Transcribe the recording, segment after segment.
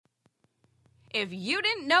If you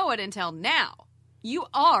didn't know it until now, you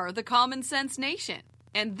are the Common Sense Nation.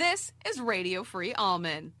 And this is Radio Free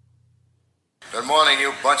Almond. Good morning,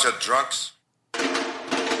 you bunch of drunks.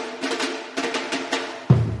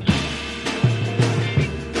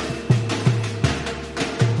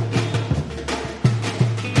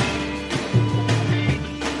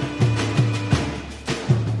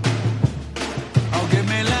 Oh, give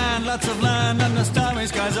me land, lots of land, and the starry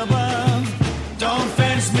skies above. Don't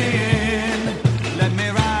fence me in. Let me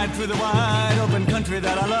ride through the wide open country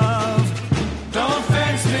that I love. Don't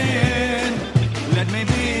fence me in. Let me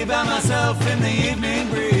be by myself in the evening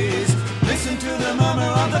breeze. Listen to the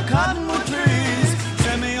murmur of the cottonwood trees.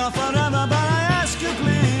 Send me off forever, but I ask you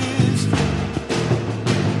please.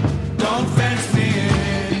 Don't fence me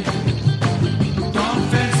in. Don't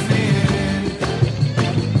fence me in.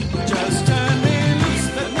 Just turn me loose,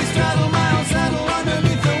 let me straddle my own saddle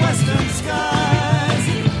underneath the western skies.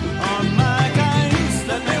 On my cayuse,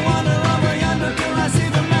 let me wander over yonder till I see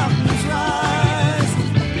the mountains rise.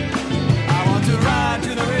 I want to ride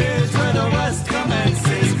to the ridge where the west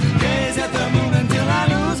commences. Gaze at the moon until I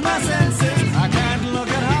lose my senses. I can't look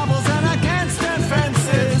at hobbles and I can't stand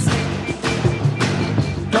fences.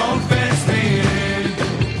 Don't fence me in.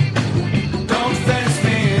 Don't fence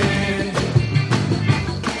me in.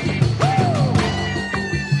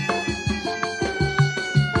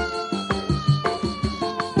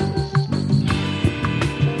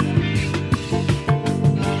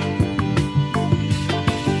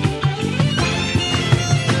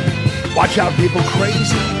 Watch out, people.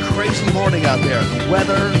 Crazy morning out there. The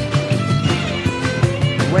weather,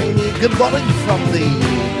 rainy. Good morning from the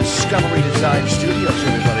Discovery Design Studios,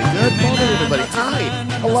 everybody. Good morning, everybody. Hi.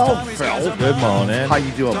 Hello, Phil. Good morning. How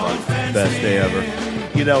you doing, bud? Best day ever.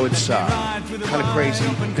 You know, it's kind of crazy.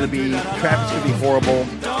 Traffic's going to be horrible.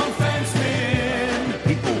 Don't fence me in.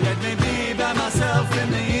 People, Let me be by myself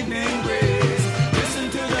in the evening breeze.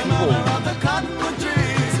 Listen to the murmur of the cottonwood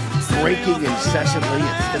trees. braking incessantly.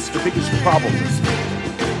 It's the biggest problem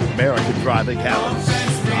with American driving habits.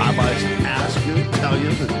 I must ask you, tell you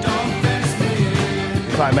that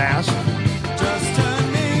if I'm asked, Just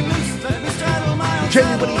turn me loose, let me straddle my own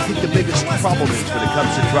Jamie, what do you think the biggest problem is when it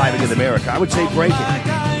comes to driving in America? I would say braking.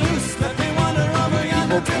 cayuse, let me wander over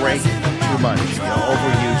yonder People brake too much.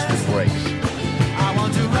 Overuse the brakes. I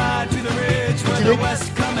want to ride to the ridge where the think?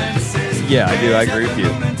 west commences. Yeah, I do. I agree with you.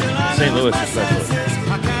 St. Louis especially.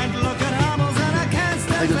 I can't look at hobbles and I can't I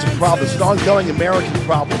stand think it's a problem. It's an ongoing American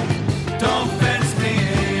problem. Don't fence me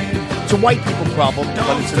in. It's a white people problem,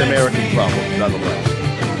 but it's an American problem nonetheless.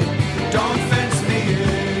 Don't fence me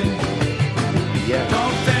in. Yeah.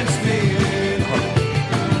 Don't fence me in.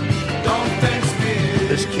 Don't fence me in.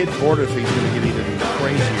 This kid border thing's going to get even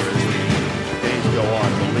crazier as the days go on.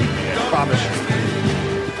 Believe me, I promise you.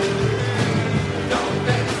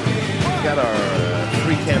 We got our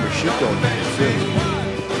three-camera shoot going today, too.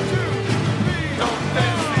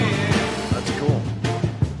 That's cool.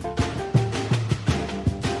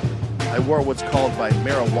 I wore what's called my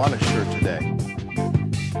marijuana shirt today.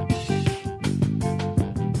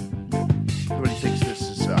 Everybody thinks this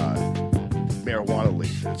is marijuana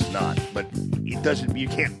leaf. It's not, but it doesn't. You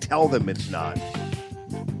can't tell them it's not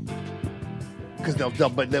because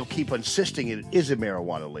they'll keep insisting it is a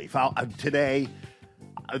marijuana leaf. Today,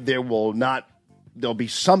 there'll be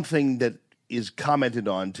something that is commented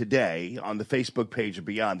on today on the Facebook page of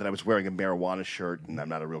Beyond that I was wearing a marijuana shirt and I'm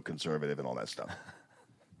not a real conservative and all that stuff.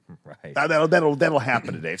 Right. That'll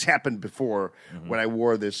happen today. It's happened before when I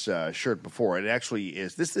wore this shirt before. It actually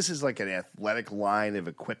is. This is like an athletic line of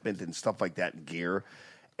equipment and stuff like that and gear.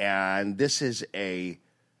 And this is a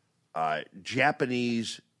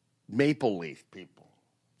Japanese maple leaf, people.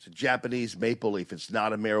 It's a Japanese maple leaf. It's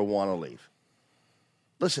not a marijuana leaf.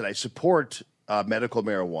 Listen, I support medical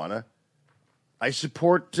marijuana. I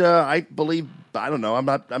support. I believe. I don't know.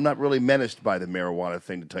 I'm not really menaced by the marijuana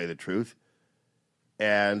thing, to tell you the truth.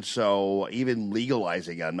 And so, even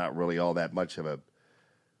legalizing, I'm not really all that much of a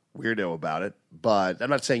weirdo about it. But I'm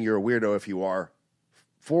not saying you're a weirdo if you are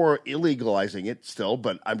for illegalizing it still.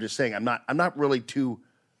 But I'm just saying I'm not really too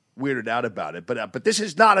weirded out about it. But this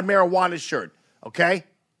is not a marijuana shirt, okay?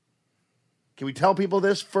 Can we tell people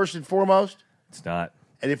this first and foremost? It's not.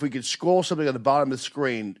 And if we could scroll something on the bottom of the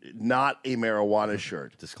screen, not a marijuana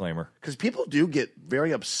shirt. Disclaimer. Because people do get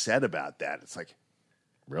very upset about that. It's like,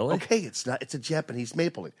 Really? okay, it's not. It's a Japanese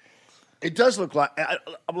maple leaf. It does look like.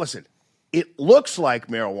 Listen, it looks like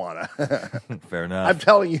marijuana. Fair enough. I'm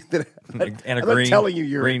telling you that. And a I'm not green, telling you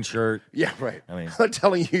you're green shirt. Yeah, right. I mean- I'm not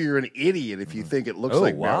telling you you're an idiot if you think it looks Oh,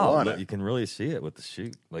 like wow. marijuana. Look, you can really see it with the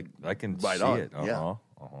shoot. Like, I can Right see on. it. Yeah.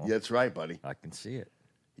 Yeah, that's right, buddy. I can see it.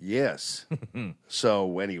 Yes.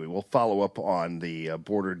 So anyway, we'll follow up on the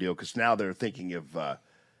border deal because now they're thinking of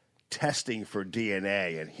testing for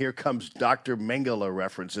DNA, and here comes Dr. Mengele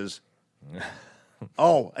references.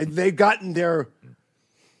 Oh, and they've gotten their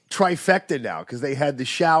trifecta now because they had the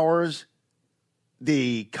showers,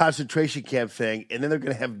 the concentration camp thing, and then they're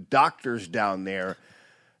going to have doctors down there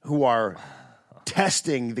who are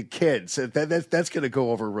testing the kids. So that's going to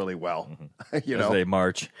go over really well. You As know, they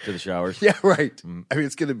march to the showers. yeah, right. I mean,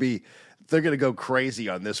 it's going to be, they're going to go crazy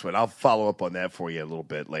on this one. I'll follow up on that for you a little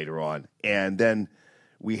bit later on. And then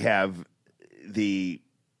we have the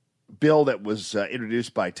bill that was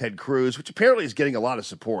introduced by Ted Cruz, which apparently is getting a lot of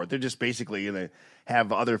support. They're just basically going to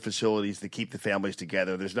have other facilities to keep the families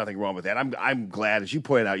together. There's nothing wrong with that. I'm glad, as you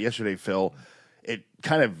pointed out yesterday, Phil, it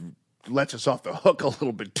kind of lets us off the hook a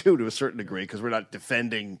little bit too, to a certain degree, because we're not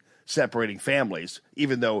defending separating families,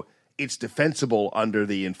 even though it's defensible under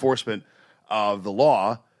the enforcement of the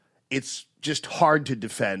law. It's just hard to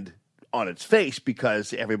defend on its face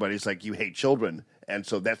because everybody's like, you hate children. And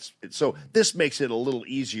so this makes it a little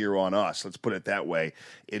easier on us, let's put it that way,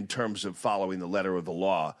 in terms of following the letter of the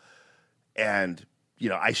law. And, you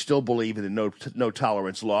know, I still believe in the no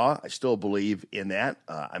tolerance law. I still believe in that.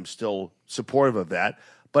 I'm still supportive of that.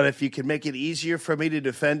 But if you can make it easier for me to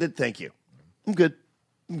defend it, thank you. I'm good.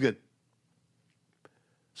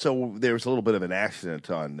 So there was a little bit of an accident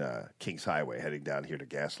on Kings Highway heading down here to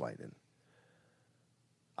Gaslight. And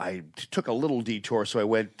I took a little detour, so I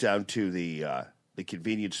went down to the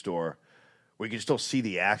convenience store where you can still see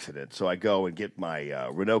the accident. So I go and get my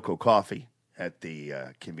Renoco coffee at the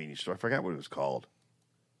convenience store. I forgot what it was called.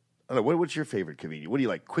 I don't know. What's your favorite convenience? What do you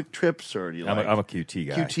like, Quick Trips or do you I'm a QT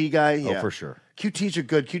guy. QT guy? Yeah. Oh, for sure. QTs are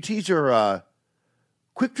good. QTs are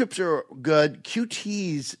Quick Trips are good.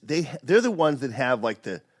 QTs, they're the ones that have like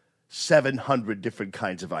the 700 different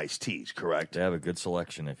kinds of iced teas, correct? They have a good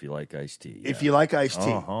selection if you like iced tea. If you like iced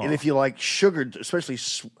tea, Uh-huh. and if you like sugared, especially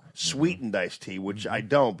sweetened iced tea, which I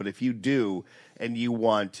don't, but if you do, and you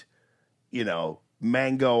want, you know,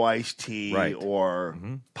 mango iced tea Right. or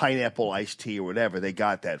pineapple iced tea or whatever, they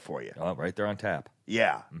got that for you. Oh, right there on tap.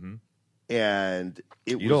 Yeah. And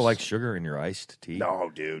You don't like sugar in your iced tea?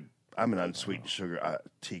 No, dude. I'm an unsweetened sugar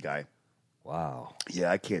tea guy. Wow. Yeah,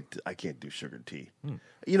 I can't do sugared tea.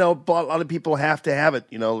 You know, but a lot of people have to have it,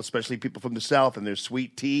 you know, especially people from the South and their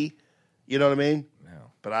sweet tea. You know what I mean? Yeah.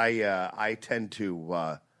 But I tend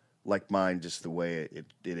to like mine just the way it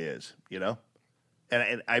is, you know?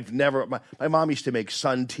 And I've never, my mom used to make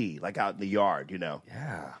sun tea, like out in the yard, you know?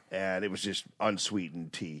 Yeah. And it was just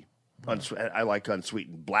unsweetened tea. I like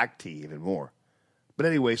unsweetened black tea even more. But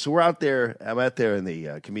anyway, so I'm out there in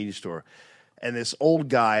the convenience store, and this old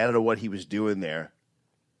guy, I don't know what he was doing there,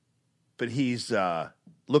 but he's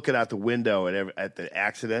looking out the window at the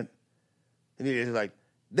accident, and he's like,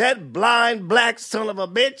 "That blind black son of a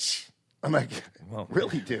bitch." I'm like, Well,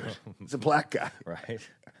 really, dude? It's a black guy. Right.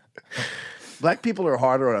 Black people are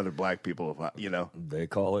harder on other black people, you know? They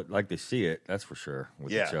call it like they see it, that's for sure,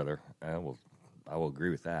 with Yeah. each other. I will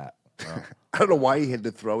agree with that. I don't know why he had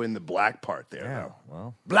to throw in the black part there. Yeah, though.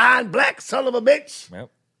 well, Blind black son of a bitch. yep.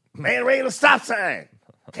 Man ran a stop sign.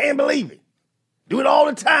 Can't believe it. Do it all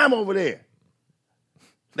the time over there.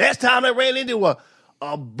 Last time I ran into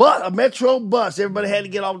a metro bus, everybody had to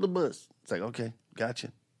get off the bus. It's like, okay,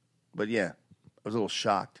 gotcha. But yeah, I was a little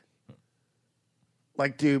shocked.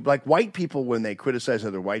 Like, dude, like white people, when they criticize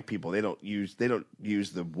other white people, they don't use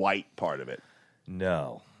the white part of it.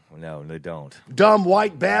 No, they don't. Dumb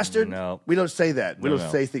white bastard. No. We don't say that. We No, don't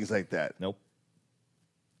no. say things like that. Nope.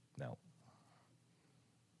 No.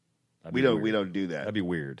 That'd We be don't. We weird. don't do that. That'd be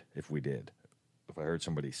weird if we did. If I heard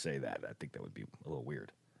somebody say that, I think that would be a little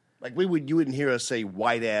weird. Like you wouldn't hear us say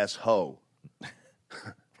white ass hoe.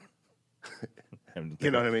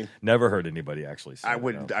 You know what I mean? Never heard anybody actually say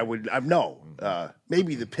that, no. No.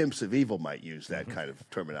 Maybe the pimps of evil might use that kind of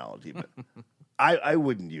terminology, but I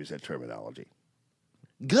wouldn't use that terminology.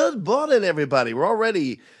 Good morning, everybody. We're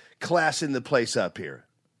already classing the place up here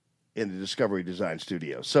in the Discovery Design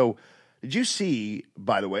Studio. So, did you see,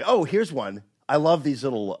 by the way? Oh, here's one. I love these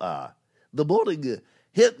little the morning.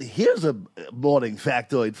 Here's a morning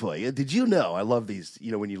factoid for you. Did you know? I love these.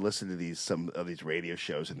 You know, when you listen to some of these radio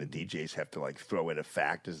shows, and the DJs have to like throw in a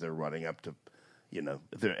fact as they're running up to, you know,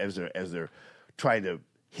 as they're trying to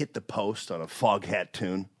hit the post on a Foghat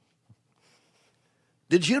tune.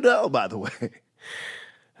 Did you know? By the way,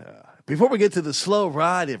 before we get to the slow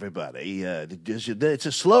ride, everybody, it's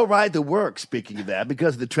a slow ride to work. Speaking of that,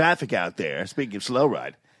 because of the traffic out there. Speaking of slow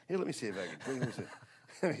ride, here, let me see if I can.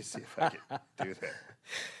 Let me see if I can do that.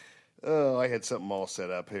 Oh, I had something all set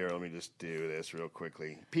up here. Let me just do this real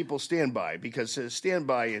quickly. People, stand by, because stand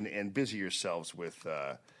by and busy yourselves with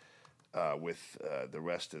the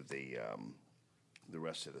rest of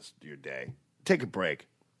your day. Take a break.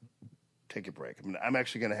 Take a break. I'm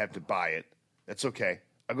actually going to have to buy it. That's okay.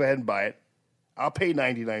 I'll go ahead and buy it. I'll pay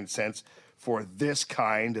 99 cents for this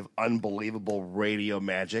kind of unbelievable radio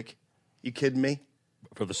magic. You kidding me?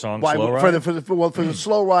 For the song Why, Slow Ride? for the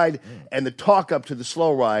slow ride and the talk up to the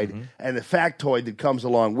slow ride and the factoid that comes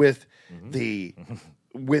along with the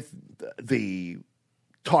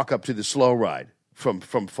talk up to the slow ride from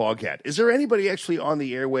Foghat. Is there anybody actually on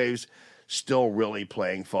the airwaves still really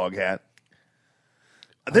playing Foghat?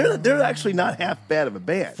 They're actually not half bad of a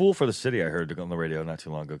band. Fool for the City, I heard on the radio not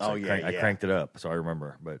too long ago. Oh, yeah, I cranked it up, so I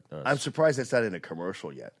remember. But I'm surprised that's not in a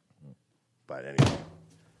commercial yet. But anyway.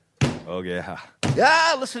 oh, yeah.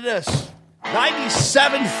 Yeah, listen to this.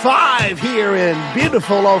 97.5 here in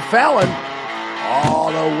beautiful O'Fallon.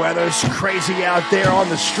 Oh, the weather's crazy out there on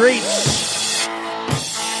the streets.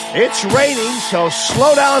 It's raining, so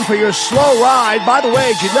slow down for your slow ride. By the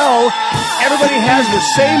way, as you know, everybody has the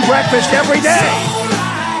same breakfast every day.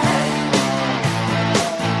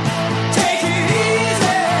 Take it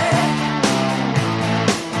easy.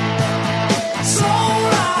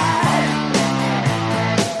 Slow ride.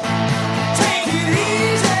 Take it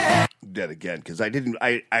easy. That again, because I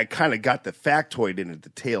kind of got the factoid in at the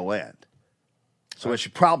tail end. So what I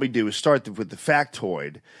should probably do is start with the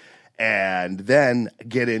factoid and then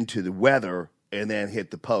get into the weather and then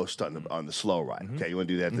hit the post on the slow ride. Okay, you want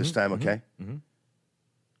to do that this time, okay?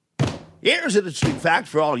 Here's an interesting fact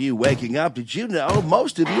for all you waking up. Did you know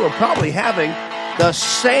most of you are probably having the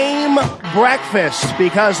same breakfast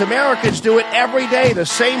because Americans do it every day, the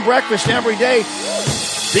same breakfast every day.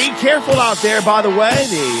 Be careful out there, by the way.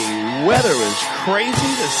 The weather is crazy.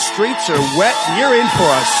 The streets are wet. You're in for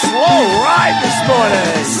a slow ride this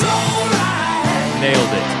morning.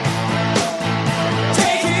 Nailed it.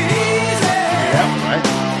 Take it easy. Yeah, right?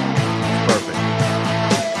 Perfect.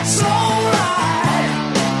 Slow ride.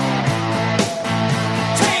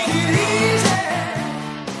 Take it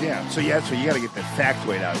easy. Yeah, so you got to get the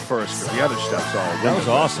factoid out first, but the other stuff's all That was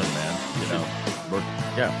awesome, man. You know,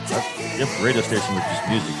 if a radio station with just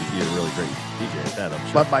music, you'd be a really great DJ at that, I'm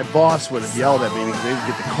sure. But my boss would have yelled at me because they didn't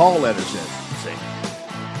get the call letters in. See?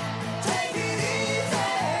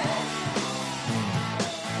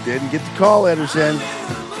 Didn't get the call letters in.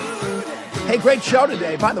 Hey, great show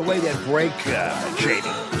today. By the way, that break, Shady,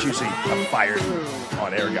 it's usually a fired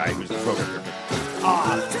on-air guy who's the program director.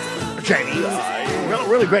 Shady,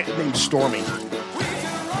 really great. Named Stormy.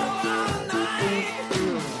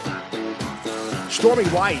 Stormy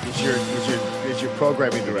White is your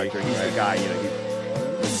programming director. He's the guy, you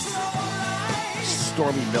know.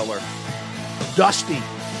 Stormy Miller, Dusty,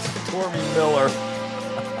 Stormy Miller.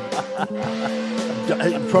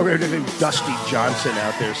 Programmer named Dusty Johnson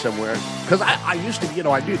out there somewhere. Because I used to, you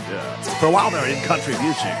know, I did for a while there in country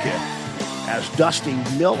music as Dusty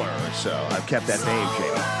Miller. So I've kept that name,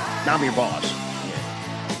 Jamie. Now I'm your boss,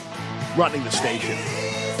 running the station.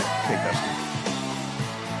 Okay, Dusty.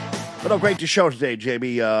 But great to show today,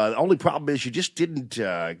 Jamie. The only problem is you just didn't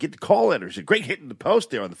get the call letters. A great hit in the post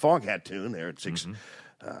there on the Foghat tune there at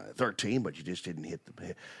 6:13, but you just didn't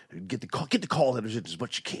get the call letters in as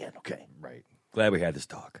much as you can. Okay, Right. Glad we had this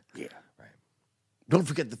talk. yeah. Right. Don't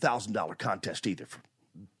forget the $1,000 contest either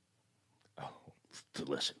to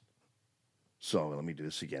listen. So let me do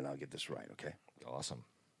this again. I'll get this right. Okay. Awesome.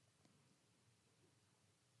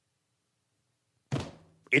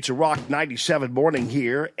 It's a Rock 97 morning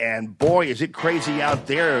here, and boy, is it crazy out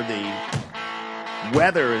there. The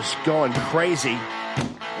weather is going crazy.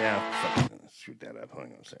 Yeah, shoot that up.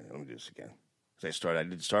 Hang on a second. Let me do this again. I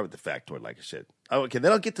didn't start with the factoid, like I said. Oh, okay,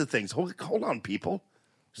 then I'll get to things. Hold on, people.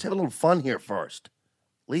 Just have a little fun here first.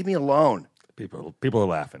 Leave me alone. People are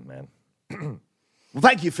laughing, man. Well,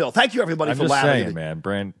 thank you, Phil. Thank you, everybody, I'm for just laughing. saying, man.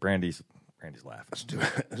 Brandy's laughing.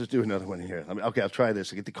 Let's do another one here. Okay, I'll try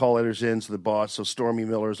this. I get the call letters in, so the boss, so Stormy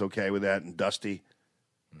Miller's okay with that, and Dusty,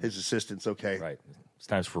 his assistant's okay. Right. It's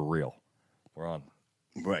time's for real. We're on.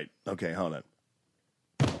 Right. Okay, hold on.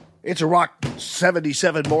 It's a Rock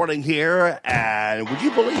 77 morning here, and would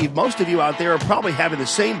you believe most of you out there are probably having the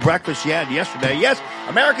same breakfast you had yesterday? Yes,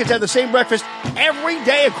 Americans have the same breakfast every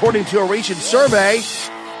day, according to a recent survey.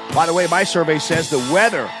 By the way, my survey says the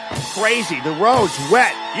weather, crazy, the roads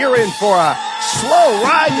wet. You're in for a slow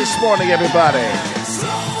ride this morning, everybody.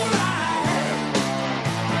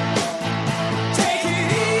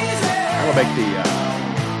 That'll make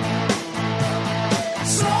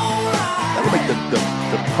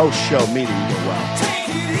the post-show meeting go well.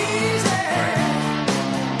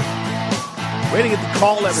 Way to get the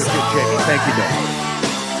call letters here, Jamie. Thank you, Bill.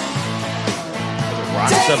 Rock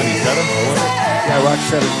 77? Yeah, Rock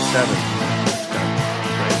 77.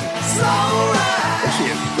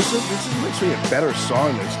 Actually, this is actually a better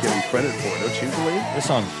song than it's getting credit for, don't you believe? This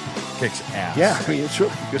song kicks ass. Yeah, I mean, it's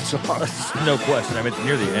really a good song. No question. I mean,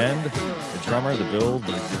 near the end, the drummer, the build,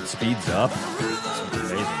 it speeds up. It's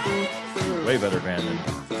amazing. Way better band than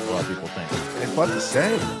a lot of people think. It's fun to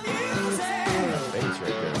say. That bass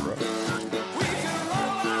right there, bro.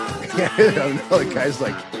 Yeah, I don't know. The guy's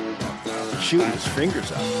like shooting his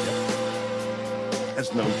fingers out. Has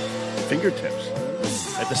no fingertips.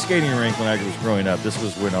 At the skating rink when I was growing up, this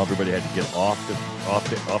was when everybody had to get off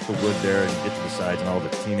the wood there and get to the sides, and all the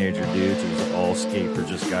teenager dudes, it was all skate for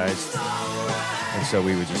just guys. And so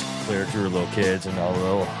we would just clear through little kids, and all the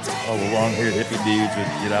long-haired hippie dudes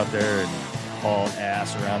would get out there and haul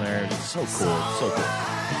ass around there. It's so cool, so cool.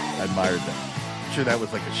 I admired them. I'm sure that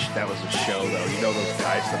was like that was a show though. You know, those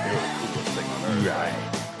guys thought they were the coolest thing on earth, right?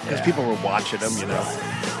 Because people were watching them. You know,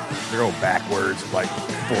 they're going backwards at like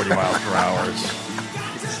 40 miles per hour.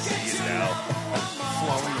 You know,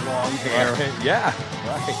 flowing long hair. Yeah,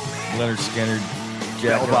 right. Leonard Skinner,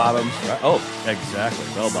 bell bottoms. Right. Oh, exactly,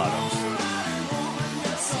 bell bottoms.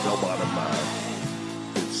 Bell bottom.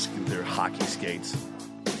 They're hockey skates.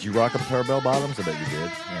 Did you rock a pair of bell bottoms? I bet you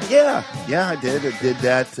did. Yeah, I did. I did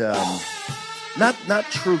that. Not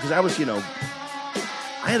true, because I was, I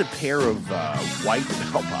had a pair of white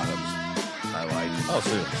bell bottoms. I liked. Oh,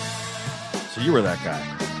 so you were that guy.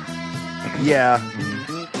 Yeah.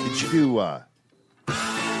 Did you do?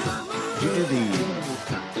 You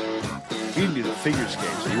didn't do the figure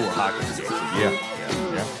skates, so you wore hockey skates. Yeah.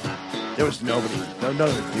 There was none of the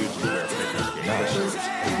dudes who wear figure skates.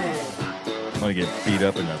 I'm gonna get beat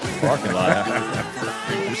up in the parking lot after that.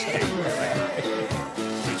 Figure skate.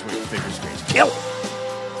 Dudes wear figure skates. Kill.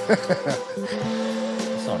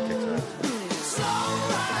 This song kicks ass.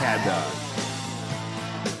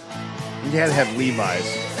 You had to have Levi's.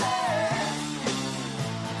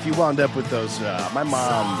 If you wound up with those, my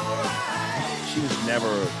mom, she was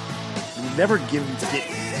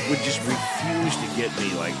would just refuse to get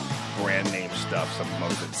me like brand name stuff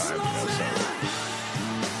most of the time, so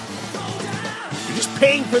you're just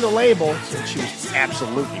paying for the label. And she was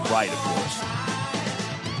absolutely right, of course.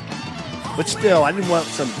 But still, I didn't want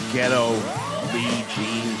some ghetto Lee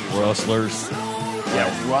jeans. Rustlers. Yeah,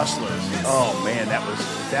 Rustlers. Oh man, that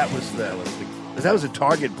was a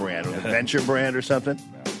Target brand or a Venture brand or something.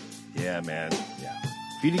 Yeah, man. Yeah.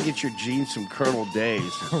 If you didn't get your jeans from Colonel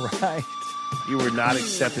Days, Right. you were not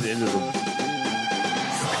accepted into the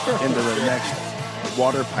next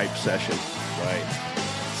water pipe session. Right.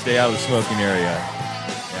 Stay out of the smoking area.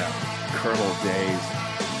 Yeah, Colonel Days.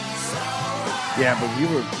 Yeah,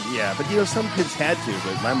 but some kids had to,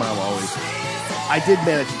 but my mom always. I did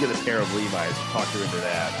manage to get a pair of Levi's, talked her into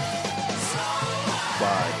that.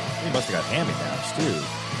 But You must have got hand-me-downs too.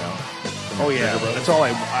 oh yeah, that's all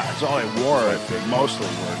I wore. I mostly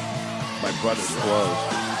were my brother's clothes.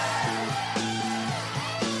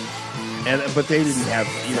 But they didn't have,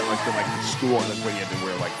 like in school, and that's where you had to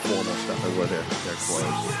wear like formal stuff. They wore their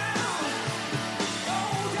clothes.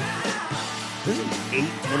 This is an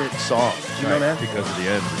 8-minute song. Did you know that? Because of the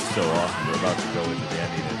end is so awesome. We're about to go into the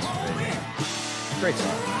ending. It's amazing. Great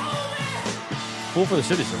song. Fool for the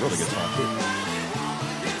City is a really good song too.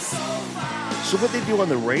 So what they do on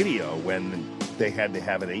the radio when they had to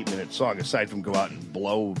have an 8-minute song, aside from go out and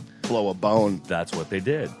blow a bone? That's what they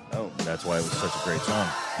did. Oh. That's why it was such a great song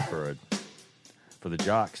for the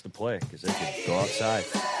jocks to play, because they could go outside.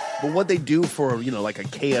 But what they do for, like a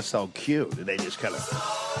KSLQ, do they just kind of...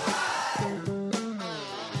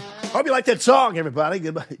 Hope you like that song, everybody.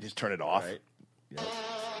 Goodbye. Just turn it off. Right. Yeah.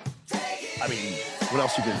 I mean, what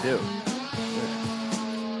else are you going to do?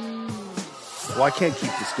 Well, I can't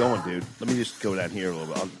keep this going, dude. Let me just go down here a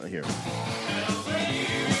little bit. Here. Is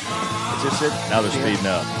this it? Now they're speeding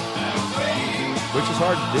up, which is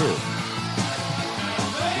hard to do.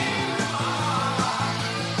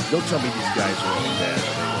 Don't tell me these guys are all dead.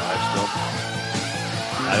 Are they alive still?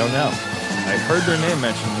 I don't know. I heard their name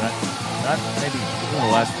mentioned. Not maybe in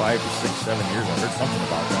the last 5 or 6, 7 years. I heard something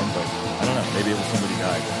about them, but I don't know. Maybe it was somebody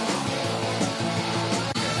died.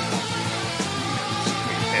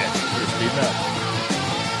 They're speeding up.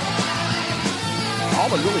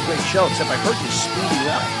 All a really great show, except I heard you speeding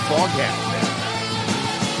up. Foghat, man.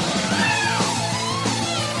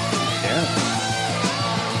 Yeah.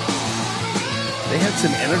 They had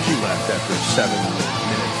some energy left after 7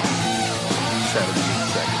 minutes, 17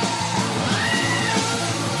 seconds.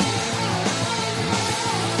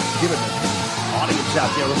 Giving the audience out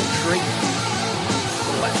there a little treat, a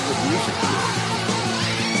little extra music.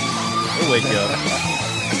 He'll wake you up.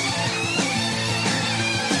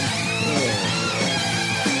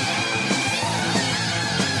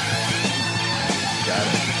 Got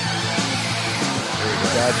it.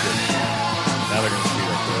 Gotcha. Now they're going to speed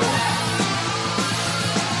up the oil.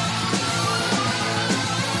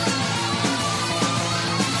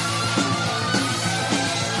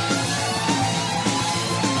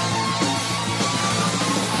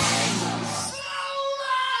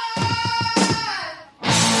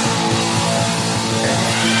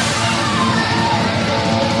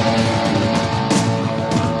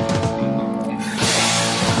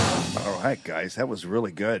 All right, guys, that was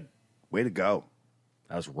really good. Way to go.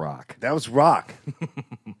 That was rock. That was Rock.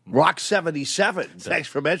 Rock 77. Thanks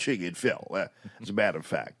for mentioning it, Phil. As a matter of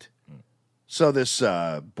fact. So this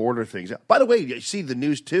border thing. By the way, you see the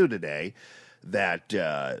news, too, today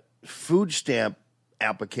that food stamp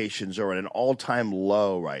applications are at an all-time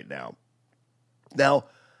low right now. Now,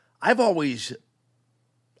 I've always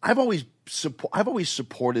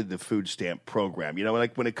supported the food stamp program. You know,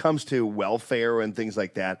 like when it comes to welfare and things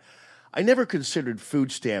like that, I never considered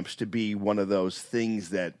food stamps to be one of those things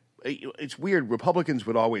that it's weird. Republicans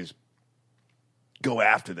would always go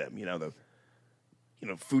after them. You know,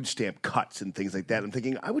 food stamp cuts and things like that. I'm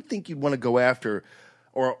thinking I would think you'd want to go after,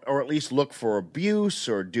 or at least look for abuse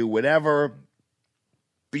or do whatever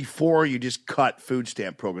before you just cut food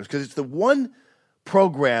stamp programs, because it's the one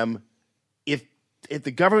program. If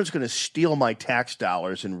the government's going to steal my tax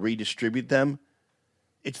dollars and redistribute them,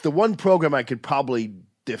 it's the one program I could probably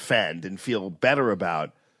defend and feel better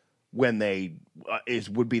about when they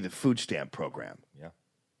would be the food stamp program. Yeah.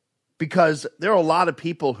 Because there are a lot of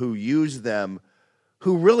people who use them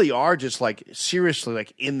who really are just like seriously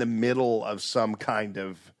like in the middle of some kind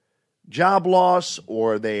of job loss,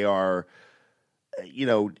 or they are,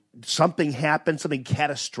 something happened, something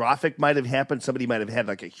catastrophic might have happened. Somebody might have had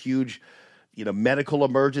like a huge medical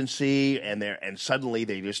emergency, and suddenly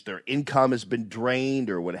their income has been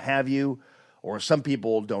drained or what have you. Or some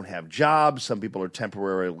people don't have jobs. Some people are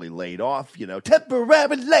temporarily laid off,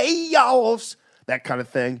 temporary layoffs, that kind of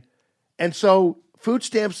thing. And so food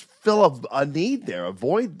stamps fill a need there, a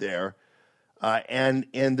void there, and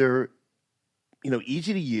they're,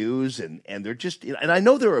 easy to use, and they're just, and I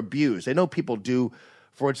know they're abused. I know people do,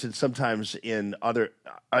 for instance, sometimes in other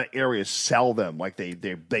areas sell them, like they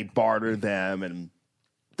barter them, and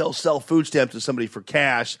they'll sell food stamps to somebody for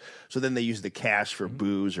cash, so then they use the cash for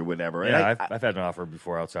booze or whatever. Yeah, I've had an offer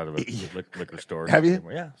before outside of a liquor store. Have you?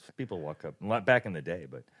 Yeah, people walk up. Back in the day,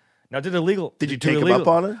 but now did you take them up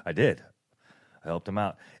on it? I did. I helped them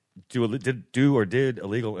out. Did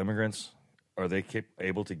illegal immigrants, are they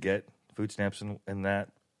able to get food stamps in that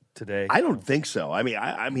today? I don't think so. I mean,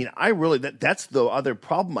 I really that's the other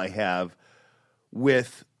problem I have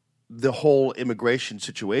with the whole immigration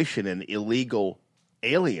situation and illegal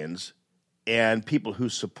aliens and people who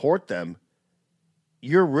support them.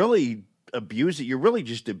 You're really abusing. You're really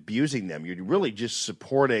just abusing them. You're really just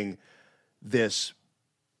supporting this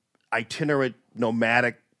itinerant,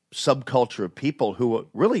 nomadic subculture of people who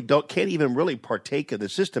really can't even really partake of the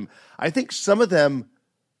system. I think some of them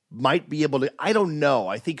might be able to. I don't know.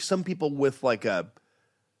 I think some people with like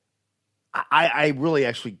I really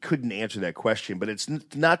actually couldn't answer that question, but it's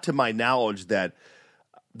not to my knowledge that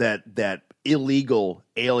illegal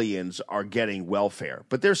aliens are getting welfare,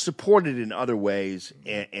 but they're supported in other ways,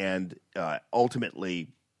 and ultimately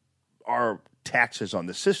are taxes on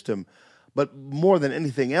the system. But more than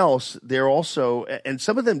anything else, they're also, and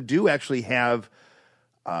some of them do actually have,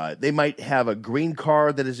 they might have a green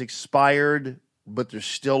card that is expired, but they're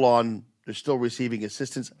still receiving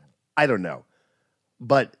assistance. I don't know,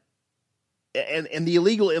 but and the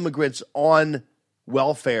illegal immigrants on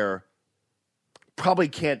welfare probably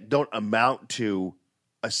don't amount to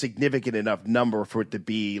a significant enough number for it to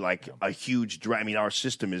be like a huge drain. I mean, our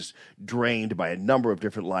system is drained by a number of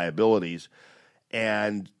different liabilities,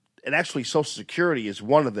 and actually Social Security is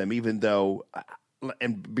one of them, even though,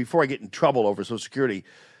 and before I get in trouble over Social Security,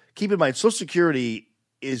 keep in mind Social Security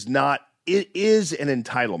is not, it is an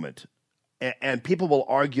entitlement, and people will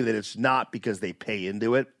argue that it's not because they pay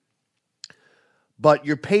into it, but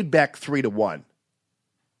you're paid back 3 to 1.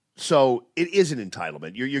 So it is an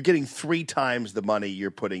entitlement. You're getting 3 times the money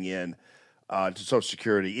you're putting in to Social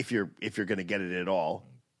Security if you're going to get it at all.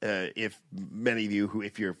 If many of you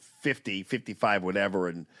if you're 50, 55, whatever,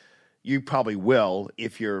 and you probably will.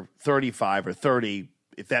 If you're 35 or 30,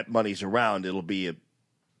 if that money's around, it'll be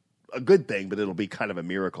a good thing, but it'll be kind of a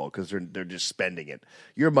miracle because they're just spending it.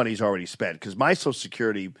 Your money's already spent, because my Social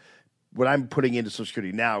Security, what I'm putting into Social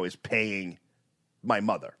Security now is paying my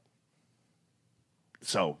mother.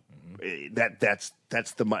 So That's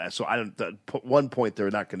the money. So I don't. At one point,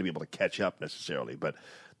 they're not going to be able to catch up necessarily. But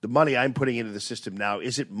the money I'm putting into the system now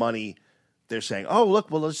isn't money. They're saying, "Oh, look,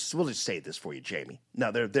 we'll just save this for you, Jamie."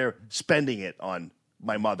 No, they're spending it on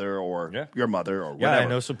my mother or your mother or whatever. Yeah, I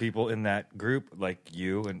know some people in that group like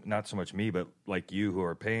you, and not so much me, but like you, who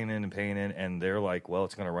are paying in, and they're like, "Well,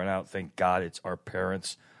 it's going to run out. Thank God, it's our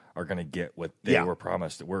parents are going to get what they were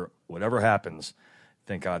promised. Whatever happens,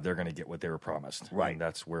 thank God they're going to get what they were promised." Right. And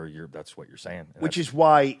that's what you're saying. And Which is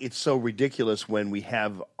why it's so ridiculous when we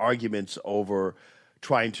have arguments over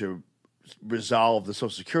trying to resolve the Social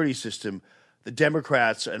Security system. The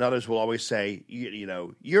Democrats and others will always say,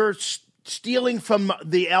 you're stealing from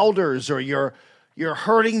the elders, or you're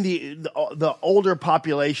hurting the older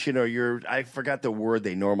population, or I forgot the word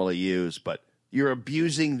they normally use, but you're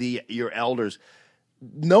abusing your elders.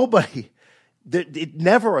 Nobody, it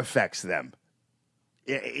never affects them.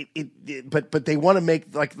 But they want to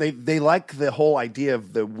make they like the whole idea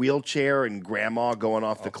of the wheelchair and grandma going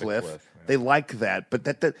off the cliff. Yeah. They like that, but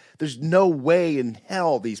that there's no way in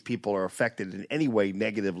hell these people are affected in any way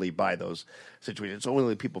negatively by those situations. It's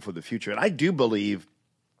only people for the future, and I do believe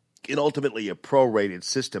in ultimately a prorated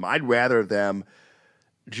system. I'd rather them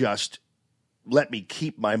just let me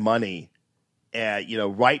keep my money,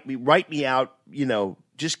 write me out.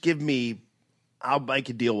 Just give me. I'll make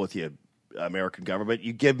a deal with you, American government.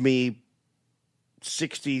 You give me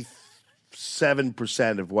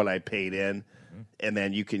 67% of what I paid in, and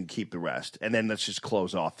then you can keep the rest. And then let's just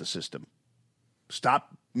close off the system.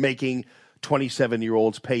 Stop making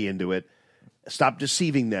 27-year-olds pay into it. Stop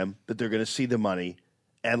deceiving them that they're going to see the money,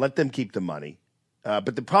 and let them keep the money.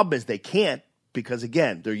 But the problem is they can't, because,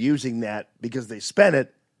 again, they're using that because they spent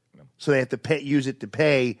it, so they have to use it to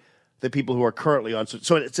pay the people who are currently on.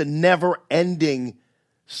 So it's a never-ending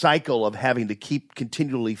cycle of having to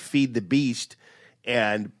continually feed the beast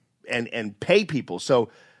and pay people. So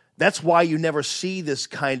that's why you never see this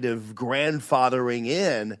kind of grandfathering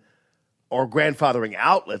in or grandfathering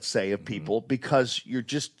out, let's say, of people, because you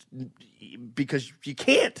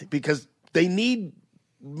can't, because they need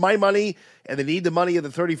my money, and they need the money of the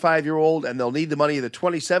 35-year-old, and they'll need the money of the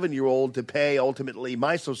 27-year-old to pay ultimately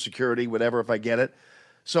my Social Security, whatever, if I get it.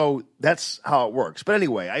 So that's how it works. But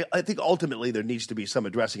anyway, I think ultimately there needs to be some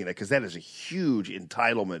addressing of that, because that is a huge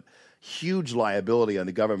entitlement, huge liability on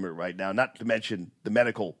the government right now, not to mention the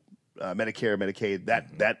medical, Medicare, Medicaid,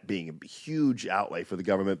 that being a huge outlay for the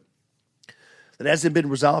government that hasn't been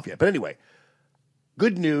resolved yet. But anyway,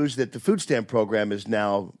 good news that the food stamp program is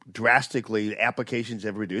now drastically, applications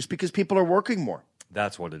have reduced because people are working more.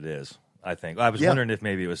 That's what it is, I think. I was wondering if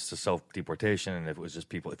maybe it was to self-deportation, and if it was just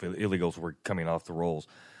people, if illegals were coming off the rolls.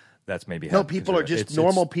 That's maybe how. No, people are just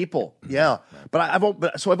normal people. Yeah. But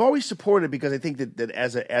I've always supported, because I think that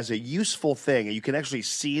as a useful thing, and you can actually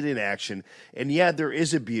see it in action. And yeah, there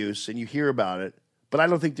is abuse, and you hear about it, but I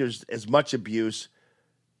don't think there's as much abuse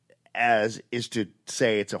as is to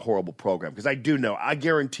say it's a horrible program. Because I do know, I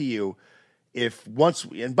guarantee you,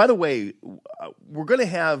 and by the way, we're going to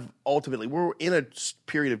have, ultimately, we're in a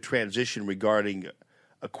period of transition regarding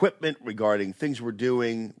equipment, regarding things we're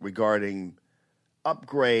doing, regarding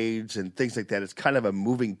upgrades and things like that. It's kind of a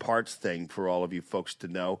moving parts thing for all of you folks to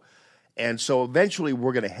know. And so eventually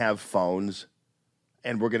we're going to have phones,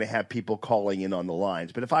 and we're going to have people calling in on the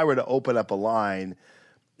lines. But if I were to open up a line,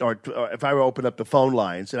 or if I were to open up the phone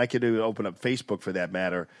lines, and I could open up Facebook for that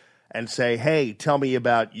matter, and say, hey, tell me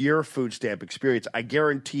about your food stamp experience, I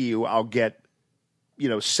guarantee you I'll get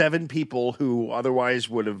 7 people who otherwise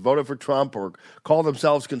would have voted for Trump or call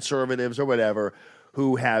themselves conservatives or whatever,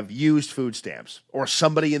 who have used food stamps, or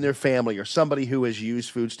somebody in their family, or somebody who has used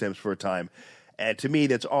food stamps for a time. And to me,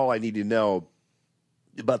 that's all I need to know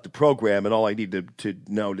about the program, and all I need to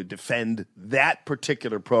know to defend that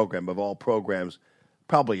particular program of all programs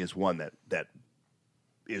probably is one that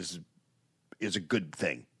is a good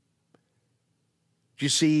thing. You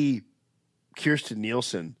see Kirstjen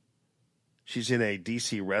Nielsen, she's in a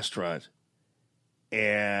D.C. restaurant,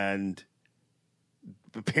 and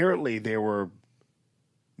apparently there were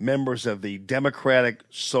members of the Democratic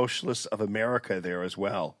Socialists of America there as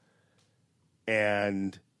well.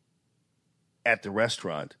 And at the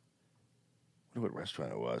restaurant, I wonder what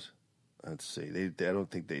restaurant it was. Let's see. I don't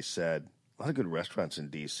think they said. A lot of good restaurants in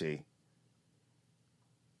D.C.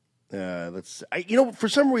 Let's. For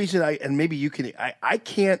some reason, and maybe you can. I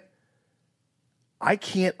can't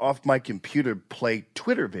off my computer play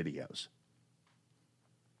Twitter videos.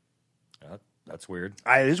 That's weird.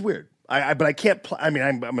 It is weird. But I can't. I'm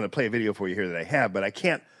going to play a video for you here that I have, but I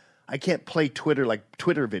can't play Twitter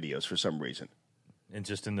videos for some reason. And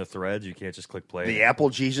just in the threads, you can't just click play. The Apple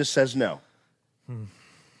Jesus says no.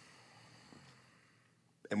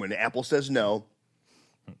 And when Apple says no,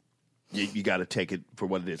 you got to take it for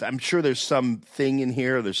what it is. I'm sure there's some thing in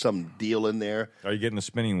here. There's some deal in there. Are you getting the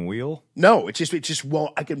spinning wheel? No, it just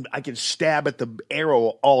won't. I can stab at the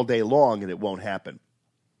arrow all day long and it won't happen.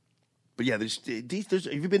 But yeah, there's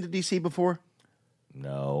have you been to DC before?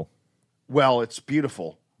 No. Well, it's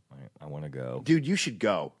beautiful. I want to go. Dude, you should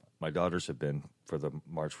go. My daughters have been for the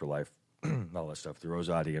March for Life, all that stuff, the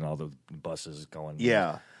Rosati and all the buses going.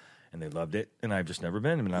 Yeah. And they loved it, and I've just never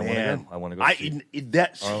been. I mean, I want to go. I want to go see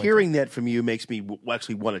Arlington. Hearing that from you makes me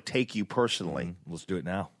actually want to take you personally Let's do it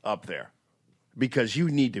now. up there. Because you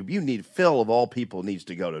need Phil of all people needs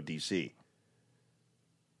to go to DC.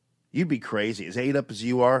 You'd be crazy. As ate up as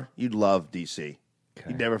you are, you'd love DC. Okay.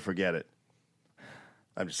 You'd never forget it.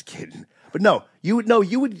 I'm just kidding. But no, you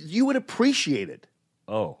would appreciate it.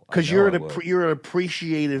 Oh, Because you're an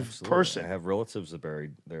appreciative person. I have relatives that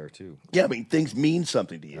buried there too. Yeah, I mean, things mean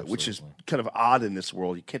something to you, which is Absolutely. kind of odd in this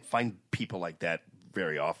world. You can't find people like that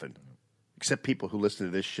very often, except people who listen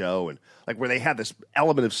to this show and like where they have this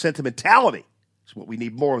element of sentimentality. It's what we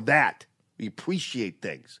need more of that. We appreciate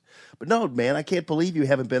things. But no, man, I can't believe you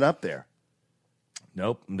haven't been up there.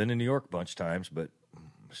 Nope, I've been in New York a bunch of times, but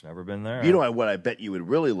just never been there. You know what I bet you would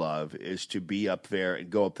really love is to be up there and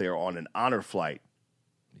go up there on an honor flight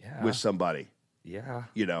yeah, with somebody. yeah.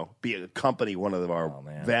 Accompany one of our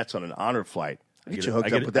man. vets on an honor flight. I Get get you it- hooked I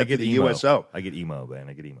get up it- with I that get for the emo. USO. I get emo, man.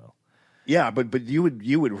 I get emo. Yeah, but you would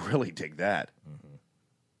really dig that.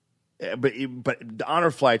 But the honor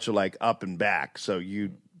flights are like up and back, so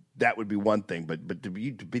that would be one thing. But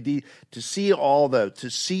to see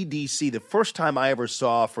DC, the first time I ever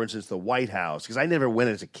saw, for instance, the White House, because I never went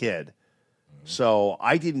as a kid, so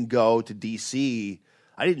I didn't go to DC.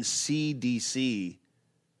 I didn't see DC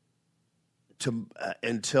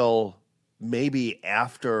until maybe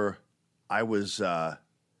after I was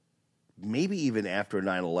maybe even after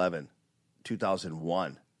 9/11,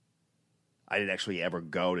 2001. I didn't actually ever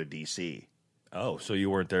go to DC. Oh, so you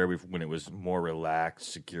weren't there when it was more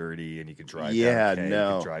relaxed security and you could drive Yeah, down K, no.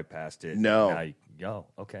 you could drive past it. No.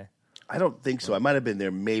 Okay. I don't think so. I might have been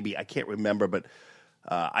there maybe. I can't remember, but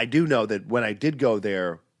I do know that when I did go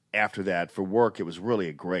there after that for work, it was really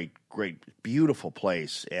a great, beautiful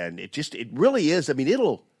place. And it really is. I mean,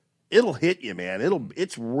 it'll hit you, man.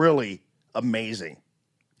 It's really amazing.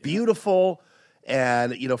 Beautiful.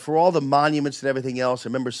 And, for all the monuments and everything else, I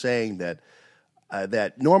remember saying that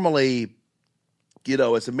normally,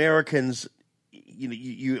 as Americans,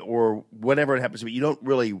 you or whatever it happens to be, you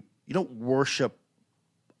don't worship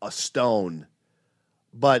a stone,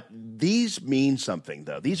 but these mean something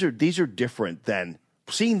though. These are different than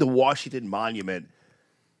seeing the Washington Monument,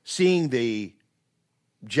 seeing the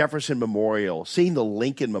Jefferson Memorial, seeing the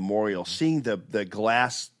Lincoln Memorial, seeing the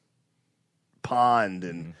glass pond,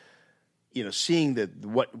 and seeing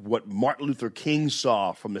what Martin Luther King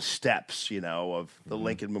saw from the steps, of the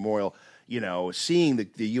Lincoln Memorial. Seeing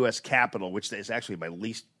the U.S. Capitol, which is actually my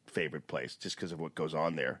least favorite place, just because of what goes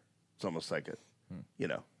on there. It's almost like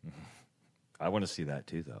I want to see that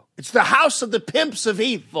too, though. It's the house of the pimps of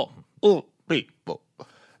evil. People.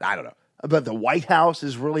 I don't know, but the White House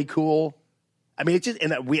is really cool. I mean, it's just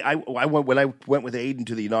I went when I went with Aiden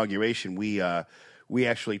to the inauguration. We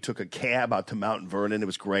actually took a cab out to Mount Vernon. It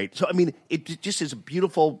was great. So I mean, it just is a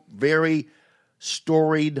beautiful, very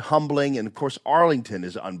storied, humbling, and of course Arlington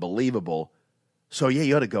is unbelievable. So yeah,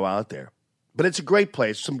 you ought to go out there. But it's a great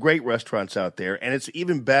place. Some great restaurants out there, and it's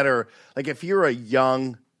even better. Like if you're a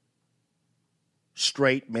young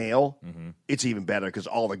straight male, it's even better because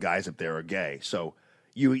all the guys up there are gay. So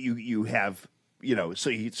you have so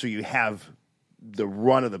you have the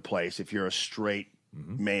run of the place if you're a straight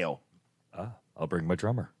male. I'll bring my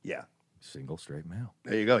drummer. Yeah, Single straight male.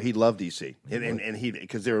 there you go. He'd love DC, and he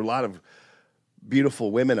because there are a lot of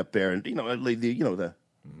beautiful women up there, and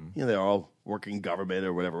they're all working government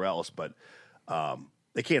or whatever else, but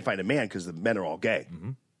they can't find a man because the men are all gay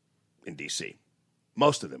in DC.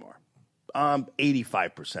 Most of them are.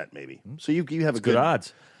 85% maybe. So you have a Good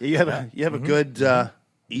odds. You have a good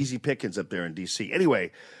easy pickings up there in DC.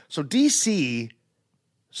 Anyway, so DC.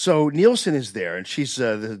 So Nielsen is there, and she's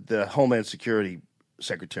the Homeland Security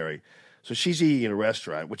Secretary. So she's eating in a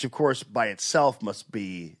restaurant, which of course by itself must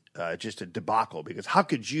be just a debacle, because how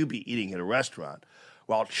could you be eating in a restaurant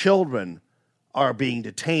while children are being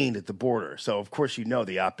detained at the border? So of course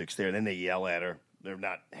the optics there. And then they yell at her. They're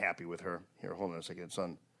not happy with her. Here, hold on a second,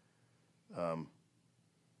 son. I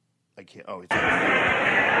can't. Oh, it's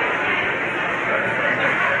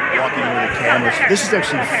walking into the camera. So this is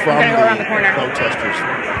actually from the protesters'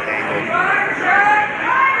 angle.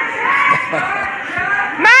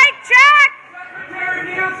 Mic check! Mayor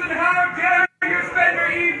Nielsen, how dare you spend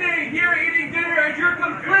your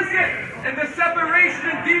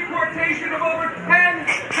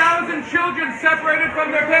children separated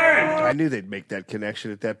from their parents. I knew they'd make that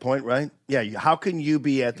connection at that point, right? Yeah, how can you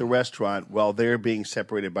be at the restaurant while they're being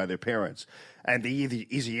separated by their parents? And the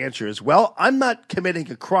easy answer is, well, I'm not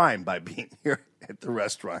committing a crime by being here at the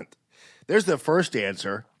restaurant. There's the first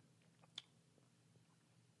answer.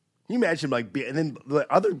 Can you imagine, and then the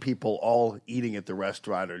other people all eating at the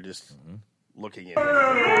restaurant are just looking at it.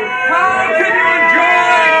 How can you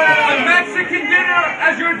enjoy a Mexican dinner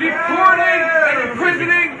as you're deporting and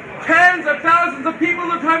imprisoning tens of thousands of people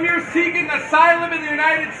who come here seeking asylum in the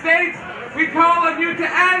United States? We call on you to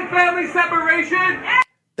end family separation.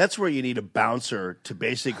 That's where you need a bouncer to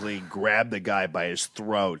basically grab the guy by his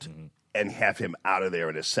throat and have him out of there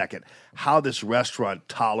in a second. How this restaurant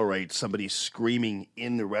tolerates somebody screaming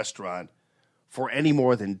in the restaurant for any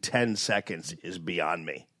more than 10 seconds is beyond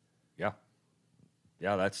me. Yeah.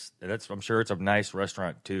 Yeah, that's. I'm sure it's a nice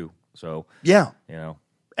restaurant too. So yeah,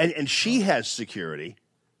 and she has security.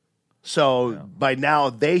 So by now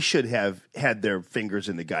they should have had their fingers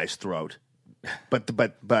in the guy's throat, but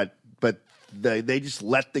they just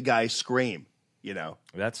let the guy scream.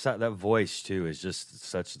 That voice too is just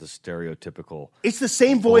such the stereotypical. It's the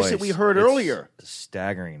same voice that we heard earlier.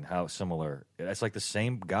 Staggering how similar. It's like the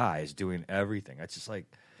same guy is doing everything. It's just like,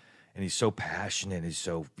 and he's so passionate. He's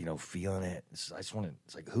so feeling it. I just want to.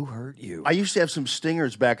 It's like, who hurt you? I used to have some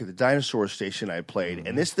stingers back at the dinosaur station I played,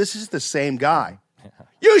 and this is the same guy.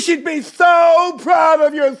 You should be so proud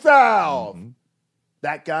of yourself.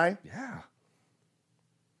 That guy. Yeah.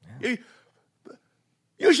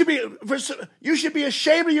 You should be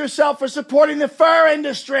ashamed of yourself for supporting the fur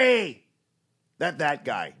industry. That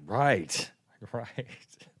guy. Right.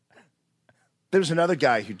 There was another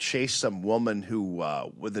guy who chased some woman who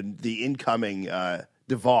with the incoming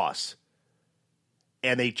DeVos,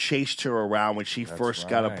 and they chased her around when she first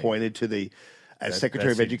got appointed to the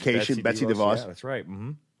Secretary of Education, Betsy DeVos. Yeah, that's right.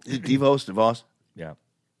 Mm-hmm. Is it DeVos? Yeah.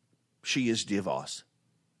 She is DeVos.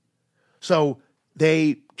 So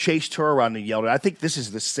they chased her around and yelled at her. I think this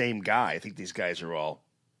is the same guy. I think these guys are all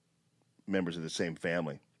members of the same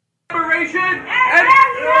family. Separation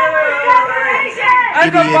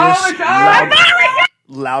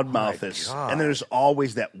Loudmouthers. And there's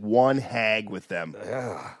always that one hag with them.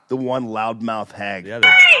 Yeah. The one loudmouth hag. Yeah,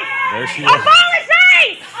 there she is.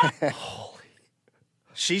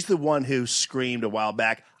 She's the one who screamed a while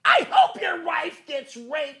back, I hope your wife gets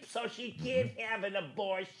raped so she can't have an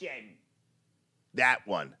abortion. That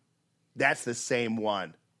one. That's the same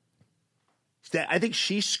one. I think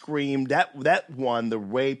she screamed, that one, the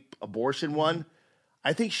rape abortion one,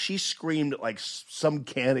 I think she screamed like some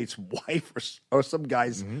candidate's wife or some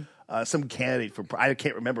guy's, some candidate for, I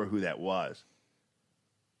can't remember who that was.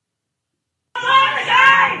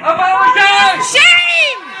 Abortion!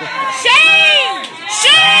 Shame! Shame!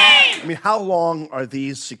 Shame! I mean, how long are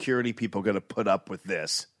these security people going to put up with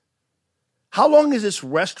this? How long is this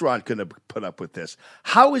restaurant going to put up with this?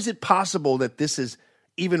 How is it possible that this is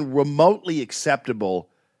even remotely acceptable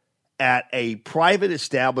at a private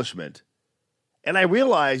establishment? And I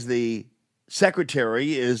realize the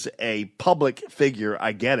secretary is a public figure.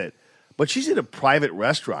 I get it. But she's in a private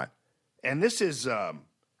restaurant. And this is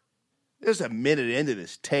there's a minute into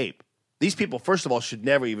this tape. These people, first of all, should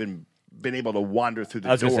never even been able to wander through the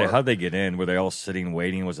door. I was going to say, how'd they get in? Were they all sitting,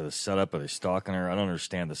 waiting? Was it a setup? Are they stalking her? I don't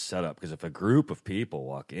understand the setup. Because if a group of people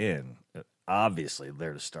walk in, obviously they're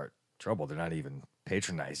there to start trouble. They're not even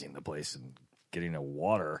patronizing the place and getting a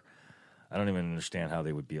water. I don't even understand how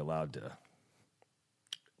they would be allowed to.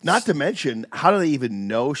 Not to mention, how do they even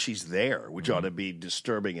know she's there, which ought to be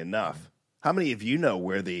disturbing enough? How many of you know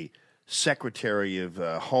where the Secretary of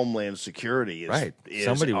Homeland Security is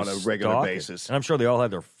Somebody on a regular stalking. basis? And I'm sure they all had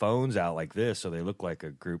their phones out like this, so they look like a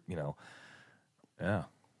group, Yeah.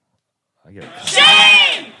 I get it.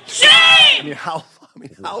 Shame! Shame! I mean, how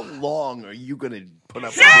long are you going to put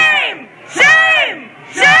up Shame! Shame!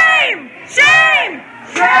 Shame! Shame!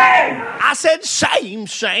 Shame! I said shame,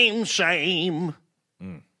 shame, shame.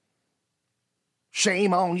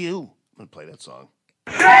 Shame on you. I'm going to play that song.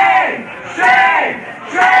 Shame! Shame!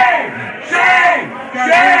 Shame! Shame!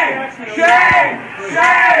 Shame! Shame!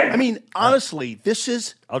 Shame! I mean, honestly, this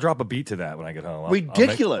is I'll drop a beat to that when I get home.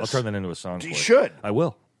 ridiculous. I'll turn that into a song. You for should. I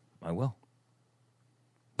will.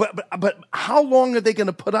 But how long are they going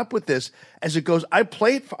to put up with this as it goes? I'll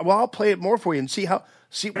play it more for you and see how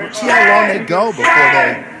long they go before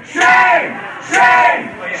they. Shame! Shame!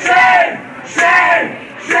 Shame! Shame!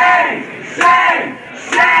 Shame! Shame!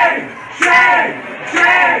 Shame! Shame!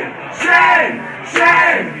 Shame! Shame! Shame!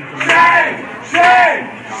 Shame!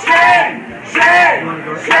 Shame! Shame! Shame!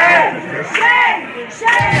 Shame!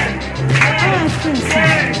 Shame!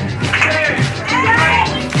 Shame!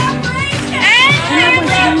 Shame!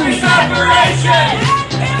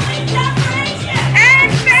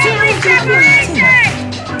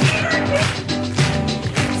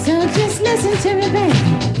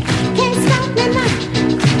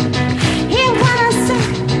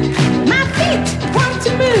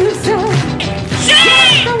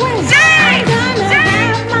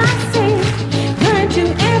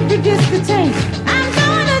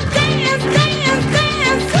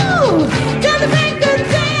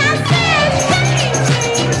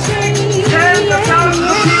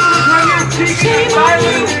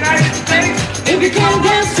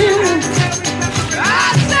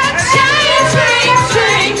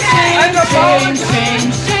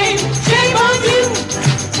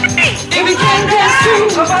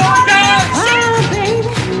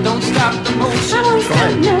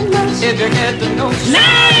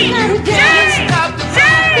 Shame! Shame! Stop the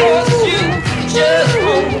cause you just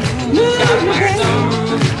won't. Got my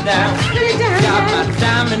sunroof down. Got my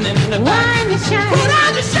diamond in the back. Put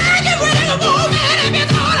on the shaking when you move it if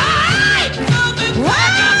it's all right.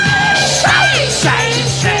 Shame! Shame!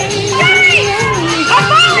 Shame! Come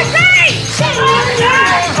on, shame! Come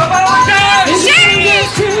on, guys! Shame!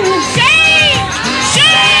 Shame!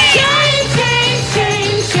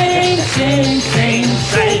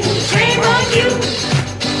 Shame on you!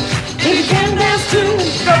 If you can dance to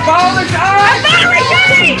Apologize!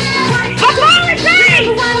 Apologize! Apologize!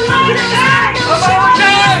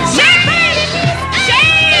 Apologize!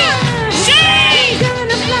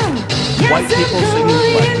 White people singing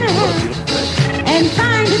black people are beautiful. And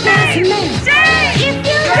find a dancing man. If you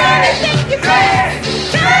really think you're bad,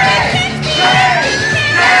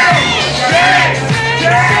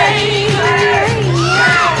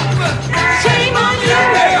 shame on you.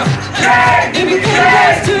 If you can't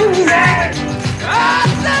dance too.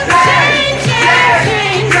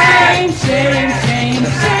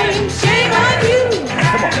 Shame on you.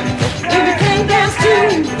 If you can't dance too.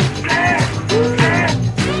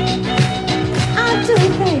 I'll do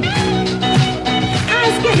it, baby.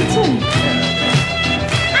 I'll get it to you.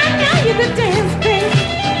 I know you could dance, baby.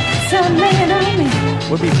 So lay it on me.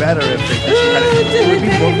 Would be better if they just kind of, it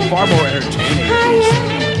would be far more entertaining if Oh, these yeah.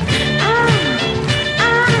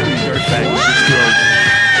 dirtbags just do a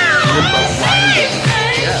limbo line.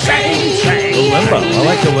 The limbo. I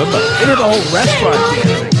like the limbo. They did the whole restaurant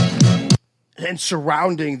dancing. And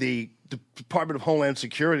surrounding the Department of Homeland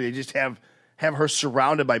Security, they just have her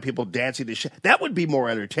surrounded by people dancing to shit. That would be more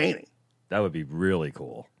entertaining, That would be really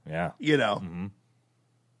cool. Yeah. you know.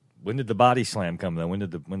 When did the body slam come though? When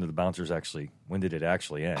did the bouncers actually? When did it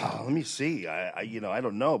actually end? Oh, let me see. I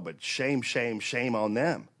don't know, but shame on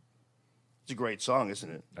them. It's a great song, isn't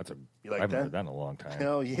it? That's a. You like I haven't that? heard that in a long time.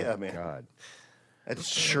 Hell yeah, Oh, man. God. That's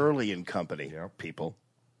Shirley and Company, people.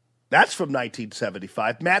 That's from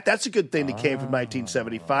 1975. Matt, that's a good thing that came from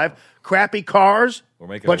 1975. Crappy cars, We're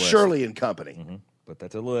making but a list. Shirley and Company. But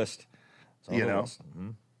that's a list. It's on You the know? list.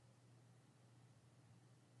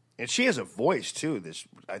 And she has a voice, too.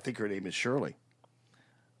 I think her name is Shirley.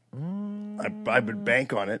 I would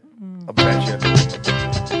bank on it. I'll bet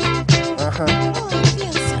you.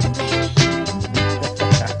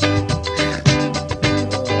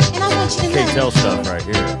 KTEL stuff right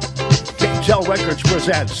here. KTEL Records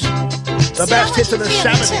presents the best hits of the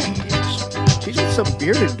 70s. She's with some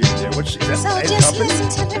bearded dude there. Is that So Ed just Company? listen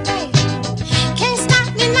to me, baby. Can't stop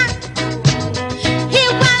me now.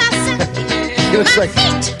 Hear what I say. He looks My like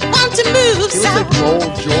feet want to move, he so looks like Roll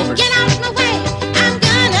George. get out my way. I'm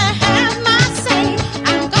gonna have my say.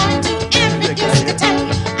 I'm gonna do everything to take.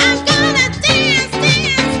 I'm gonna dance,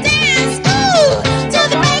 dance, dance. Ooh, till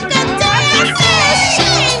the break of day.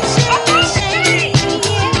 Shame, shame, shame.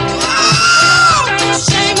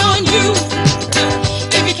 Shame on you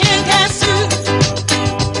if you can't dance too.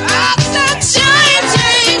 Shame,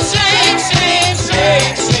 shame, shame, shame,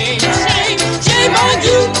 shame, shame, shame, shame on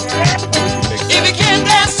you if you can't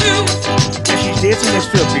dance too. She's dancing next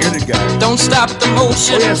to a bearded guy. Don't stop the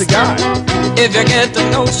motion. Oh, yeah, it's a guy. If you get the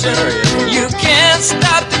notion, you can't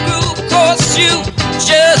stop the groove, cause you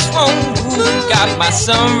just won't move. Got my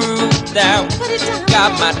sunroof down,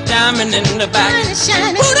 got my diamond in the back.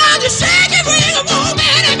 Put on your shaking ring of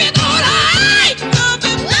movement if it's all right.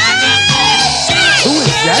 Who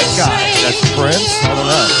is that guy? That's Prince. I don't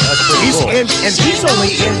know. That's pretty He's cool. and he's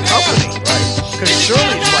only in Company. Right. Because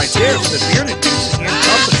Shirley's right there. So the bearded dude's in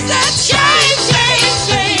Company. Shame, shame,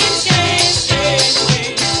 shame, shame, shame,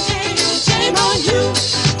 shame, shame on you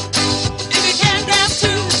if you can't dance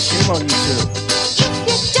too. Shame on you, too. If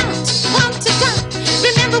you don't want to go,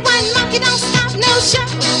 remember one monkey don't stop no show.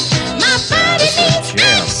 My body needs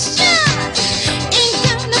action. Ain't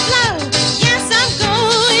gonna blow. Yes, I'm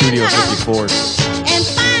going Studio out 54. and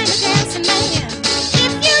find a dancing man.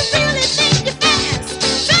 If you really think you're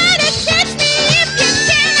fast, try to catch me if you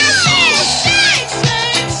can.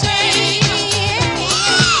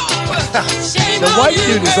 Shame The on white you,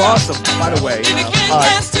 dude is girl. awesome, by the way. If you can't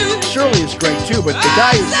dance too. Shirley is great, too. But the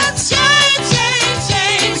guy who's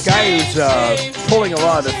pulling a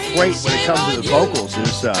lot of the freight when it comes to the vocals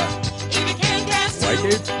is White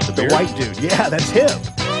dude? the white dude. Yeah, that's him.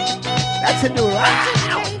 That's him doing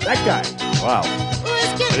that guy. Wow.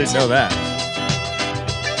 I didn't know that.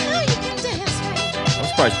 I'm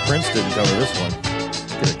surprised Prince didn't cover this one. He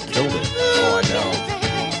could have killed it. Oh, I know.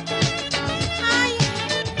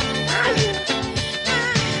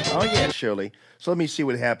 Oh yeah, Shirley. So let me see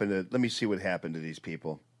what happened to these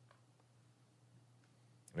people.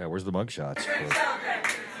 Yeah, where's the mugshots?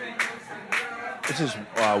 This is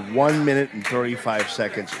 1 minute and 35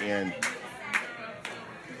 seconds in.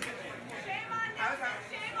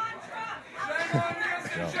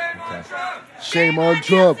 Shame on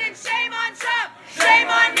Trump. Shame on Trump. Shame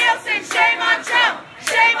on Nielsen. Shame on Trump.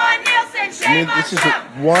 Shame on Nielsen. I Shame mean, on this is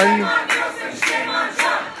Trump. one. Shame on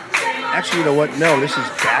Trump. Actually, you know what? No, this is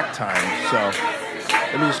back time. So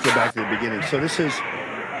let me just go back to the beginning. So this is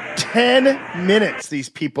 10 minutes these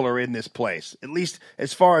people are in this place, at least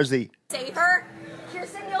as far as the. Save her.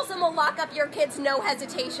 Kirsten Nielsen will lock up your kids, no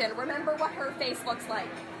hesitation. Remember what her face looks like.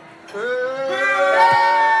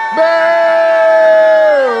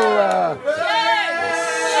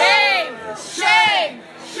 Shame. Shame.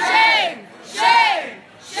 Shame. Shame.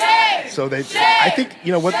 Shame. So they, I think,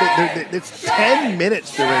 you know what? It's 10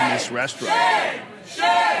 minutes they're in this restaurant.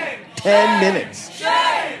 10 minutes.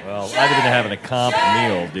 Well, I'd have been having a comp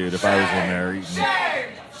meal, dude, if I was in there eating.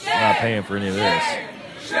 I'm not paying for any of this.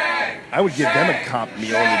 I would give them a comp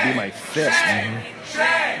meal and it'd be my fist.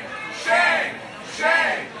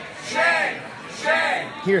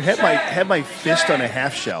 Here, have my fist on a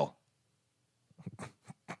half shell.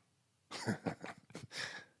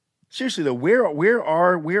 Seriously though, where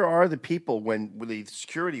are the people when with the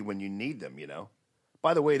security when you need them? You know.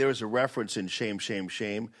 By the way, there was a reference in Shame, Shame,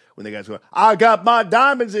 Shame when the guys go, "I got my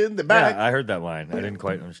diamonds in the back." Yeah, I heard that line. I didn't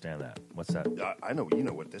quite understand that. What's that? I know you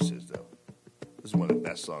know what this is though. This is one of the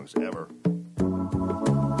best songs ever.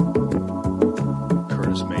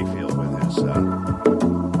 Curtis Mayfield with his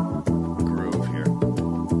groove here.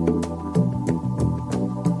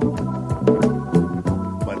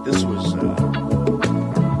 But this was you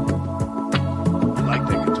like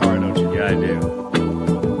that guitar, don't you? Yeah, I do.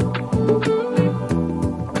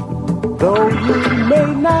 Though you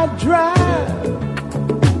may not drive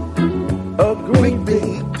a great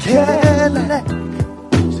big Cadillac,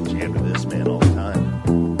 I used to jam to this man all the time.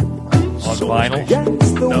 On vinyl?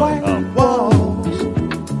 against the No, white oh. walls,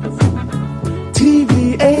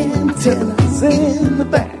 TV antennas in the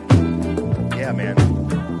back. Yeah, man.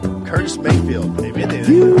 Curtis Mayfield. They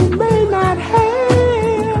You may not have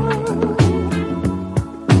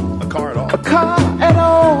a car at all. a car at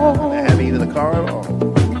all, They haven't even a car at all.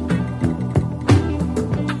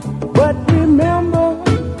 but remember,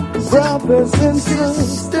 brothers and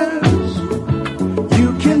sisters,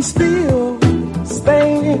 you can still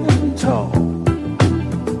stand tall.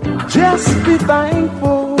 Just be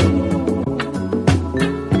thankful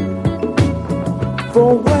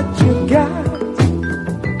for what you got.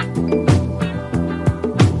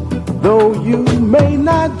 Though you may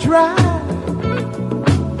not drive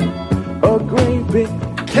a great big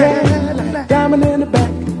Cadillac, diamond in the back,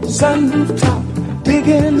 sunroof top, big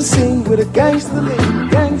in the scene with a gangster lean,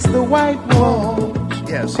 gangster white wall,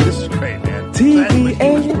 Yeah, see, this is great, man. TV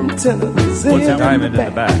antennas What's in a diamond the in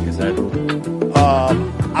the back? Is that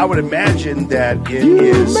I would imagine that it You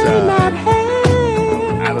is, may not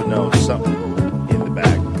have I don't know, something in the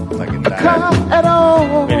back, like a a car diamond. at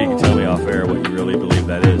all. maybe you can tell me off air what you really believe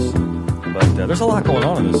that is. But there's a lot going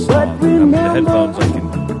on in this But song. The remember, headphones, I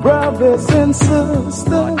can. brothers and sisters,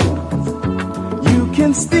 you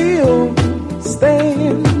can still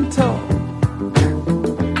stand tall.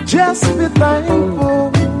 Just be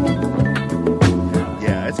thankful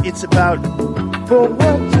Yeah, it's about, for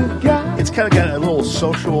what you got. it's kind of got a little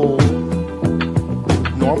social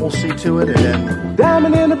normalcy to it, and then,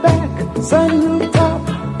 Diamond in the back, sunroof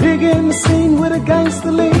top, big in the scene with a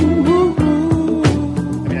gangster lean. Woo, woo.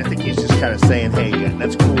 I mean, I think he's just kind of saying, hey,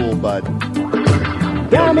 that's cool, but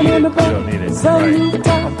Diamond in the You back, don't need it. sunroof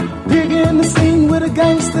top, big in the scene with a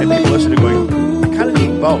gangster and lean. people listen to Woo, going, woo. kind of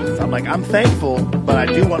need both. I'm like, I'm thankful, but I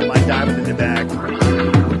do want my diamond in the back,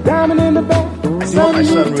 Diamond in the back, I do want my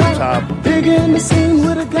sunroof top, big in the scene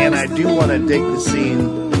with a gangster and I do lean. want to dig the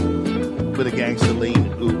scene with a gangster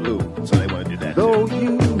lean. Ooh, ooh. So they want to do that. Though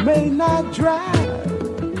you may not drive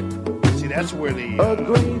See, that's where the a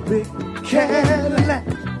great big Cadillac,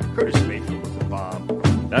 Curtis Mayfield was the bomb.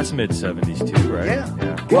 That's mid 70s too, right?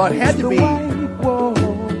 Yeah. Well, it had to the be. white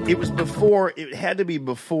wall. It was before. It had to be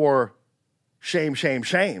before Shame, Shame,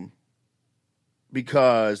 Shame,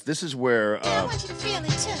 because this is where. I want you to feel it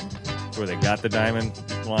too. Where they got the diamond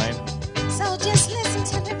line. So just listen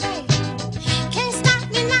to me, baby. Can't stop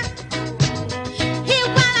me now. Hear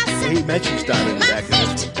what I say. He mentions diamond in the My back of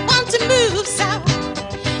this feet want to move, so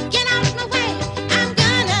get out my way. I'm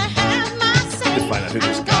gonna have my say. To find out who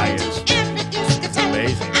this guy is. Every discotheque.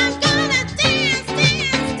 amazing. I'm gonna dance,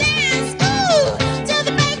 dance, dance, ooh, till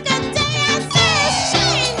the break of day. I say,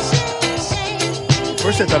 shame, shame, shame.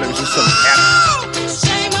 First, I thought it was just some cat.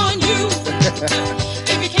 Shame on you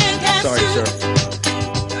if you can't dance Sorry, to sir.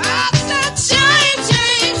 I said shame,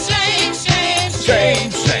 shame, shame, shame,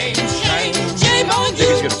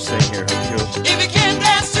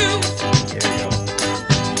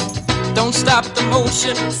 won't stop the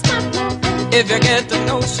motion. If you get the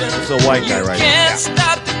notion, It's a white guy you right can't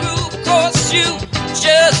stop the groove, cause you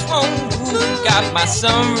just won't move. Got my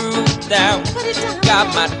sunroof down, got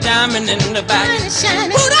my diamond in the back.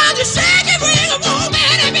 Put on your shaky ring of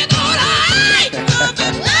woman if you're gonna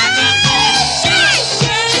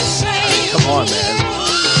Come on, man.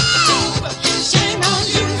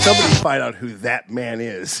 Somebody find out who that man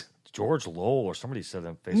is. George Lowell or somebody said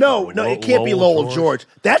on Facebook. No, it can't be Lowell George.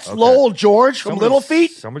 That's Lowell George from Little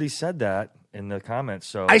Feat. Somebody said that in the comments.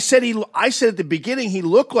 So I said at the beginning he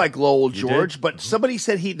looked like Lowell George, did? but somebody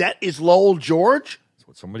said that is Lowell George. that's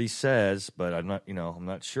what somebody says, but I'm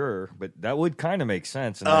not sure. But that would kind of make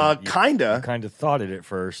sense. And then you kind of thought it at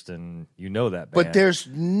first, and you know that. But band. there's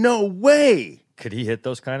no way. Could he hit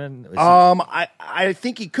those kind of? I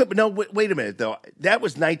think he could, but no. Wait a minute though. That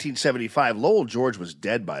was 1975. Lowell George was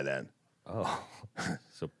dead by then. Oh,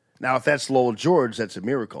 so Now, if that's Lowell George, that's a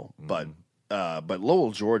miracle. But Lowell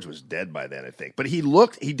George was dead by then, I think. But he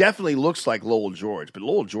definitely looks like Lowell George. But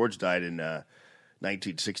Lowell George died in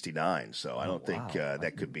 1969, so I don't think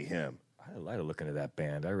that could be him. I like looking at that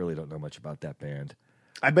band. I really don't know much about that band.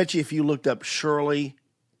 I bet you if you looked up Shirley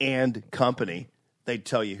and Company, they'd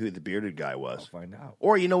tell you who the bearded guy was. I'll find out.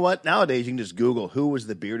 Or you know what? Nowadays you can just Google who was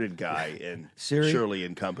the bearded guy in Siri? Shirley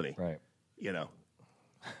and Company. Right. You know.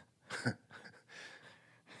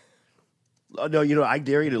 No, I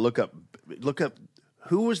dare you to look up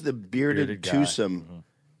who was the bearded guy. twosome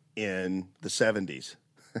in the 70s.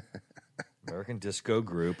 American disco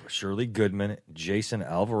group, Shirley Goodman, Jason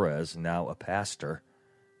Alvarez, now a pastor.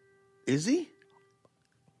 Is he?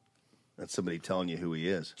 That's somebody telling you who he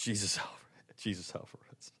is. Jesus Alvarez.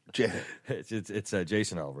 Ja- It's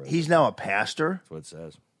Jason Alvarez. He's now a pastor? That's what it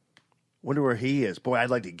says. Wonder where he is. Boy, I'd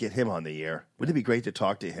like to get him on the air. Wouldn't it be great to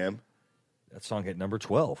talk to him? That song hit number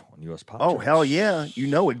 12 on U.S. Pop Oh, charts. hell yeah. You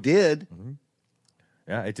know it did. Mm-hmm.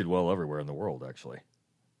 Yeah, it did well everywhere in the world, actually.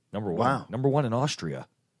 Number one. Wow. Number one in Austria.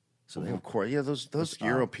 So Of course. Yeah, those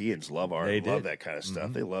Europeans love They love did. that kind of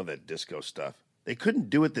stuff. They love that disco stuff. They couldn't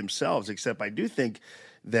do it themselves, except I do think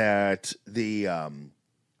that the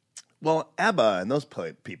ABBA and those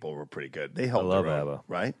people were pretty good. They held love their own, ABBA.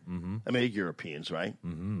 right? Mm-hmm. I mean, Europeans, right?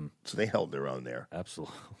 Mm-hmm. So they held their own there.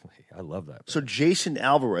 Absolutely. I love that. So Jason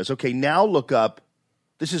Alvarez. Okay, now look up.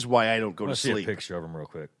 This is why I don't go I to want to see a sleep. picture of him real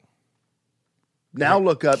quick. Now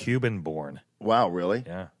look up. Cuban born. Wow, really?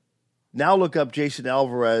 Yeah. Now look up Jason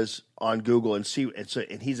Alvarez on Google and see.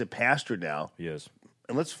 And he's a pastor now. He is.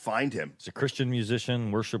 And let's find him. He's a Christian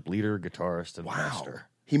musician, worship leader, guitarist, and pastor.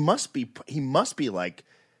 He must be like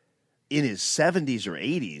in his 70s or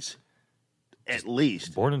 80s, at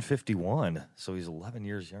least. Born in 51, so he's 11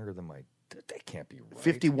 years younger than my. That can't be right.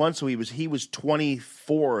 51, so he was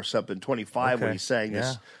 24 or something, 25 when Okay. he sang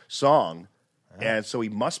this Yeah. song, and so he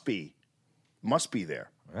must be there.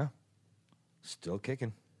 Yeah. Still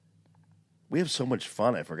kicking. We have so much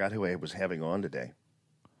fun. I forgot who I was having on today.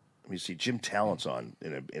 Let me see. Jim Talent's on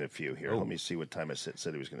in a few here. Let me see what time I said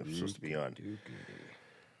he was supposed to be on.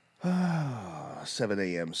 7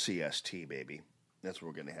 a.m. CST, baby. That's what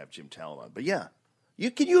we're going to have Jim Talent on. But yeah,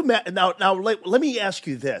 can you imagine? Now let me ask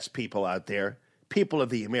you this, people out there, people of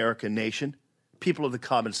the American nation, people of the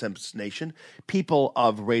Common Sense Nation, people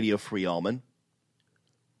of Radio Free Allman.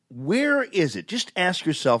 Where is it? Just ask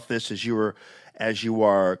yourself this as you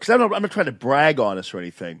are, because I'm not trying to brag on us or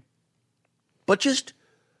anything, but just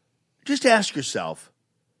ask yourself,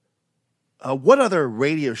 what other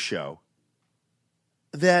radio show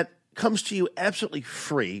that comes to you absolutely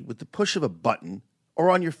free with the push of a button or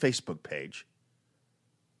on your Facebook page,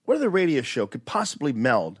 what other radio show could possibly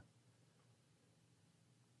meld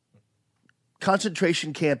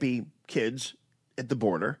concentration campy kids at the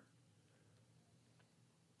border,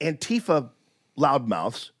 Antifa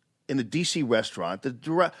loudmouths in a D.C. restaurant,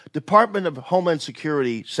 the Department of Homeland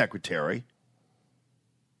Security Secretary,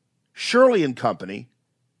 Shirley and Company,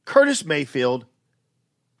 Curtis Mayfield,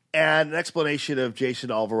 and an explanation of Jason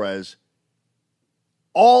Alvarez,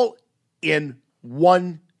 all in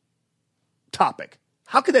one topic?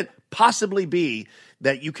 How could that possibly be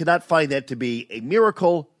that you cannot find that to be a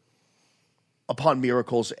miracle upon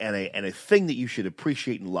miracles and a thing that you should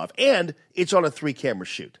appreciate and love? And it's on a 3-camera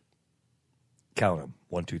shoot. Count them.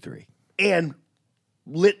 1, 2, 3. And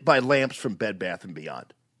lit by lamps from Bed Bath &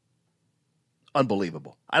 Beyond.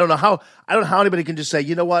 Unbelievable. I don't know how anybody can just say,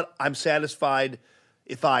 you know what, I'm satisfied.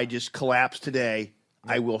 If I just collapse today,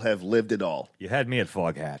 I will have lived it all. You had me at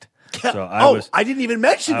Foghat. Yeah. So I didn't even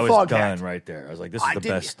mention I was Foghat. done right there. I was like, this is the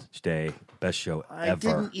best day, best show I ever.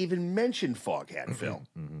 didn't even mention Foghat, Phil.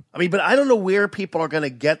 I mean, but I don't know where people are going to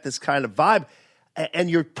get this kind of vibe. and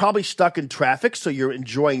you're probably stuck in traffic, so you're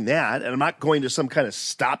enjoying that. And I'm not going to some kind of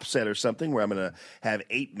stop set or something where I'm going to have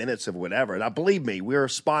 8 minutes of whatever. Now, believe me, we're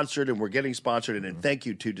sponsored and we're getting sponsored. And thank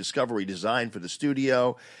you to Discovery Design for the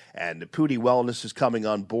studio. And the Pootie Wellness is coming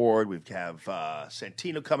on board. We have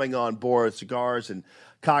Santino coming on board, cigars and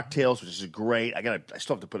cocktails, which is great. I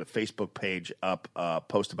still have to put a Facebook page up,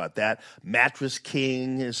 post about that. Mattress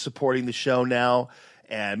King is supporting the show now.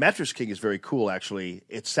 And Mattress King is very cool, actually.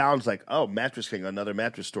 It sounds like, oh, Mattress King, another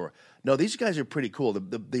mattress store. No, these guys are pretty cool.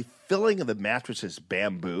 The filling of the mattress is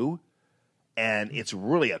bamboo, and it's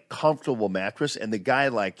really a comfortable mattress. And the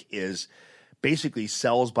guy, is basically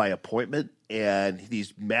sells by appointment, and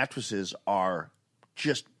these mattresses are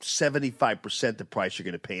just 75% the price you're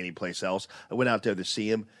going to pay anyplace else. I went out there to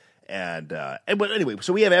see him. But anyway,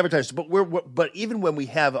 so we have advertisers, but even when we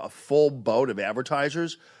have a full boat of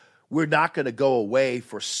advertisers, we're not going to go away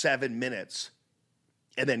for 7 minutes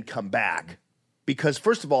and then come back. Because,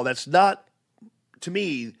 first of all, that's not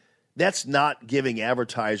giving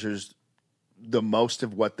advertisers the most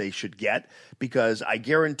of what they should get. Because I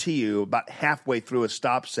guarantee you, about halfway through a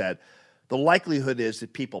stop set, the likelihood is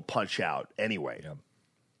that people punch out anyway. Yeah.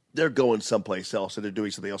 They're going someplace else, or they're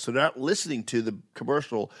doing something else. So they're not listening to the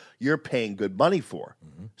commercial you're paying good money for.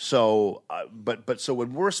 Mm-hmm. So, so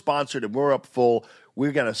when we're sponsored and we're up full,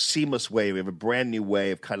 we've got a seamless way. We have a brand new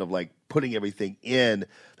way of kind of putting everything in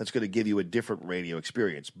that's going to give you a different radio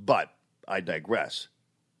experience. But I digress.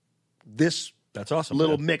 That's awesome.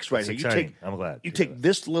 Little man. mix right That's here. exciting. I'm glad. You take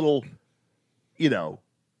this little,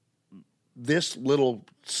 this little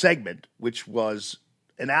segment, which was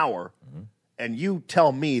an hour, and you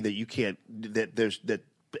tell me that you can't, that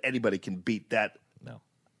anybody can beat that. No.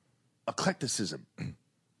 Eclecticism.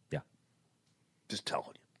 Yeah. Just telling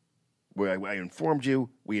you. I informed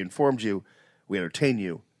you, we entertained you,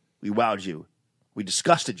 we wowed you, we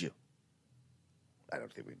disgusted you. I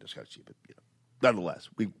don't think we disgusted you, but nonetheless,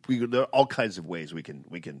 there are all kinds of ways we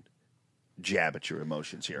can jab at your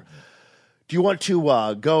emotions here. Do you want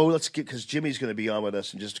to go? Let's get, because Jimmy's going to be on with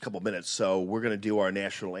us in just a couple minutes, so we're going to do our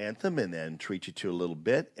national anthem and then treat you to a little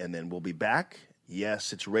bit, and then we'll be back.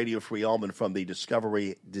 Yes, it's Radio Free Allman from the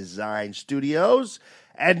Discovery Design Studios.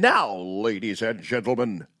 And now, ladies and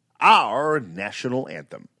gentlemen, our national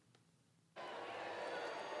anthem.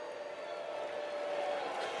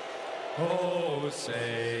 Oh,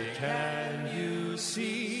 say, can you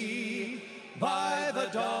see by the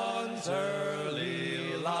dawn's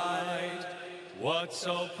early light what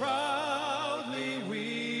so proudly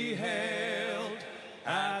we hailed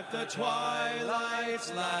at the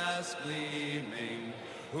twilight's last gleaming,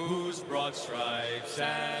 whose broad stripes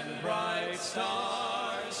and bright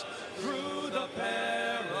stars through the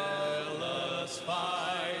perilous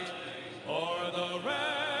fight o'er the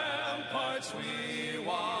ramparts we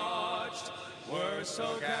watched were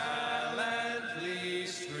so gallantly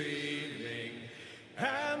streaming,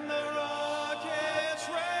 and the rocket's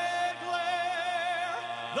red glare,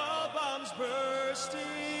 the bombs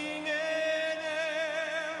bursting in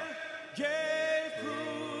air, gave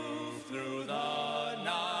proof through the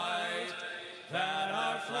night that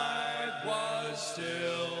our flag was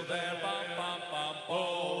still there. Bum, bum, bum.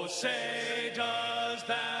 Oh, say, does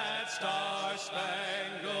that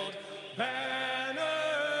star-spangled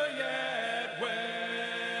banner yet wave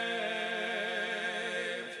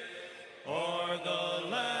o'er the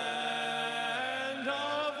land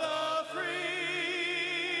of the free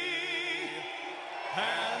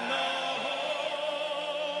and the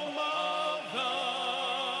home of the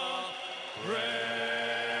brave?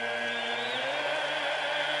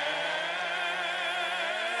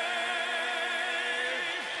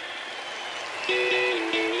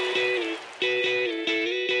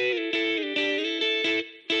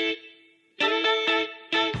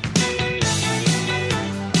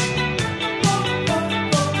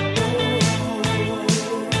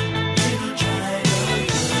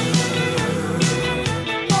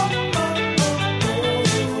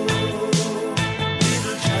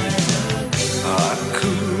 I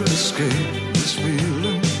could escape this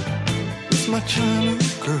feeling with my China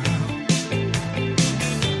girl.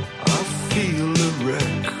 I feel a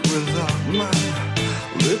wreck without my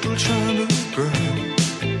little China girl.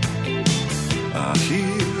 I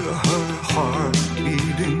hear her heart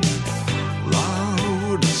beating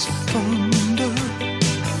loud as thunder,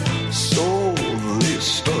 soul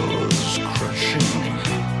stars crushing.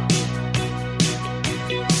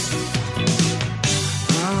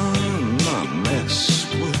 I'm a mess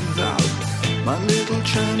without my little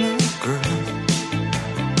China girl.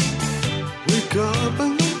 Wake up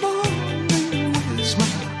in the morning, where's my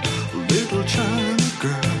little China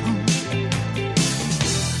girl?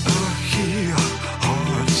 I hear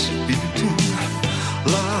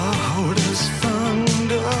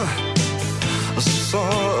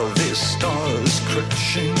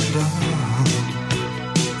crashing down.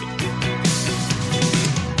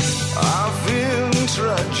 I feel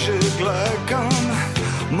tragic like I'm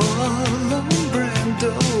Marlon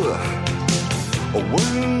Brando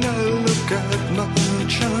when I look at my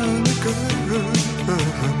China girl.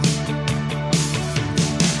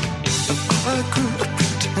 I could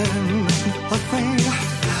pretend nothing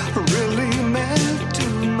really meant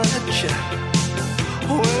too much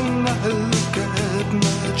when I look at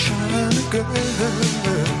my China girl.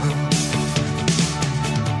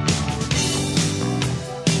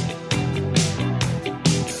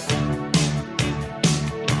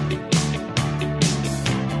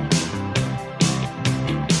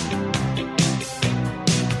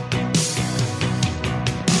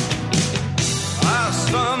 I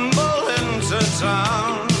stumble into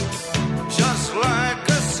town just like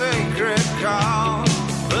a sacred cow.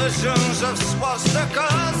 Visions of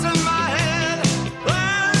swastikas in my head,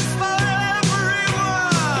 plans for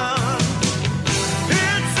everyone.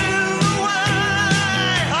 It's in the way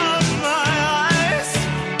of my eyes.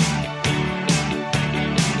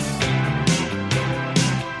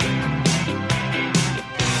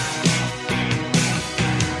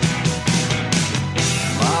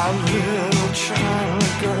 My little China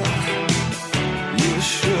girl, you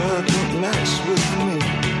shouldn't mess with me.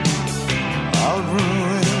 I'll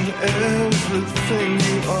ruin everything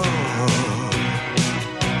you are.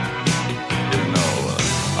 You know,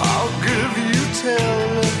 I'll give you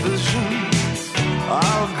television.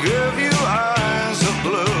 I'll give you eyes of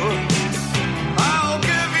blue. I'll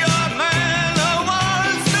give you a man who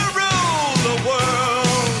wants to rule the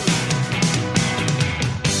world.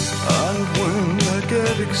 And when I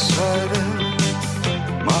get excited,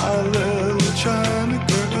 my little China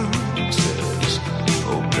girl says,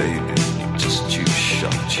 "Oh baby, just you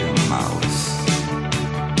shut your mouth."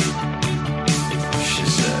 She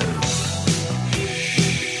says,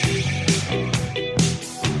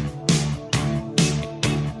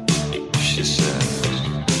 she says, she says,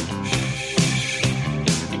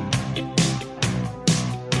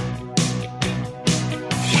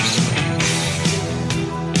 she says.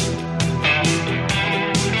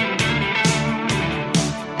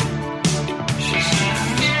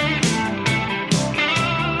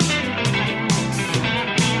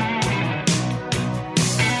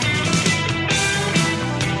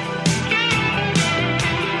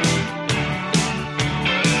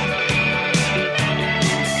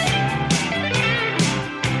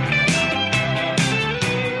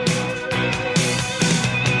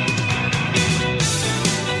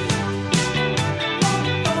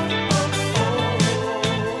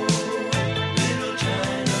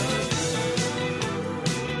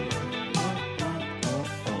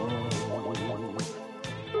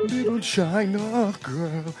 Little China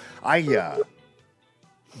girl. I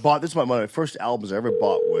bought this. One of my first albums I ever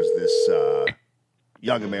bought was this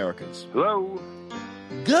Young Americans. Hello.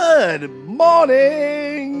 Good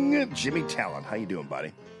morning, Jimmy Talon. How you doing,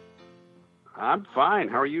 buddy? I'm fine.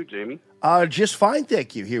 How are you, Jamie? Just fine,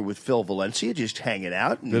 thank you. Here with Phil Valencia, just hanging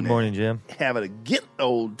out. And Good morning, Jim. Having a good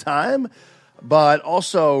old time, but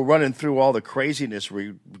also running through all the craziness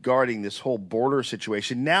regarding this whole border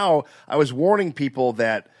situation. Now, I was warning people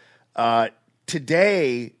that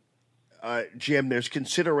today, Jim, there's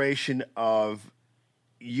consideration of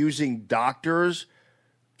using doctors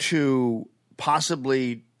to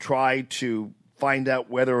possibly try to find out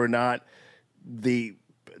whether or not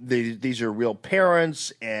these are real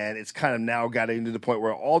parents, and it's kind of now gotten to the point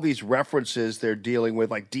where all these references they're dealing with,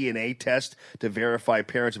 like DNA tests to verify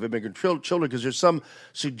parents of immigrant children, because there's some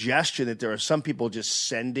suggestion that there are some people just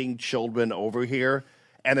sending children over here,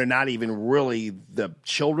 and they're not even really the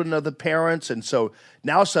children of the parents. And so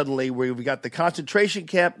now suddenly we've got the concentration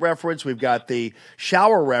camp reference, we've got the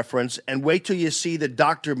shower reference, and wait till you see the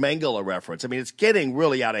Dr. Mengele reference. I mean, it's getting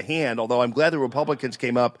really out of hand, although I'm glad the Republicans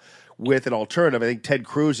came up with an alternative. I think Ted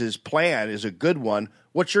Cruz's plan is a good one.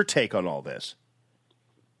 What's your take on all this?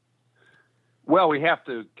 Well, we have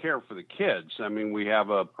to care for the kids. I mean, we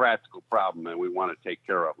have a practical problem and we want to take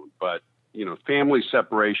care of them. But, you know, family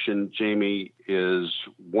separation, Jamie, is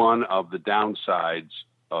one of the downsides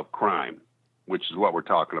of crime, which is what we're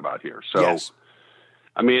talking about here. So, yes.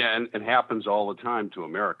 I mean, and it happens all the time to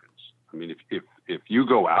Americans. I mean, if you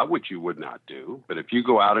go out, which you would not do, but if you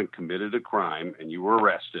go out and committed a crime and you were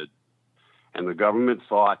arrested, and the government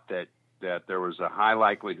thought that there was a high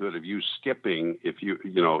likelihood of you skipping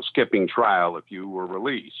trial if you were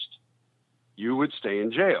released, you would stay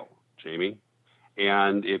in jail, Jamie.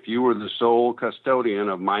 And if you were the sole custodian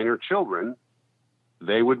of minor children,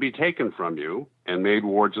 they would be taken from you and made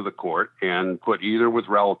wards of the court and put either with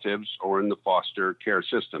relatives or in the foster care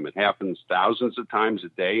system. It happens thousands of times a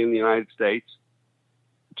day in the United States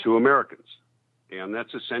to Americans. And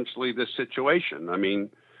that's essentially the situation. I mean,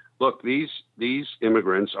 look, these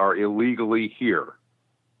immigrants are illegally here.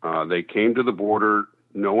 They came to the border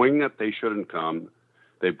knowing that they shouldn't come.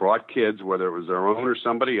 They brought kids, whether it was their own or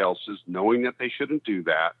somebody else's, knowing that they shouldn't do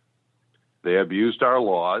that. They abused our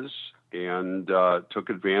laws and took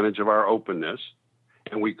advantage of our openness.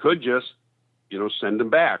 And we could just, send them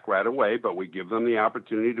back right away, but we give them the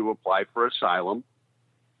opportunity to apply for asylum.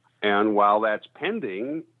 And while that's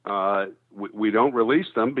pending, we don't release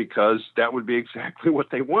them because that would be exactly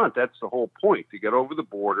what they want. That's the whole point, to get over the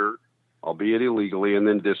border, albeit illegally, and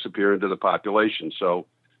then disappear into the population. So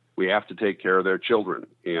we have to take care of their children.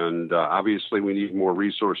 And obviously we need more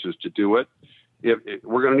resources to do it.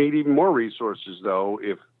 We're going to need even more resources, though,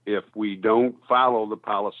 if we don't follow the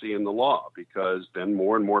policy and the law, because then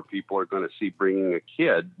more and more people are going to see bringing a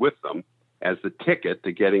kid with them as the ticket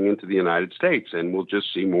to getting into the United States. And we'll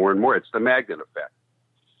just see more and more. It's the magnet effect.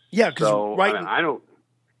 Yeah, because I don't.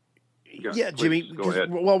 Yeah, Jimmy. Go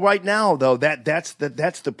ahead. Well, right now though, that's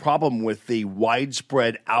the problem with the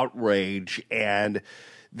widespread outrage and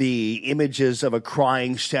the images of a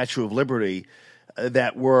crying Statue of Liberty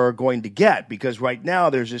that we're going to get. Because right now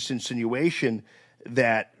there's this insinuation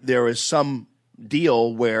that there is some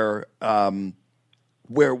deal where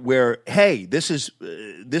hey, this is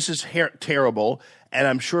terrible, and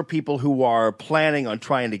I'm sure people who are planning on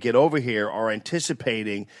trying to get over here are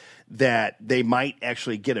anticipating that they might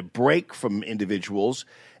actually get a break from individuals,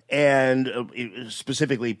 and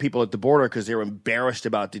specifically people at the border, because they're embarrassed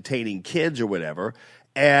about detaining kids or whatever,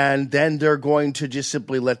 and then they're going to just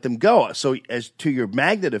simply let them go. So as to your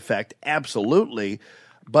magnet effect, absolutely,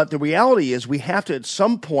 but the reality is we have to at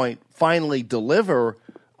some point finally deliver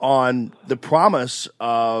on the promise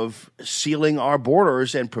of sealing our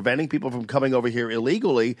borders and preventing people from coming over here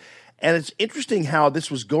illegally. And it's interesting how this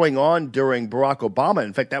was going on during Barack Obama.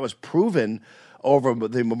 In fact, that was proven over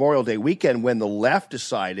the Memorial Day weekend when the left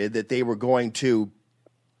decided that they were going to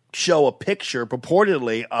show a picture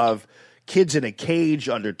purportedly of kids in a cage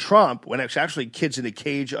under Trump, when it's actually kids in a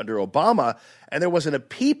cage under Obama, and there wasn't a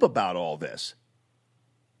peep about all this.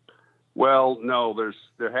 Well, no,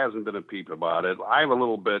 there hasn't been a peep about it. I have a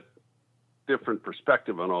little bit different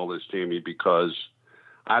perspective on all this, Jamie, because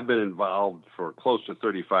I've been involved for close to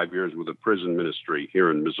 35 years with a prison ministry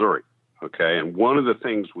here in Missouri. Okay. And one of the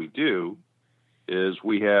things we do is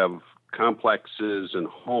we have complexes and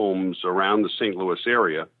homes around the St. Louis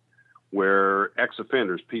area where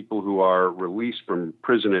ex-offenders, people who are released from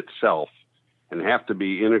prison itself and have to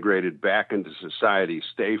be integrated back into society,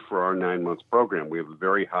 stay for our 9-month program. We have a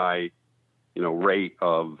very high rate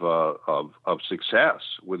of success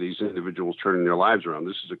with these individuals turning their lives around.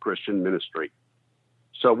 This is a Christian ministry.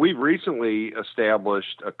 So we've recently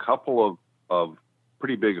established a couple of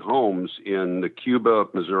pretty big homes in the Cuba,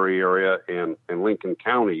 Missouri area and Lincoln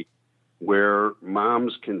County where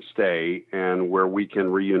moms can stay and where we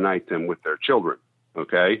can reunite them with their children,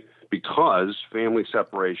 okay? Because family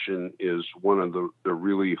separation is one of the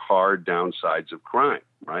really hard downsides of crime,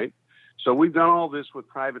 right? So we've done all this with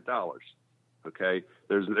private dollars. Okay,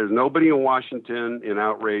 there's nobody in Washington in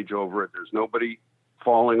outrage over it. There's nobody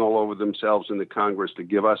falling all over themselves in the Congress to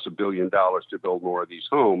give us $1 billion to build more of these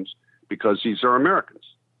homes because these are Americans.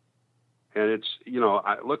 And it's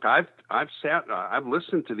I've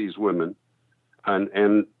listened to these women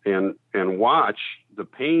and watch the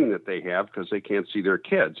pain that they have because they can't see their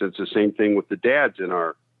kids. It's the same thing with the dads in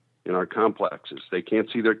our complexes. They can't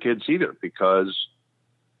see their kids either because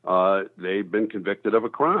they've been convicted of a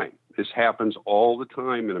crime. This happens all the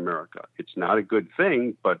time in America. It's not a good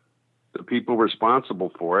thing, but the people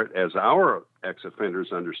responsible for it, as our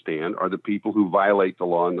ex-offenders understand, are the people who violate the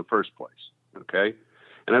law in the first place, okay?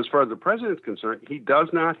 And as far as the president's concerned, he does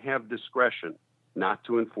not have discretion not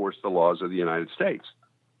to enforce the laws of the United States.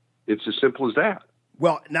 It's as simple as that.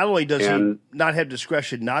 Well, not only does he not have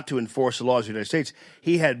discretion not to enforce the laws of the United States,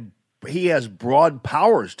 he has broad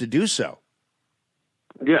powers to do so.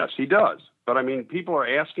 Yes, he does. But, I mean, people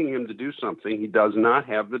are asking him to do something he does not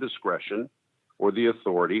have the discretion or the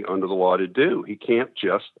authority under the law to do. He can't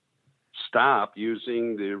just stop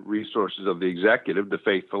using the resources of the executive to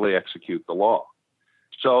faithfully execute the law.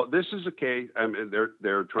 So this is a case. I mean,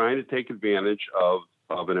 they're trying to take advantage of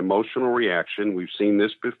an emotional reaction. We've seen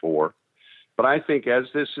this before. But I think as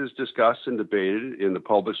this is discussed and debated in the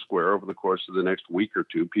public square over the course of the next week or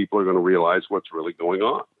two, people are going to realize what's really going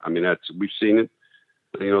on. I mean, we've seen it.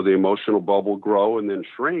 The emotional bubble grow and then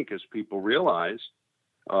shrink as people realize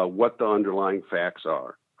what the underlying facts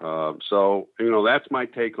are. So, that's my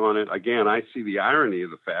take on it. Again, I see the irony of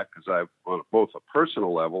the fact, because I've, on both a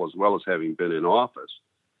personal level as well as having been in office,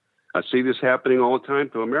 I see this happening all the time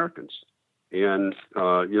to Americans. And,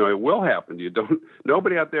 it will happen.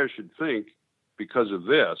 Nobody out there should think, because of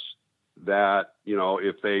this, that,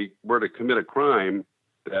 if they were to commit a crime,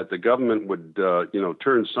 that the government would,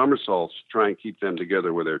 turn somersaults to try and keep them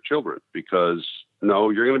together with their children. Because, no,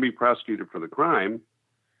 you're going to be prosecuted for the crime,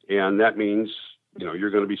 and that means, you're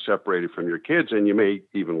going to be separated from your kids, and you may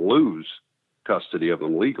even lose custody of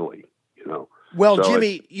them legally, Well, So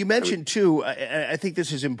Jimmy, you mentioned, too, I think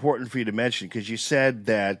this is important for you to mention, because you said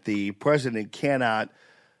that the president cannot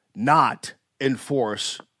not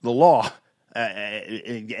enforce the law,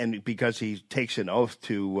 and because he takes an oath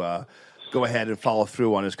to go ahead and follow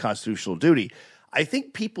through on his constitutional duty. I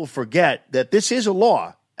think people forget that this is a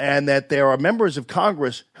law and that there are members of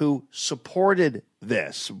Congress who supported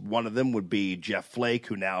this. One of them would be Jeff Flake,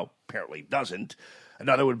 who now apparently doesn't.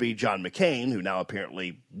 Another would be John McCain, who now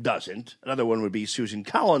apparently doesn't. Another one would be Susan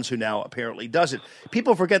Collins, who now apparently doesn't.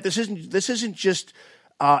 People forget this isn't just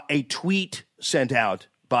a tweet sent out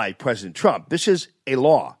by President Trump. This is a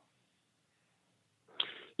law.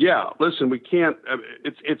 Yeah, listen, we can't.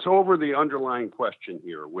 It's over the underlying question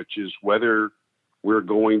here, which is whether we're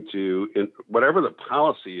going to, whatever the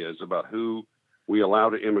policy is about who we allow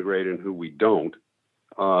to immigrate and who we don't,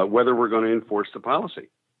 whether we're going to enforce the policy,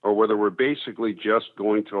 or whether we're basically just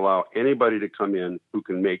going to allow anybody to come in who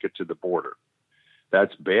can make it to the border.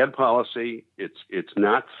 That's bad policy. It's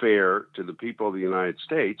not fair to the people of the United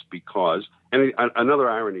States, because, and another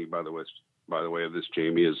irony, by the way, of this,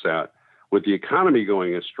 Jamie, is that with the economy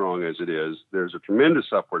going as strong as it is, there's a tremendous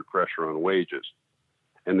upward pressure on wages,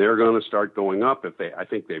 and they're going to start going up. I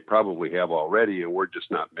think they probably have already, and we're just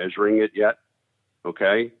not measuring it yet.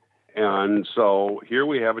 Okay. And so here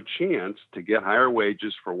we have a chance to get higher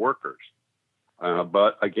wages for workers.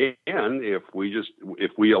 But again, if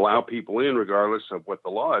we allow people in, regardless of what the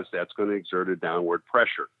law is, that's going to exert a downward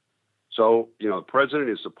pressure. So, the president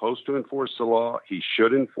is supposed to enforce the law. He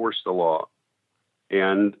should enforce the law.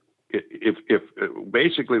 And if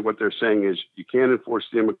basically what they're saying is you can't enforce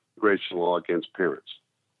the immigration law against parents.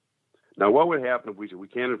 Now, what would happen if we said we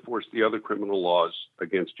can't enforce the other criminal laws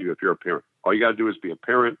against you if you're a parent? All you got to do is be a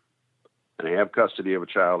parent and have custody of a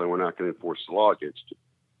child, and we're not going to enforce the law against you.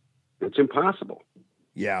 It's impossible.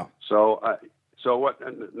 Yeah. So what?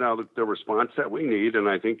 Now, the response that we need, and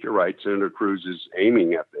I think you're right, Senator Cruz is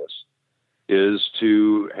aiming at this, is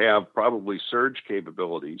to have probably surge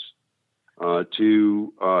capabilities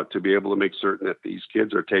to be able to make certain that these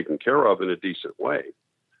kids are taken care of in a decent way,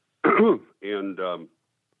 and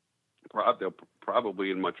they're probably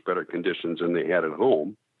in much better conditions than they had at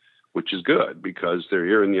home, which is good because they're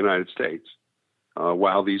here in the United States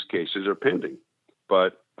while these cases are pending.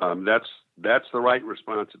 But that's the right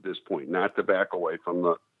response at this point, not to back away from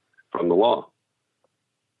the law.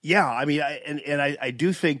 Yeah, I mean, I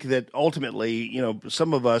do think that ultimately,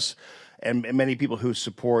 some of us and many people who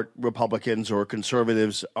support Republicans or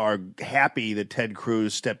conservatives are happy that Ted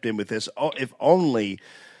Cruz stepped in with this, if only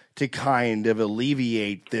to kind of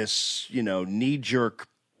alleviate this, knee-jerk,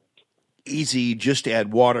 easy, just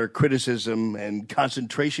add water criticism and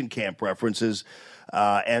concentration camp references.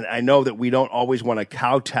 And I know that we don't always want to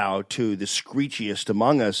kowtow to the screechiest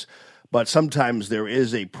among us, but sometimes there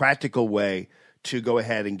is a practical way to go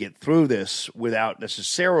ahead and get through this without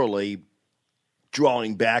necessarily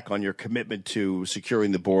drawing back on your commitment to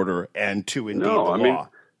securing the border and to indeed the law.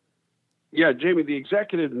 Yeah, Jamie, the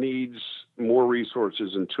executive needs more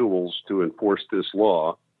resources and tools to enforce this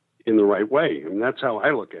law in the right way. And that's how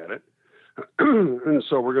I look at it. And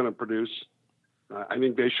so we're going to produce, I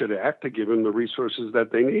think they should act to give them the resources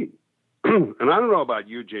that they need. And I don't know about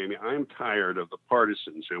you, Jamie, I'm tired of the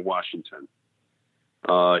partisans in Washington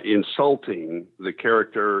insulting the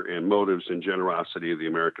character and motives and generosity of the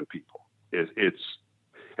American people.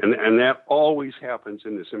 And that always happens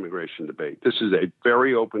in this immigration debate. This is a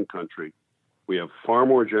very open country. We have far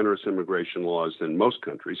more generous immigration laws than most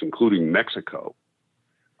countries, including Mexico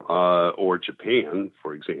or Japan,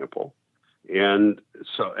 for example. And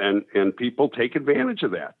so, and people take advantage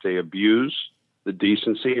of that. They abuse the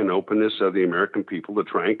decency and openness of the American people to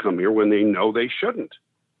try and come here when they know they shouldn't.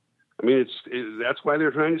 I mean, that's why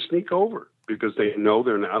they're trying to sneak over, because they know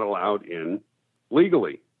they're not allowed in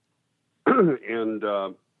legally. And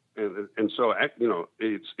so,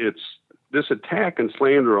 it's this attack and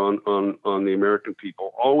slander on the American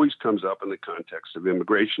people always comes up in the context of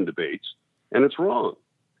immigration debates, and it's wrong.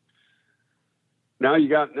 Now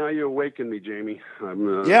you awakened me, Jamie.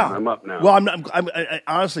 I'm up now. Well, I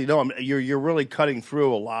honestly, no. You're really cutting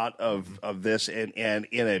through a lot of this, and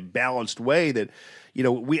in a balanced way that,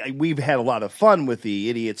 we've had a lot of fun with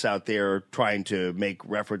the idiots out there trying to make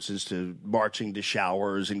references to marching to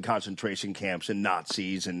showers and concentration camps and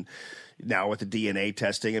Nazis, and now with the DNA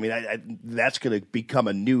testing. I mean, that's going to become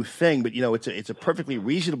a new thing, but it's a perfectly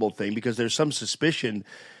reasonable thing, because there's some suspicion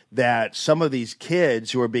that some of these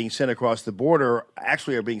kids who are being sent across the border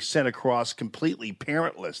actually are being sent across completely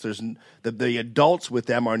parentless. The adults with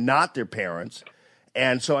them are not their parents.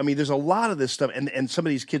 And so, I mean, there's a lot of this stuff, and some of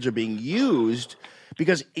these kids are being used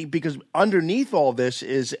because underneath all this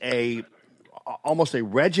is almost a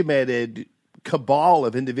regimented cabal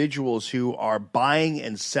of individuals who are buying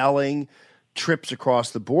and selling trips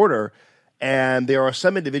across the border. And there are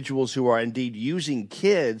some individuals who are indeed using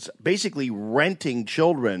kids, basically renting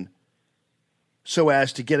children so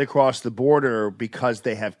as to get across the border because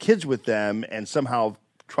they have kids with them, and somehow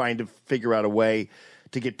trying to figure out a way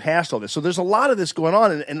to get past all this. So there's a lot of this going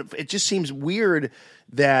on, and it just seems weird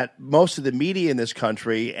that most of the media in this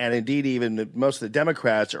country, and indeed even most of the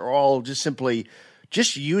Democrats, are all just simply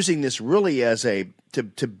just using this really as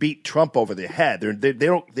to beat Trump over the head. They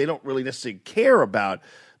don't really necessarily care about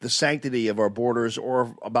the sanctity of our borders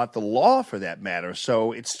or about the law for that matter.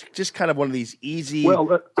 So it's just kind of one of these easy,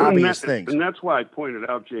 obvious things. And that's why I pointed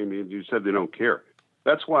out, Jamie, and you said they don't care.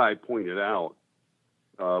 That's why I pointed out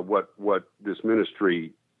what this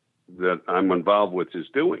ministry that I'm involved with is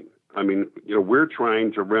doing. I mean, we're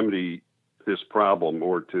trying to remedy this problem,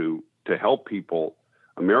 or to help people,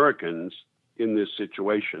 Americans, in this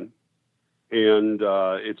situation. And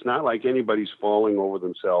it's not like anybody's falling over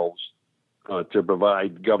themselves to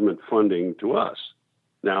provide government funding to us.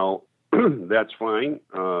 Now, that's fine.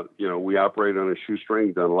 We operate on a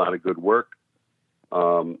shoestring, done a lot of good work.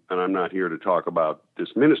 And I'm not here to talk about this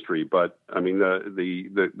ministry, but I mean,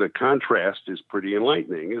 the contrast is pretty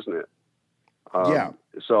enlightening, isn't it? Yeah.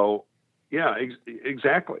 So, yeah,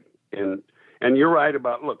 exactly. And you're right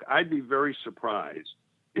about, look, I'd be very surprised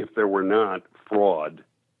if there were not fraud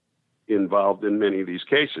involved in many of these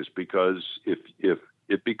cases, because if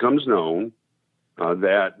it becomes known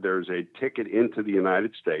that there's a ticket into the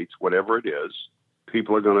United States, whatever it is,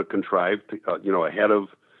 people are going to contrive to, ahead of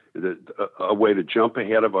a way to jump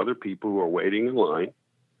ahead of other people who are waiting in line.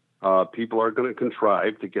 People are going to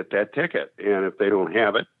contrive to get that ticket, and if they don't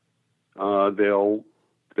have it,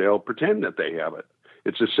 they'll pretend that they have it.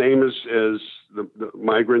 It's the same as the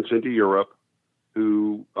migrants into Europe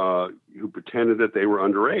who pretended that they were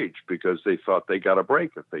underage because they thought they got a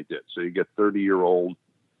break if they did. So you get 30-year-old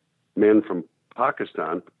men from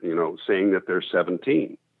Pakistan, saying that they're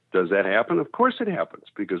 17. Does that happen? Of course it happens,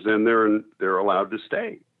 because then they're allowed to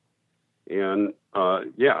stay. And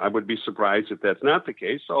I would be surprised if that's not the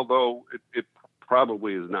case, although it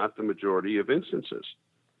probably is not the majority of instances.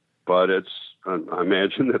 But I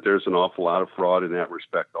imagine that there's an awful lot of fraud in that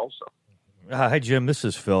respect also. Hi, Jim. This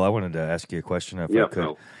is Phil. I wanted to ask you a question if I could.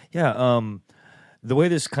 Phil. Yeah. The way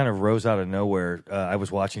this kind of rose out of nowhere, I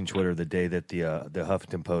was watching Twitter the day that the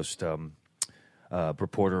Huffington Post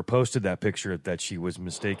reporter posted that picture that she was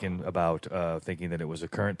mistaken about, thinking that it was a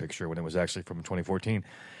current picture when it was actually from 2014.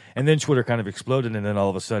 And then Twitter kind of exploded, and then all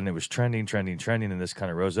of a sudden it was trending, and this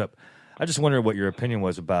kind of rose up. I just wondered what your opinion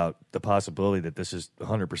was about the possibility that this is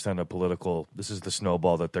 100% a political. This is the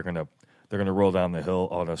snowball that they're gonna roll down the hill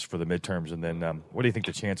on us for the midterms, and then what do you think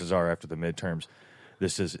the chances are after the midterms?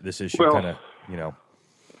 This issue kind of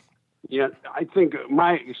Yeah, I think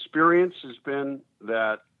my experience has been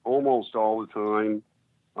that almost all the time,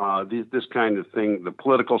 this kind of thing, the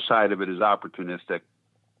political side of it is opportunistic.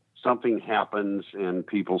 Something happens and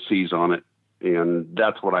people seize on it. And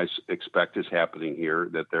that's what I expect is happening here,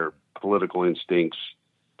 that their political instincts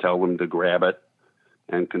tell them to grab it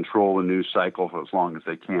and control the news cycle for as long as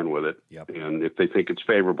they can with it. Yep. And if they think it's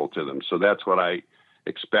favorable to them. So that's what I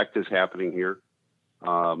expect is happening here.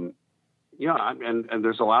 And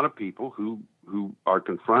there's a lot of people who are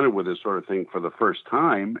confronted with this sort of thing for the first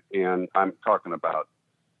time. And I'm talking about,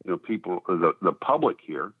 people, the public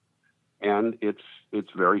here. And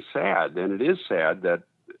it's very sad. And it is sad that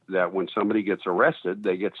when somebody gets arrested,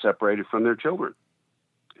 they get separated from their children.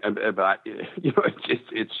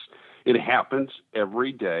 It happens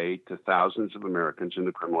every day to thousands of Americans in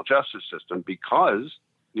the criminal justice system, because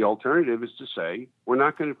the alternative is to say, we're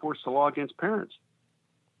not going to enforce the law against parents.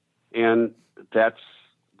 And that's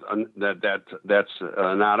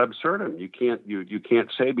not absurdum. You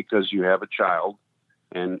can't say because you have a child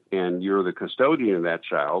and you're the custodian of that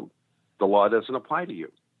child, the law doesn't apply to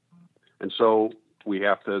you. And so we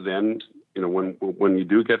have to then, when you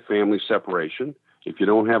do get family separation, If you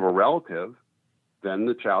don't have a relative, then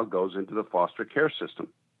the child goes into the foster care system.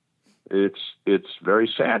 It's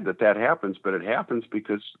very sad that happens, but it happens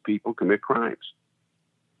because people commit crimes.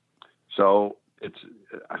 So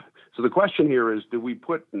the question here is, do we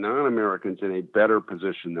put non-Americans in a better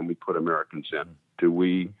position than we put Americans in? Do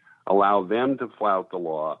we allow them to flout the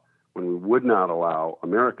law when we would not allow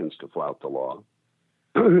Americans to flout the law?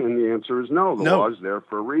 And the answer is no. The law is there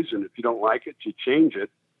for a reason. If you don't like it, you change it.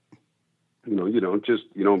 You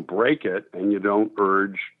don't break it, and you don't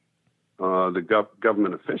urge the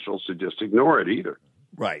government officials to just ignore it either.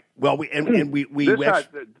 Right. Well, we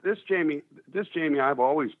this Jamie, I've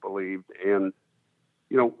always believed, and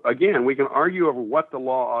again, we can argue over what the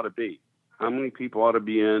law ought to be, how many people ought to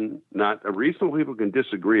be in. Not reasonable people can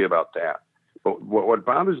disagree about that. But what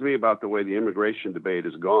bothers me about the way the immigration debate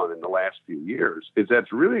has gone in the last few years is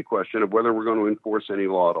that's really a question of whether we're going to enforce any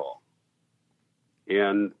law at all.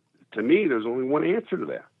 And to me, there's only one answer to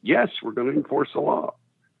that. Yes, we're going to enforce the law.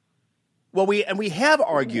 Well, we have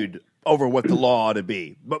argued over what the law ought to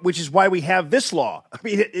be, but which is why we have this law. I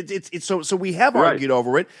mean, it's so we have argued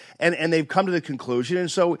over it, and they've come to the conclusion. And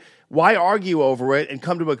so, why argue over it and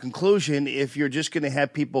come to a conclusion if you're just going to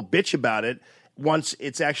have people bitch about it once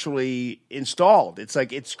it's actually installed? It's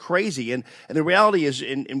like, it's crazy. And the reality is,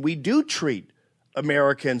 and we do treat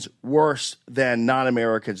Americans worse than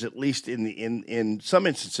non-Americans, at least in some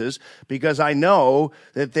instances, because I know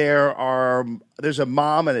that there's a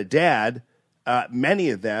mom and a dad, many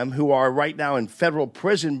of them, who are right now in federal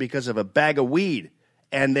prison because of a bag of weed,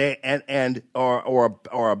 or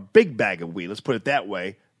a big bag of weed. Let's put it that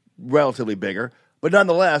way, relatively bigger, but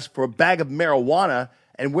nonetheless, for a bag of marijuana.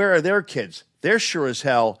 And where are their kids? They're sure as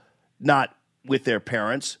hell not with their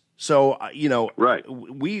parents. So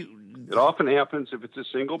It often happens if it's a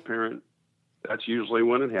single parent. That's usually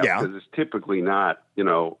when it happens, because it's typically not,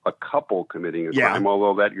 a couple committing a crime,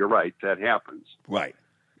 although you're right, that happens. Right.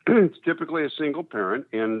 It's typically a single parent,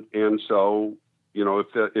 and so,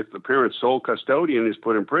 if the parent's sole custodian is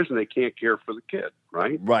put in prison, they can't care for the kid,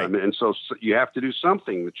 right? Right. And so you have to do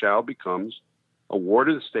something. The child becomes a ward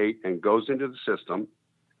of the state and goes into the system.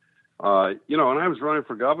 And I was running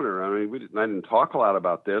for governor. I mean, I didn't talk a lot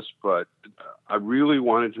about this, but I really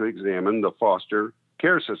wanted to examine the foster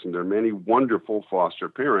care system. There are many wonderful foster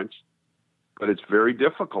parents, but it's very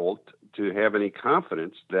difficult to have any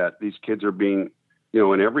confidence that these kids are being,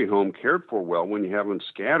 in every home cared for well when you have them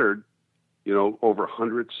scattered, over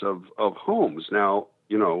hundreds of homes. Now,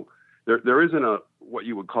 there isn't what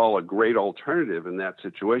you would call a great alternative in that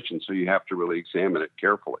situation, so you have to really examine it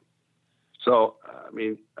carefully. So, I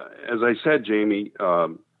mean, as I said, Jamie,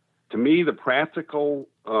 to me, the practical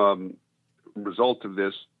result of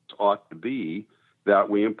this ought to be that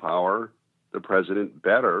we empower the president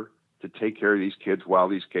better to take care of these kids while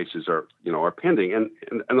these cases are pending. And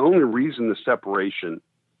the only reason the separation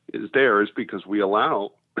is there is because we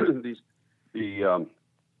allow the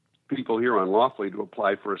people here unlawfully to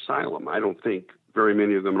apply for asylum. I don't think very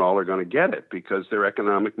many of them at all are going to get it because they're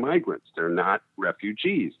economic migrants. They're not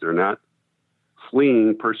refugees. They're not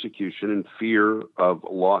fleeing persecution and fear of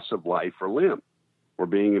loss of life or limb or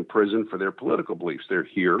being imprisoned for their political beliefs. They're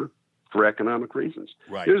here for economic reasons.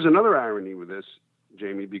 Right. There's another irony with this,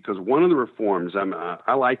 Jamie, because one of the reforms,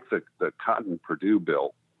 I like the Cotton-Purdue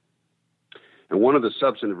bill, and one of the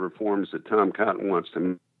substantive reforms that Tom Cotton wants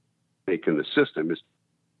to make in the system is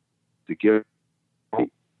to give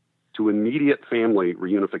to immediate family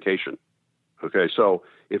reunification. Okay, so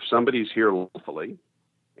if somebody's here lawfully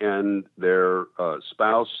and their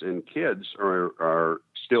spouse and kids are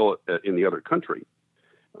still in the other country,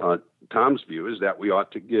 Tom's view is that we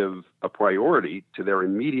ought to give a priority to their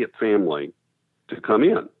immediate family to come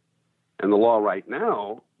in. And the law right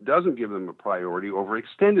now doesn't give them a priority over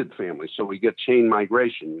extended family. So we get chain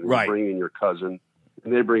migration. You bring in your cousin,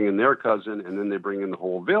 and they bring in their cousin, and then they bring in the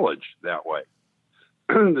whole village that way.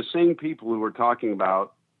 The same people who were talking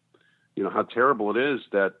about, how terrible it is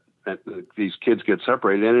that these kids get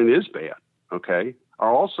separated, and it is bad, okay,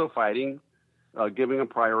 are also fighting giving a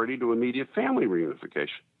priority to immediate family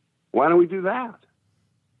reunification. Why don't we do that?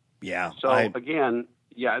 Yeah. So again,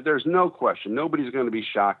 there's no question. Nobody's going to be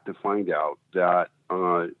shocked to find out that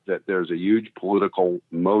that there's a huge political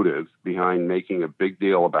motive behind making a big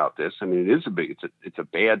deal about this. I mean, it's a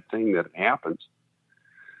bad thing that it happens,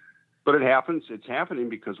 but it happens. It's happening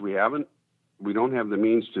because we don't have the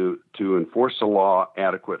means to enforce the law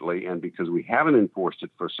adequately, and because we haven't enforced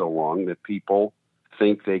it for so long that people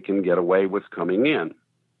think they can get away with coming in,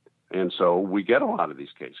 and so we get a lot of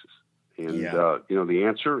these cases. And the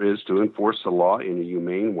answer is to enforce the law in a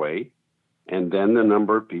humane way, and then the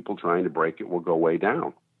number of people trying to break it will go way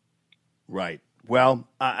down. Right. Well,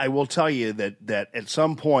 I will tell you that at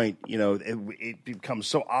some point, it becomes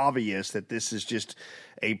so obvious that this is just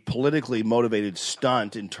a politically motivated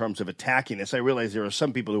stunt in terms of attacking this. I realize there are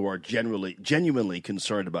some people who are genuinely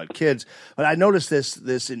concerned about kids, but I noticed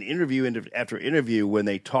this in interview after interview when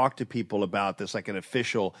they talk to people about this, like an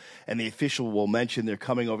official, and the official will mention they're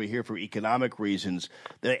coming over here for economic reasons.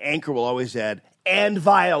 The anchor will always add, and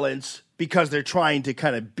violence, because they're trying to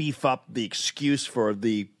kind of beef up the excuse for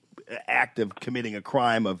the act of committing a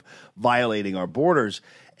crime of violating our borders.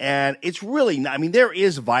 And it's really not, I mean, there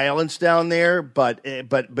is violence down there, but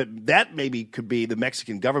that maybe could be the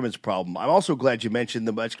Mexican government's problem. I'm also glad you mentioned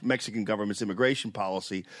the Mexican government's immigration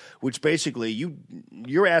policy, which basically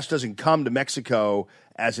your ass doesn't come to Mexico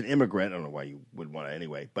as an immigrant. I don't know why you would want to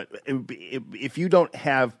anyway, but if you don't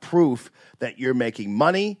have proof that you're making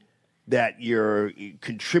money, that you're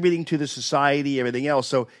contributing to the society, everything else.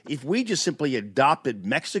 So if we just simply adopted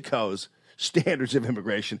Mexico's standards of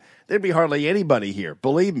immigration, there'd be hardly anybody here,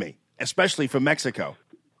 believe me, especially from Mexico.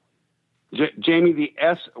 Jamie,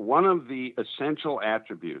 one of the essential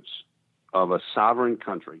attributes of a sovereign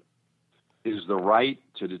country is the right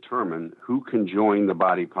to determine who can join the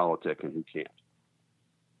body politic and who can't.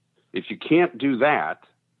 If you can't do that,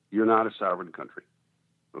 you're not a sovereign country.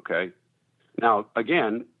 Okay? Now,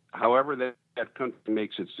 again, however that country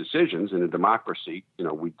makes its decisions in a democracy,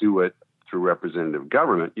 we do it through representative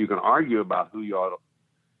government. You can argue about who you ought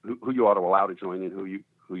to allow to join and who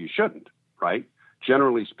you shouldn't, right?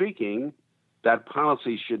 Generally speaking, that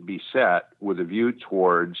policy should be set with a view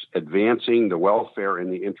towards advancing the welfare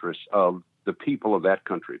and the interests of the people of that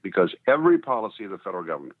country, because every policy of the federal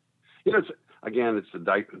government,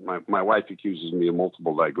 my wife accuses me of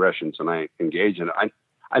multiple digressions, and I engage in it.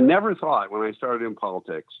 I never thought when I started in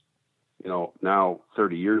politics, now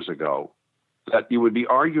 30 years ago, that you would be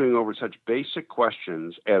arguing over such basic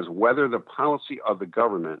questions as whether the policy of the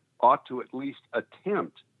government ought to at least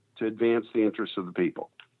attempt to advance the interests of the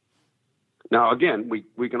people. Now, again,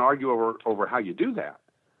 we can argue over how you do that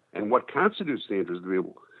and what constitutes the interests of the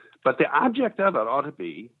people, but the object of it ought to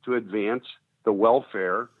be to advance the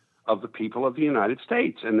welfare of the people of the United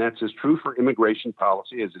States. And that's as true for immigration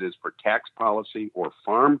policy as it is for tax policy or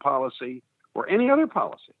farm policy or any other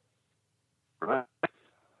policy. Right?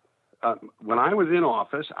 When I was in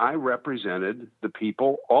office, I represented the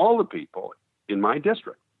people, all the people in my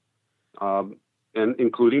district, and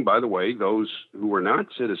including, by the way, those who were not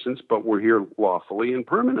citizens but were here lawfully and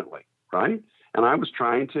permanently, right? And I was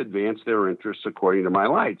trying to advance their interests according to my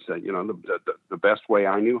lights, the best way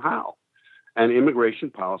I knew how. And immigration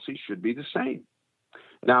policy should be the same.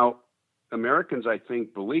 Now, Americans, I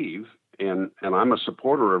think, believe, and I'm a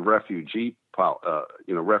supporter of refugee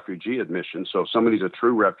admission. So if somebody's a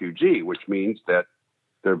true refugee, which means that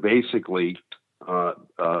they're basically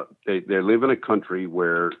they live in a country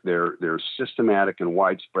where there's systematic and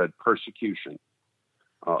widespread persecution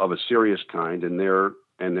of a serious kind, and they're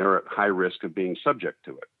at high risk of being subject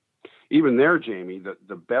to it. Even there, Jamie,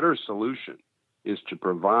 the better solution is to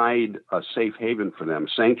provide a safe haven for them,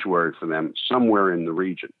 sanctuary for them somewhere in the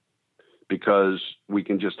region, because we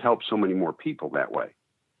can just help so many more people that way.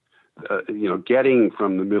 Getting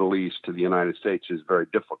from the Middle East to the United States is very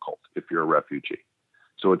difficult if you're a refugee.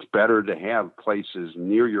 So it's better to have places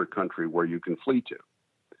near your country where you can flee to.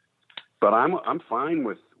 But I'm fine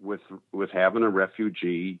with having a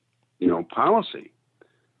refugee, policy.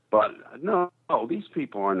 But no, these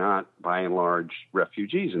people are not, by and large,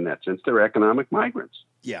 refugees in that sense. They're economic migrants.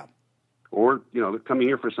 Yeah. Or, they're coming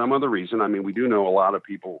here for some other reason. I mean, we do know a lot of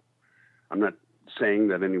people. I'm not saying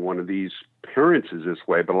that any one of these parents is this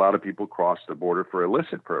way, but a lot of people cross the border for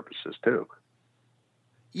illicit purposes, too.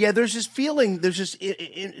 Yeah, there's this feeling, there's this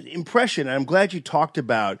impression, and I'm glad you talked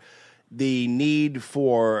about the need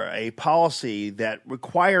for a policy that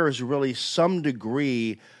requires really some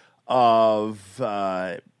degree of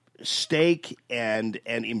stake and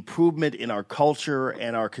improvement in our culture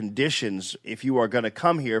and our conditions if you are going to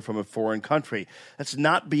come here from a foreign country. That's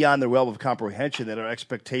not beyond the realm of comprehension that our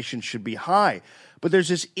expectations should be high. But there's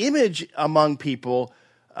this image among people,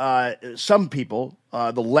 some people,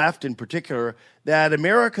 the left in particular, that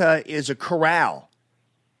America is a corral,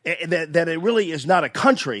 that it really is not a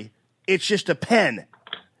country, it's just a pen.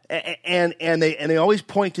 And they always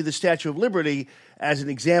point to the Statue of Liberty as an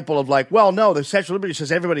example of the Statue of Liberty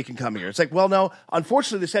says everybody can come here. It's like, well, no,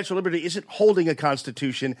 unfortunately, the Statue of Liberty isn't holding a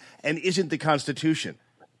constitution and isn't the Constitution.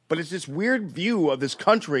 But it's this weird view of this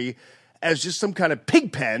country as just some kind of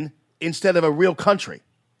pig pen instead of a real country.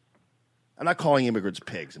 I'm not calling immigrants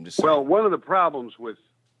pigs. I'm just saying. Well, one of the problems with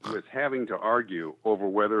having to argue over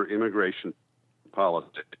whether immigration policy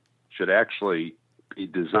should actually be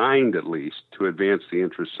designed at least to advance the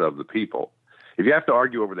interests of the people. If you have to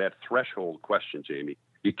argue over that threshold question, Jamie,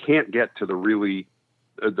 you can't get to the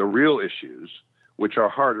real issues, which are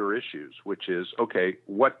harder issues, which is, okay,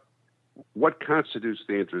 what constitutes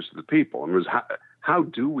the interests of the people? And how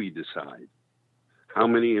do we decide how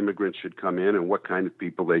many immigrants should come in and what kind of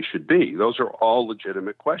people they should be? Those are all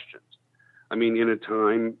legitimate questions. I mean, in a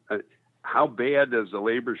time, how bad does the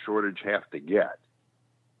labor shortage have to get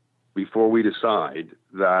before we decide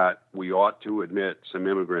that we ought to admit some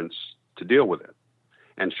immigrants to deal with it?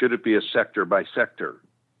 And should it be a sector by sector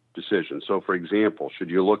decision? So, for example, should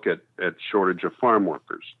you look at shortage of farm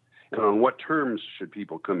workers? And on what terms should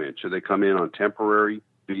people come in? Should they come in on temporary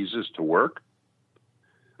visas to work?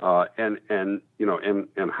 And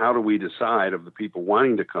how do we decide of the people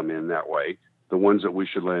wanting to come in that way, the ones that we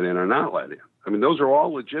should let in or not let in? I mean, those are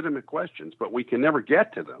all legitimate questions, but we can never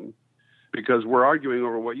get to them because we're arguing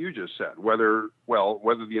over what you just said, whether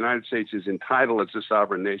the United States is entitled as a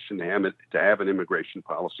sovereign nation to have an immigration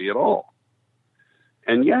policy at all.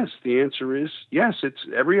 And yes, the answer is yes. It's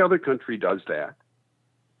every other country does that.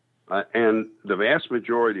 And the vast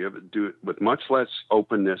majority of it do it with much less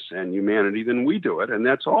openness and humanity than we do it, and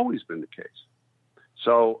that's always been the case.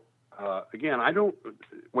 So, again,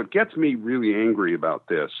 what gets me really angry about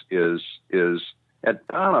this is at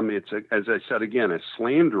bottom, it's, as I said again, a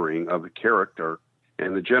slandering of the character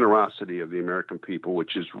and the generosity of the American people,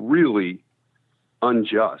 which is really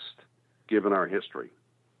unjust given our history.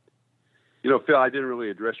 You know, Phil, I didn't really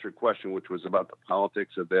address your question, which was about the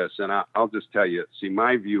politics of this. And I'll just tell you, see,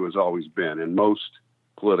 my view has always been, and most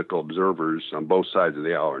political observers on both sides of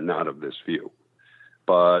the aisle are not of this view.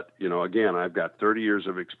 But, you know, again, I've got 30 years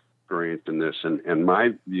of experience in this. And my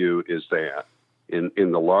view is that in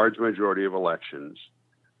the large majority of elections,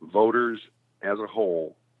 voters as a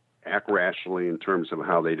whole act rationally in terms of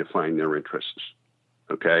how they define their interests.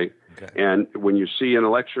 Okay. And when you see an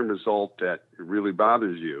election result that really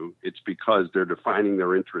bothers you, it's because they're defining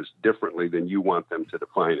their interests differently than you want them to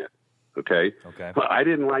define it. Okay. But I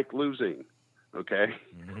didn't like losing. Okay.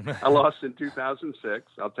 I lost in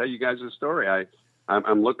 2006. I'll tell you guys a story.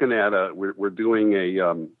 I'm looking at we're doing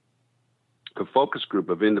a focus group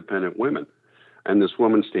of independent women, and this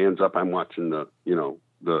woman stands up. I'm watching the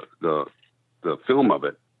film of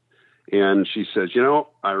it. And she says, you know,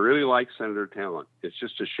 I really like Senator Talent. It's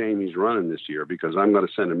just a shame he's running this year because I'm going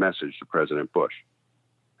to send a message to President Bush.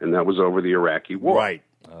 And that was over the Iraqi war. Right.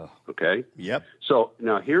 Okay. Yep. So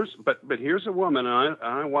now here's a woman, and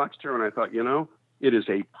I watched her and I thought, you know, it is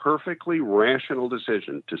a perfectly rational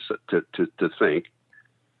decision to think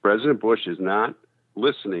President Bush is not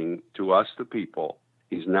listening to us, the people.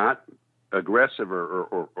 He's not aggressive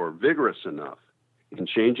or vigorous enough in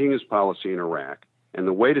changing his policy in Iraq. And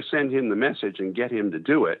the way to send him the message and get him to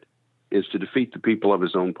do it is to defeat the people of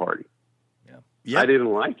his own party. I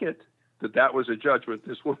didn't like it, that was a judgment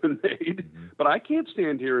this woman made, but I can't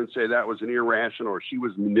stand here and say that was an irrational or she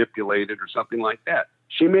was manipulated or something like that.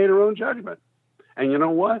 She made her own judgment. And you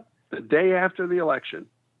know what? The day after the election,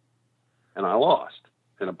 and I lost,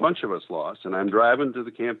 and a bunch of us lost, and I'm driving to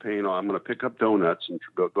the campaign. I'm going to pick up donuts and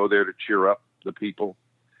go there to cheer up the people.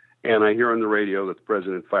 And I hear on the radio that the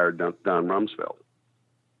president fired Don Rumsfeld.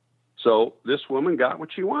 So this woman got what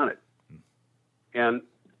she wanted. And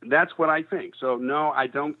that's what I think. So, no, I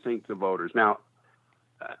don't think the voters. Now,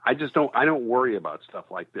 I don't worry about stuff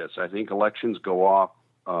like this. I think elections go off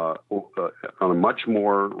on a much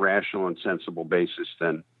more rational and sensible basis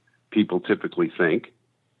than people typically think.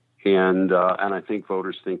 And I think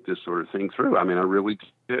voters think this sort of thing through. I mean, I really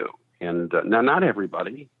do. And now, not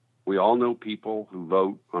everybody. We all know people who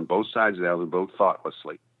vote on both sides of the aisle who vote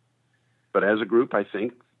thoughtlessly. But as a group, I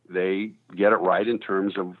think they get it right in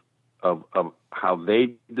terms of how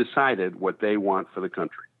they decided what they want for the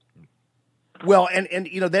country. Well, and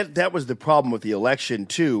you know, that was the problem with the election,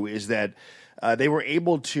 too, is that they were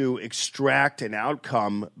able to extract an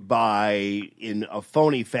outcome by, in a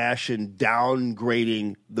phony fashion,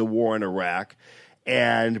 downgrading the war in Iraq.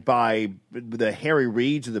 And by the Harry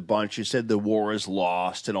Reids of the bunch, who said the war is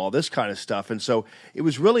lost and all this kind of stuff. And so it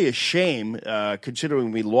was really a shame,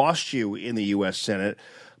 considering we lost you in the U.S. Senate,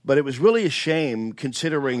 but it was really a shame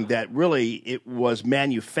considering that really it was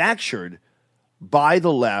manufactured by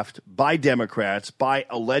the left, by Democrats, by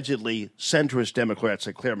allegedly centrist Democrats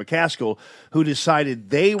like Claire McCaskill, who decided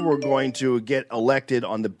they were going to get elected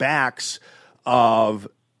on the backs of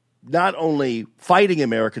not only fighting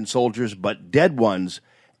American soldiers, but dead ones.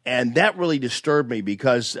 And that really disturbed me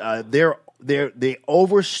because they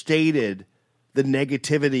overstated the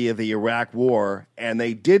negativity of the Iraq war, and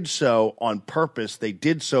they did so on purpose. They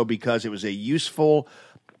did so because it was a useful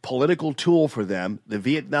political tool for them. The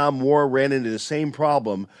Vietnam War ran into the same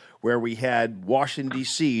problem where we had Washington,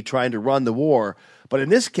 D.C. trying to run the war. But in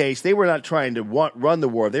this case, they were not trying to run the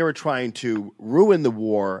war. They were trying to ruin the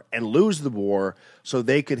war and lose the war so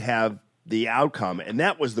they could have the outcome. And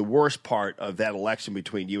that was the worst part of that election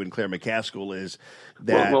between you and Claire McCaskill, is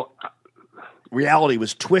that reality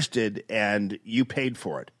was twisted and you paid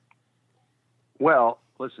for it. Well,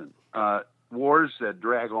 listen, wars that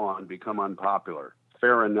drag on become unpopular.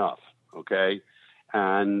 Fair enough, okay?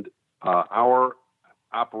 And our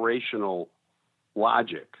operational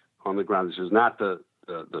logic on the ground, this is not the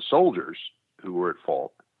soldiers who were at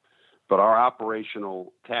fault, but our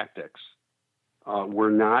operational tactics were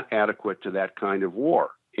not adequate to that kind of war,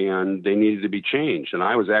 and they needed to be changed. And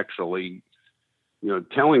I was actually,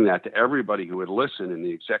 telling that to everybody who would listen in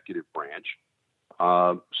the executive branch.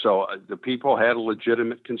 So the people had a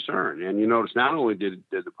legitimate concern. And you notice not only did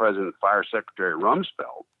the president fire Secretary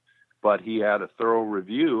Rumsfeld, but he had a thorough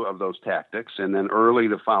review of those tactics. And then early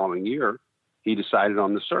the following year, he decided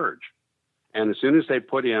on the surge. And as soon as they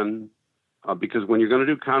put in, because when you're going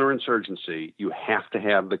to do counterinsurgency, you have to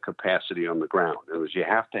have the capacity on the ground. In other words, you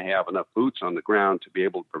have to have enough boots on the ground to be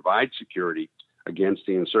able to provide security against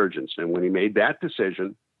the insurgents. And when he made that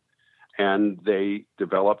decision and they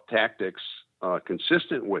developed tactics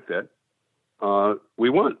consistent with it, we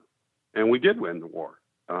won. And we did win the war.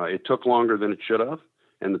 It took longer than it should have,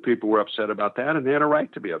 and the people were upset about that, and they had a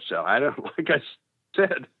right to be upset. Like I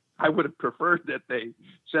said, I would have preferred that they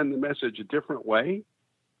send the message a different way,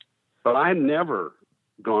 but I've never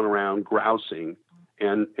gone around grousing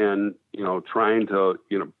and trying to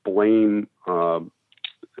blame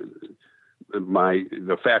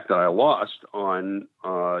the fact that I lost on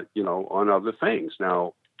on other things.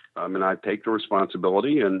 Now, I mean, I take the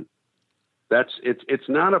responsibility, and it's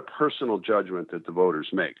not a personal judgment that the voters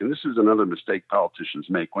make. And this is another mistake politicians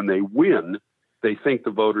make. When they win, they think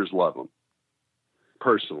the voters love them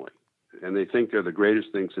personally, and they think they're the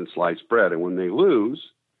greatest thing since sliced bread. And when they lose,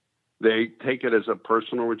 they take it as a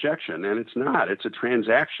personal rejection, and it's not. It's a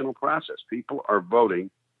transactional process. People are voting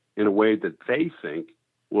in a way that they think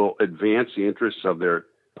will advance the interests of their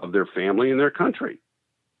family and their country.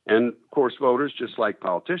 And of course, voters, just like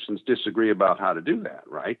politicians, disagree about how to do that,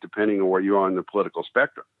 right? Depending on where you are on the political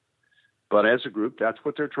spectrum. But as a group, that's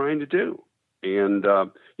what they're trying to do. And,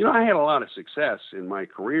 I had a lot of success in my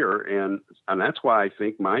career, and that's why I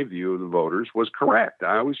think my view of the voters was correct.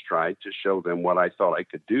 I always tried to show them what I thought I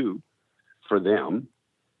could do for them.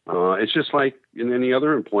 It's just like in any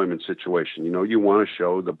other employment situation. You want to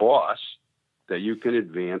show the boss that you can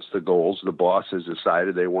advance the goals the boss has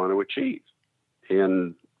decided they want to achieve.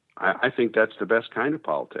 And I think that's the best kind of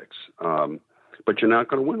politics. But you're not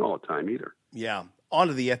going to win all the time either. Yeah. On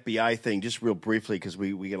to the FBI thing, just real briefly, because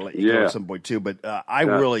we got to let you go at some point too. But I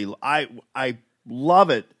love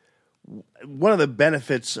it. One of the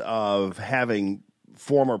benefits of having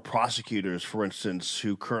former prosecutors, for instance,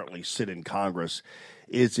 who currently sit in Congress,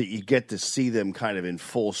 is that you get to see them kind of in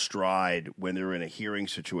full stride when they're in a hearing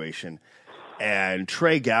situation. And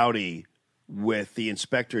Trey Gowdy with the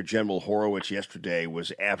Inspector General Horowitz yesterday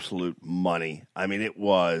was absolute money. I mean, it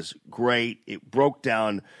was great. It broke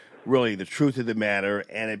down really the truth of the matter,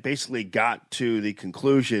 and it basically got to the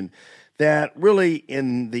conclusion that really,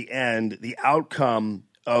 in the end, the outcome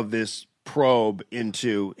of this probe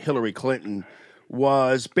into Hillary Clinton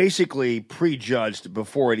was basically prejudged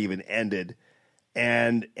before it even ended,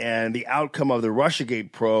 and the outcome of the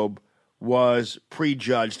Russiagate probe was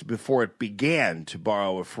prejudged before it began, to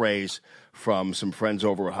borrow a phrase from some friends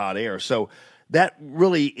over at Hot Air. So that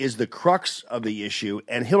really is the crux of the issue,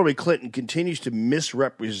 and Hillary Clinton continues to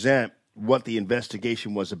misrepresent what the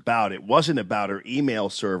investigation was about. It wasn't about her email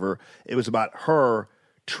server. It was about her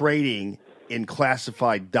trading in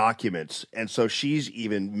classified documents, and so she's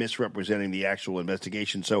even misrepresenting the actual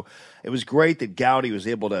investigation. So it was great that Gowdy was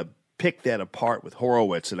able to pick that apart with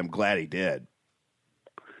Horowitz, and I'm glad he did.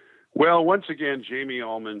 Well, once again, Jamie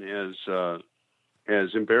Allman has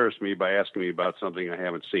embarrassed me by asking me about something I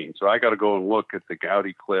haven't seen. So I got to go and look at the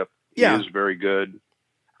Gowdy clip. Yeah. It is very good.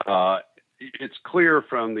 It's clear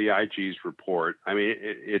from the IG's report. I mean,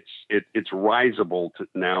 it's risible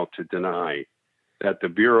now to deny that the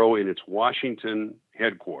Bureau in its Washington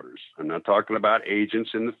headquarters, I'm not talking about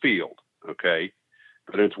agents in the field, okay,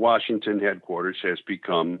 but its Washington headquarters has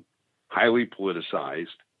become highly politicized,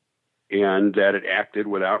 and that it acted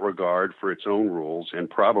without regard for its own rules and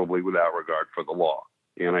probably without regard for the law.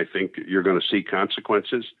 And I think you're going to see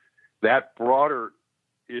consequences. That broader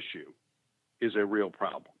issue is a real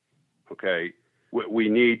problem, okay? We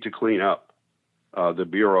need to clean up the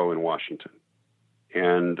Bureau in Washington.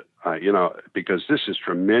 And, because this is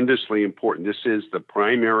tremendously important. This is the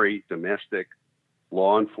primary domestic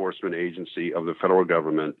law enforcement agency of the federal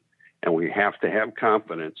government, and we have to have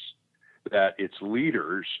confidence that its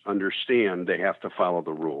leaders understand they have to follow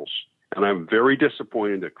the rules. And I'm very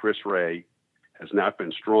disappointed that Chris Wray has not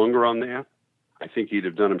been stronger on that. I think he'd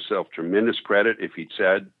have done himself tremendous credit if he'd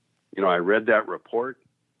said, I read that report,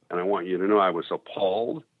 and I want you to know I was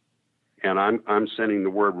appalled, and I'm sending the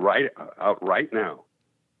word out right now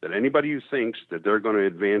that anybody who thinks that they're going to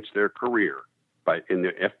advance their career in the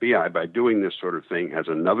FBI by doing this sort of thing has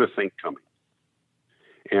another thing coming.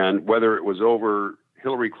 And whether it was over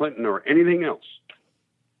Hillary Clinton or anything else,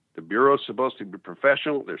 the Bureau is supposed to be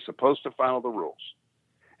professional. They're supposed to follow the rules.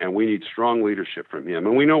 And we need strong leadership from him.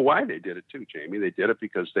 And we know why they did it too, Jamie. They did it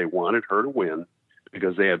because they wanted her to win,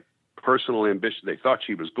 because they had personal ambition. They thought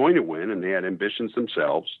she was going to win, and they had ambitions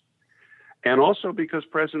themselves. And also because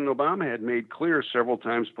President Obama had made clear several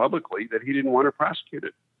times publicly that he didn't want to prosecute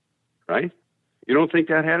it, right? You don't think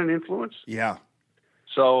that had an influence? Yeah.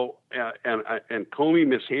 So, and Comey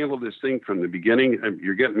mishandled this thing from the beginning.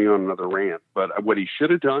 You're getting me on another rant, but what he should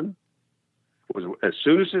have done was, as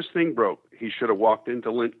soon as this thing broke, he should have walked into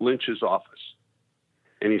Lynch's office,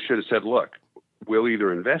 and he should have said, look, we'll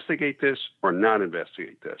either investigate this or not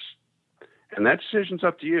investigate this. And that decision's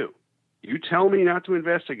up to you. You tell me not to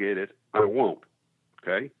investigate it, I won't,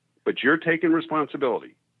 okay? But you're taking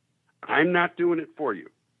responsibility. I'm not doing it for you.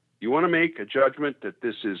 You want to make a judgment that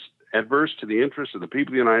this is adverse to the interests of the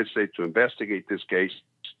people of the United States to investigate this case,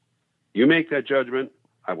 you make that judgment,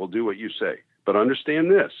 I will do what you say. But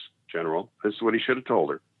understand this, General, this is what he should have told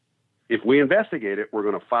her. If we investigate it, we're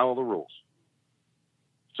going to follow the rules.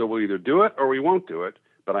 So we'll either do it or we won't do it,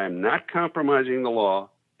 but I am not compromising the law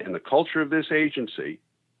and the culture of this agency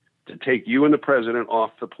to take you and the president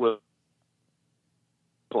off the political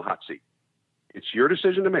hot seat. It's your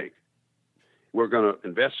decision to make. We're going to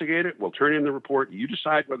investigate it. We'll turn in the report. You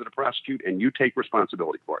decide whether to prosecute, and you take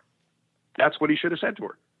responsibility for it. That's what he should have said to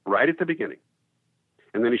her right at the beginning.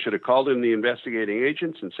 And then he should have called in the investigating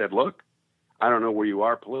agents and said, look, I don't know where you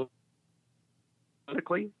are politically.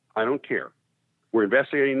 I don't care. We're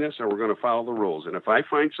investigating this, and we're going to follow the rules. And if I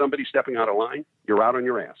find somebody stepping out of line, you're out on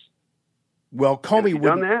your ass. Well, Comey would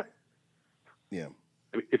done that. Yeah.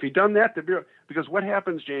 If he'd done that, the Bureau, because what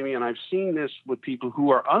happens, Jamie, and I've seen this with people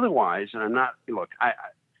who are otherwise, and I'm not, look,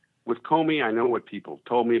 with Comey, I know what people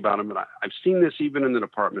told me about him, but I've seen this even in the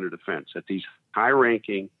Department of Defense, that these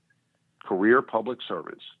high-ranking career public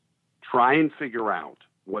servants try and figure out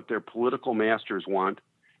what their political masters want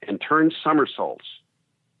and turn somersaults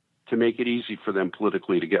to make it easy for them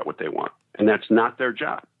politically to get what they want. And that's not their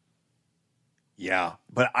job. Yeah,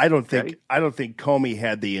 but I don't think Comey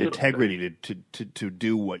had the integrity to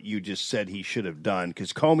do what you just said he should have done,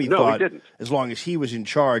 because Comey thought as long as he was in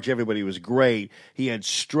charge, everybody was great. He had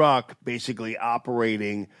Strzok basically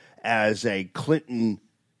operating as a Clinton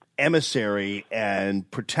emissary and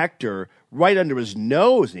protector right under his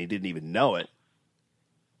nose, and he didn't even know it.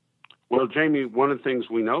 Well, Jamie, one of the things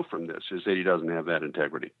we know from this is that he doesn't have that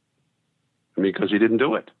integrity. I mean, because he didn't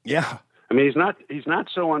do it. Yeah. I mean, he's not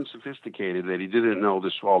so unsophisticated that he didn't know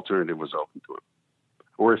this alternative was open to him.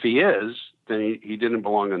 Or if he is, then he didn't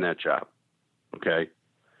belong in that job. Okay?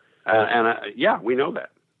 We know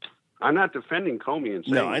that. I'm not defending Comey and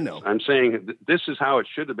saying no, I know. I'm saying this is how it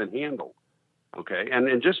should have been handled. Okay?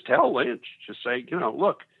 And just tell Lynch, just say,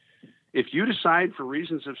 look, if you decide for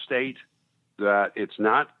reasons of state that it's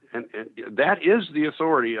not, and that is the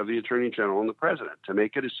authority of the Attorney General and the President to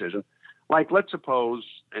make a decision. Like, let's suppose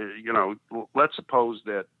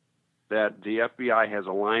that the FBI has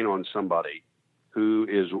a line on somebody who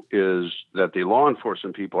is that the law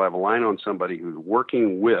enforcement people have a line on somebody who's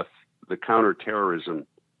working with the counterterrorism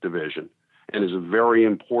division and is very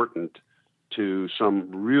important to some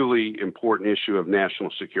really important issue of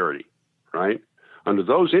national security, right? Under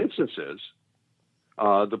those instances,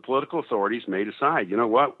 the political authorities may decide, you know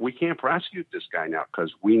what, we can't prosecute this guy now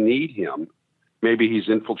because we need him. Maybe he's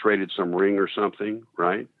infiltrated some ring or something,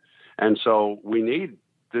 right? And so we need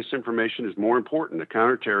this information is more important. The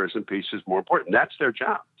counterterrorism piece is more important. That's their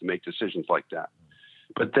job, to make decisions like that.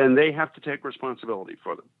 But then they have to take responsibility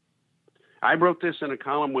for them. I wrote this in a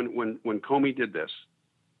column when Comey did this,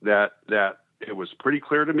 that it was pretty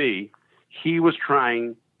clear to me he was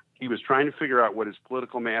trying to figure out what his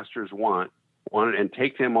political masters wanted and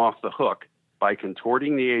take them off the hook by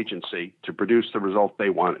contorting the agency to produce the result they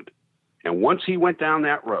wanted. And once he went down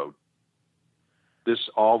that road,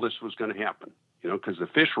 all this was going to happen, because the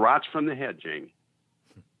fish rots from the head, Jamie.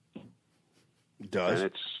 It does.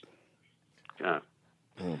 And it's,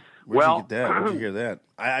 Where'd Well, you get that? Where'd you hear that?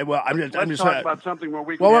 I'm let's just talk about something where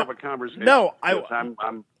we can Well, have a conversation. no, Yes,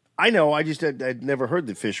 I'm I know. I'd never heard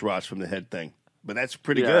the fish rots from the head thing, but that's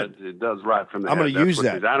pretty yeah, good. It does rot from the I'm head. gonna That's use what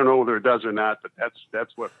that. it is. I don't know whether it does or not, but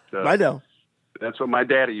that's what I know. That's what my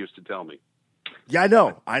daddy used to tell me. Yeah, I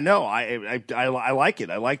know. I like it.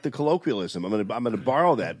 I like the colloquialism. I'm gonna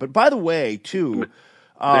borrow that. But by the way, too,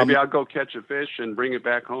 Maybe I'll go catch a fish and bring it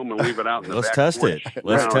back home and leave it out in the Let's back test porch. it.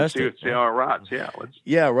 Let's and test see, it. See how it rots. Yeah,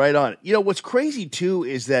 yeah, right on. You know what's crazy too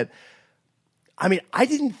is that, I mean, I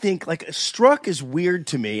didn't think like Strzok is weird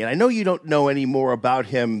to me, and I know you don't know any more about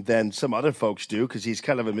him than some other folks do because he's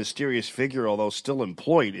kind of a mysterious figure, although still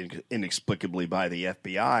employed inexplicably by the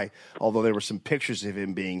FBI. Although there were some pictures of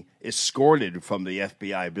him being escorted from the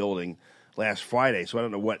FBI building last Friday, so I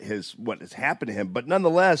don't know what has happened to him. But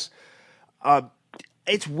nonetheless,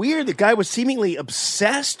 it's weird. The guy was seemingly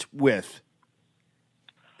obsessed with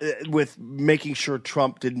making sure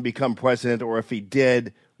Trump didn't become president, or if he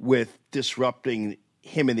did, with disrupting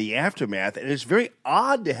him in the aftermath. And it's very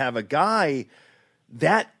odd to have a guy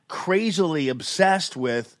that crazily obsessed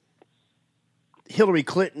with Hillary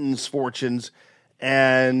Clinton's fortunes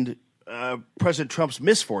and President Trump's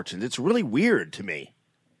misfortunes. It's really weird to me.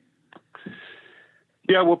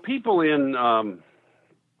 Yeah, well, people in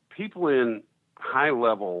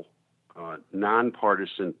high-level,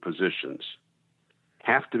 nonpartisan positions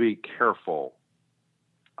have to be careful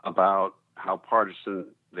about how partisan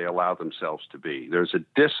they allow themselves to be. There's a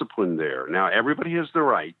discipline there. Now, everybody has the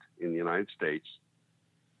right in the United States,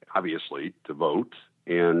 obviously, to vote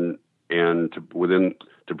and to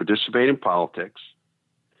participate in politics.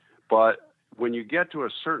 But when you get to a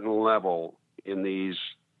certain level in these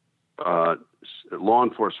law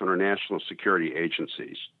enforcement or national security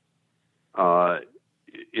agencies,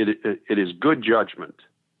 it is good judgment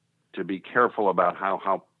to be careful about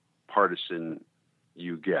how partisan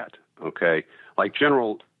you get. Okay, like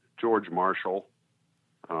General George Marshall,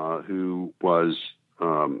 who was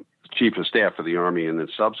Chief of Staff of the Army and then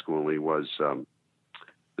subsequently was the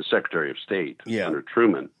Secretary of State under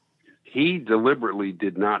Truman. He deliberately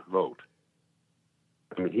did not vote.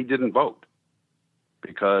 I mean, he didn't vote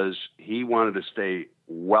because he wanted to stay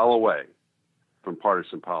well away from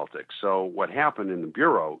partisan politics. So what happened in the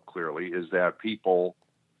Bureau, clearly, is that people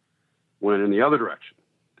went in the other direction.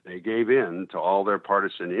 They gave in to all their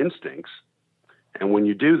partisan instincts. And when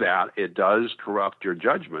you do that, it does corrupt your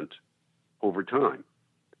judgment over time.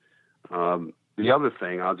 The other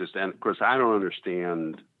thing, and of course, I don't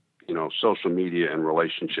understand, social media and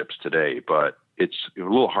relationships today, but it's a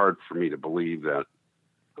little hard for me to believe that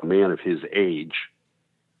a man of his age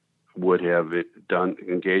would have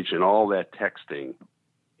engaged in all that texting,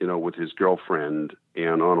 with his girlfriend,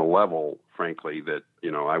 and on a level, frankly, that,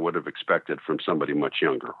 I would have expected from somebody much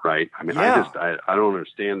younger, right? I mean, I don't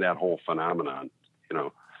understand that whole phenomenon,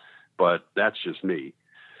 but that's just me.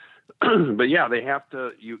 But yeah, they have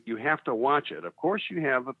to, you have to watch it. Of course you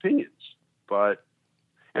have opinions,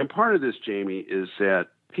 and part of this, Jamie, is that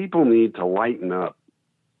people need to lighten up.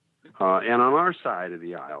 And on our side of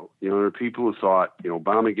the aisle, there are people who thought,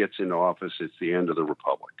 Obama gets into office, it's the end of the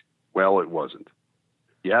republic. Well, it wasn't.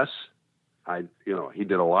 Yes, he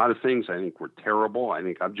did a lot of things I think were terrible. I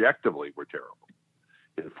think objectively were terrible.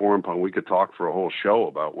 In foreign policy, we could talk for a whole show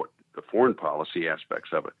about what the foreign policy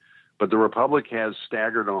aspects of it. But the republic has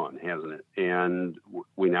staggered on, hasn't it? And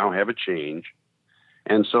we now have a change.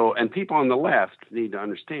 And people on the left need to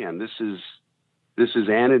understand this is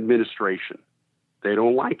an administration. They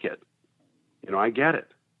don't like it. I get it.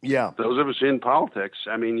 Yeah. Those of us in politics,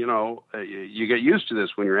 I mean, you get used to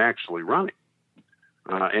this when you're actually running.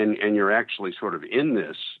 And you're actually sort of in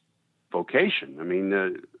this vocation. I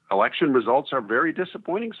mean, election results are very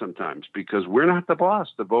disappointing sometimes because we're not the boss.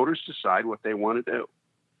 The voters decide what they want to do.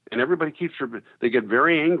 And everybody they get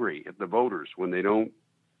very angry at the voters when they don't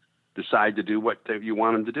decide to do what you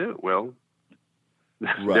want them to do. Well,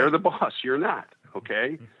 they're the boss. You're not.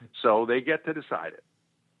 Okay. So they get to decide it.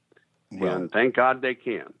 Well, and thank God they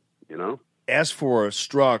can, As for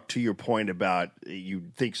Strzok, to your point about you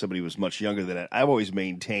think somebody was much younger than that, I've always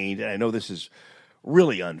maintained, and I know this is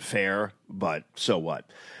really unfair, but so what?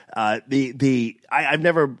 If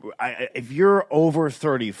you're over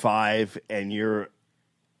 35 and you're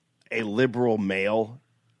a liberal male,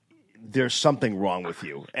 there's something wrong with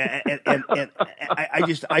you, and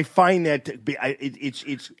I find that to be,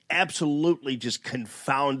 it's absolutely just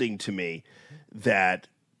confounding to me that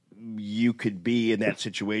you could be in that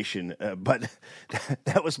situation, but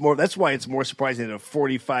that's why it's more surprising that a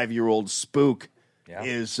 45-year-old spook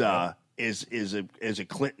is a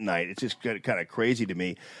Clintonite. It's just kind of crazy to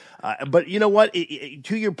me. But you know what?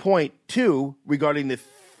 To your point too, regarding the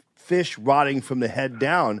fish rotting from the head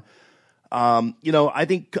down. I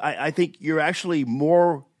think you're actually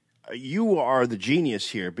more. You are the genius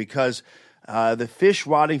here because the fish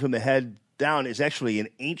rotting from the head down is actually an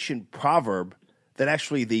ancient proverb that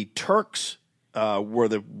actually the Turks were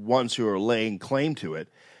the ones who are laying claim to it,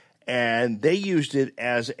 and they used it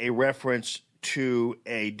as a reference to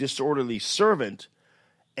a disorderly servant,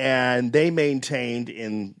 and they maintained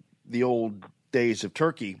in the old days of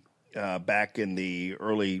Turkey, back in the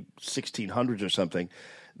early 1600s or something,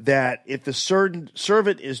 that if the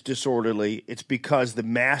servant is disorderly, it's because the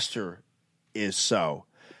master is so.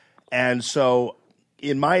 And so,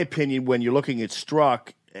 in my opinion, when you're looking at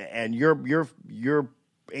Strzok, and your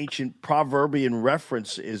ancient proverbian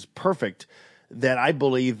reference is perfect, that I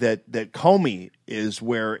believe that Comey is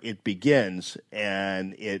where it begins,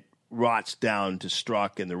 and it rots down to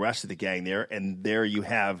Strzok and the rest of the gang there, and there you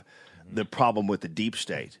have the problem with the deep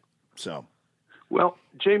state. So, well,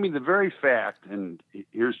 Jamie, the very fact, and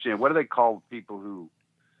here's Jim. What do they call people who,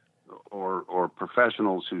 or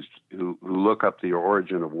professionals who look up the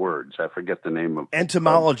origin of words? I forget the name of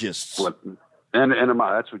entomologists.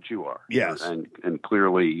 That's what you are. Yes, and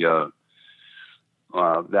clearly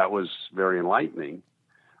that was very enlightening.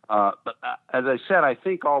 But as I said, I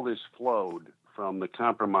think all this flowed from the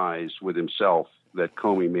compromise with himself that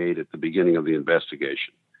Comey made at the beginning of the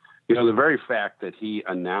investigation. The very fact that he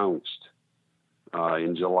announced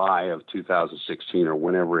in July of 2016 or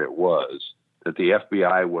whenever it was that the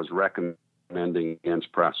FBI was recommending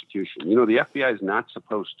against prosecution. The FBI is not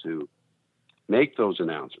supposed to make those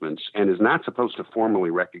announcements and is not supposed to formally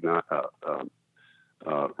recommend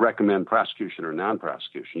prosecution or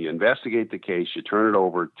non-prosecution. You investigate the case, you turn it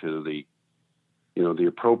over to the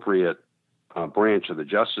appropriate branch of the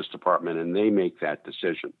Justice Department, and they make that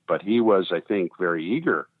decision. But he was, I think, very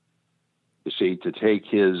eager, to take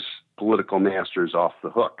his political masters off the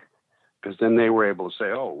hook, because then they were able to say,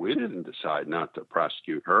 oh, we didn't decide not to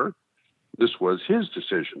prosecute her. This was his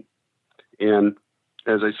decision. And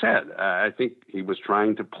as I said, I think he was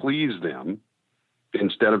trying to please them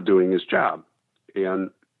instead of doing his job. And,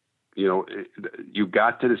 you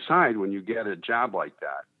got to decide when you get a job like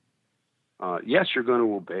that. Yes, you're going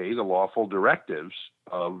to obey the lawful directives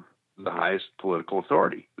of the highest political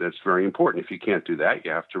authority. That's very important. If you can't do that, you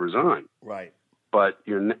have to resign. Right. But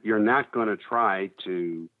you're not going to try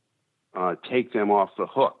to take them off the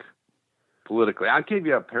hook politically. I'll give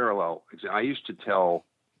you a parallel. I used to tell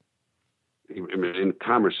in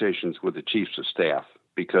conversations with the chiefs of staff,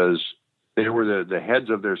 because they were the heads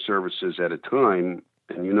of their services at a time,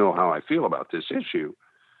 and you know how I feel about this issue,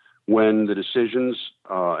 when the decisions,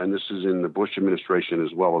 and this is in the Bush administration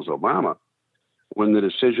as well as Obama, when the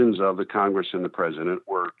decisions of the Congress and the president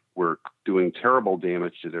were doing terrible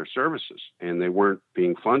damage to their services, and they weren't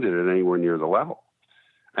being funded at anywhere near the level.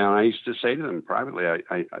 And I used to say to them privately, I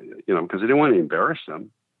because I didn't want to embarrass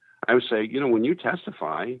them, I would say, when you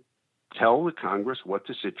testify, tell the Congress what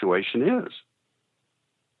the situation is.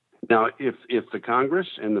 Now, if the Congress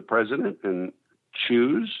and the president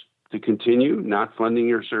choose to continue not funding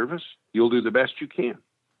your service, you'll do the best you can.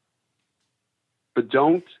 But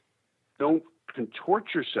don't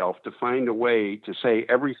contort yourself to find a way to say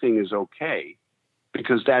everything is okay,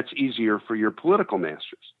 because that's easier for your political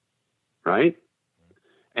masters, right?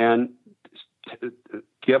 And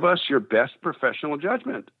give us your best professional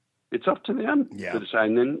judgment. It's up to them to decide.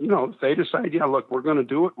 And then, if they decide, look, we're going to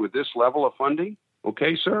do it with this level of funding,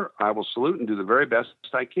 okay, sir, I will salute and do the very best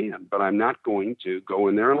I can, but I'm not going to go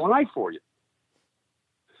in there and lie for you.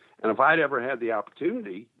 And if I'd ever had the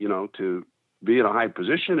opportunity, to be in a high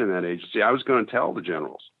position in that agency, I was going to tell the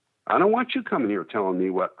generals, I don't want you coming here telling me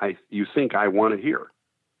what you think I want to hear.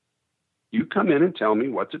 You come in and tell me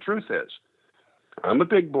what the truth is. I'm a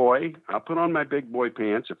big boy. I'll put on my big boy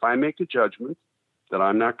pants. If I make a judgment that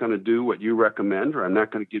I'm not going to do what you recommend, or I'm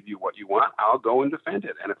not going to give you what you want, I'll go and defend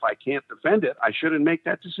it. And if I can't defend it, I shouldn't make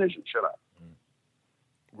that decision, should I?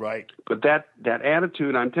 Right. But that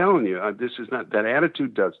attitude, I'm telling you, that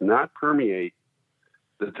attitude does not permeate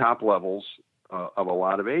the top levels of a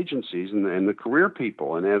lot of agencies and the career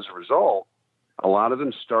people. And as a result, a lot of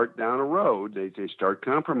them start down a road. They start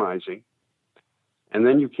compromising, and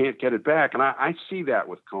then you can't get it back. And I see that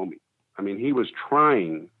with Comey. I mean, he was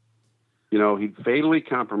trying, he fatally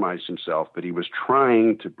compromised himself, but he was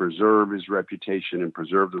trying to preserve his reputation and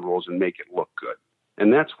preserve the rules and make it look good.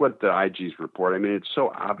 And that's what the IG's report. I mean, it's so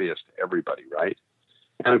obvious to everybody, right?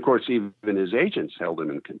 And of course, even his agents held him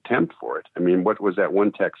in contempt for it. I mean, what was that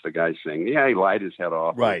one text, the guy saying, he lied his head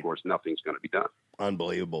off. Right. Of course, nothing's going to be done.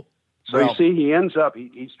 Unbelievable. So you see, he ends up,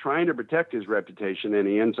 he's trying to protect his reputation, and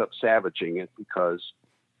he ends up savaging it because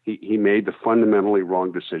he made the fundamentally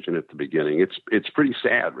wrong decision at the beginning. It's pretty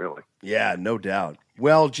sad, really. Yeah, no doubt.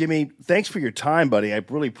 Well, Jimmy, thanks for your time, buddy. I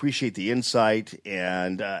really appreciate the insight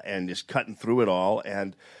and just cutting through it all.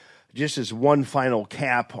 And just as one final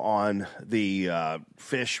cap on the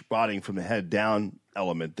fish rotting from the head down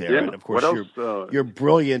element there, Yeah, and of course what else, your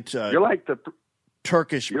brilliant you're like the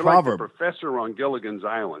Turkish You're proverb. like the professor on Gilligan's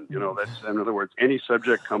Island. You know, that's, in other words, any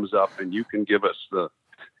subject comes up and you can give us the.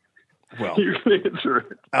 Well, you can answer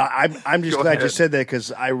it. I'm just Go glad you ahead. said that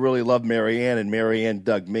because I really love Marianne and Marianne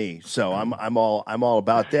dug me, so I'm all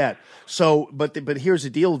about that. So, but here's the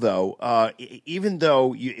deal though. Even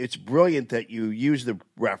though it's brilliant that you use the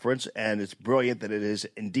reference, and it's brilliant that it is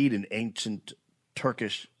indeed an ancient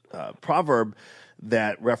Turkish proverb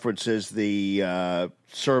that references the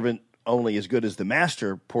servant only as good as the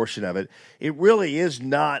master portion of it. It really is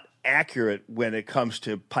not accurate when it comes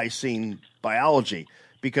to Piscine biology.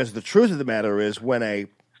 Because the truth of the matter is, when a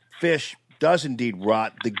fish does indeed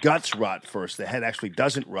rot, the guts rot first. The head actually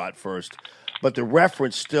doesn't rot first, but the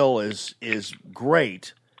reference still is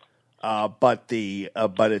great. But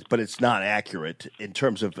it's not accurate in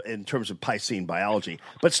terms of Piscine biology.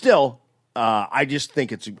 But still, I just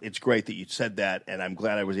think it's great that you said that, and I'm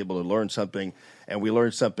glad I was able to learn something. And we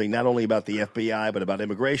learned something not only about the FBI, but about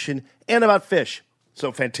immigration and about fish.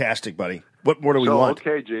 So fantastic, buddy. What more do we want?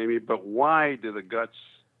 Okay, Jamie, but why do the guts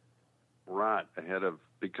rot ahead of?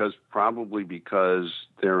 Probably because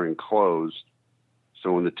they're enclosed.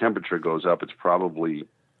 So when the temperature goes up, it's probably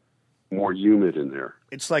more humid in there.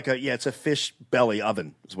 It's like it's a fish belly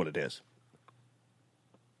oven is what it is.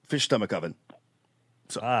 Fish stomach oven.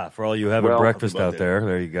 So, for all you having breakfast out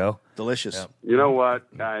there you go. Delicious. Yeah. You know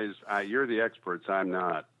what, guys? You're the experts. I'm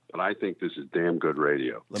not. But I think this is damn good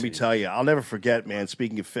radio. Let me tell you, I'll never forget, man.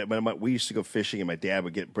 Speaking of fish, we used to go fishing, and my dad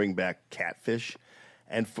would bring back catfish,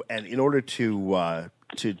 and in order to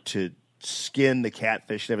skin the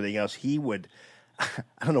catfish and everything else, he would.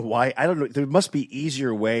 I don't know why. I don't know. There must be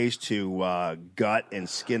easier ways to gut and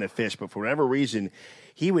skin a fish, but for whatever reason,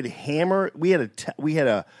 he would hammer. We had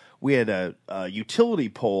a utility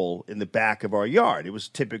pole in the back of our yard. It was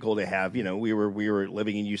typical to have, we were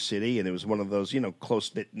living in U City, and it was one of those,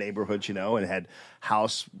 close knit neighborhoods, and had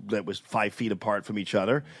house that was 5 feet apart from each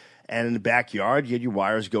other. And in the backyard, you had your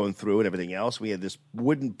wires going through and everything else. We had this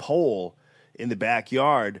wooden pole in the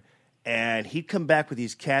backyard, and he'd come back with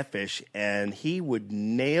these catfish, and he would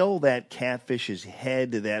nail that catfish's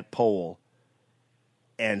head to that pole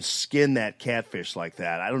and skin that catfish like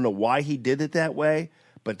that. I don't know why he did it that way,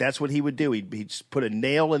 but that's what he would do. He'd just put a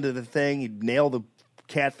nail into the thing. He'd nail the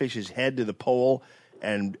catfish's head to the pole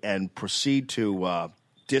and proceed to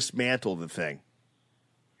dismantle the thing.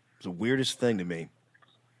 It's the weirdest thing to me.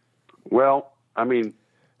 Well, I mean,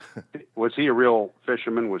 was he a real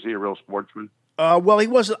fisherman? Was he a real sportsman? Well, he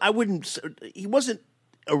wasn't. He wasn't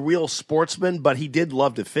a real sportsman, but he did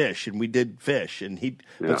love to fish, and we did fish. And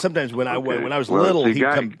but sometimes when I was little, he'd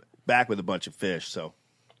come back with a bunch of fish. So.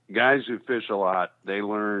 Guys who fish a lot, they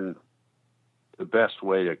learn the best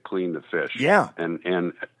way to clean the fish. Yeah,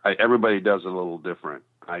 and everybody does it a little different.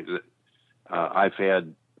 I've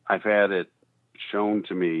had it shown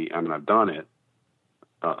to me. I mean, I've done it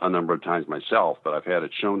a number of times myself, but I've had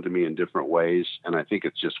it shown to me in different ways, and I think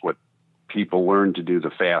it's just what people learn to do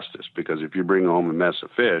the fastest. Because if you bring home a mess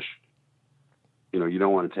of fish, you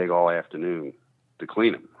don't want to take all afternoon to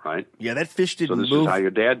clean them, right? Yeah, that fish didn't move. So this is how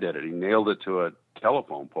your dad did it. He nailed it to a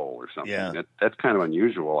telephone pole or something. Yeah. That's kind of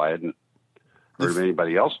unusual. I hadn't heard of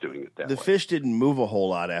anybody else doing it that way. The fish didn't move a whole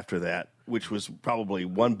lot after that, which was probably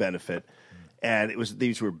one benefit. And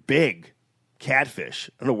these were big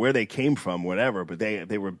catfish. I don't know where they came from, whatever, but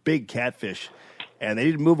they were big catfish, and they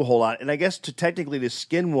didn't move a whole lot. And I guess technically to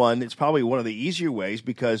skin one, it's probably one of the easier ways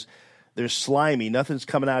because they're slimy. Nothing's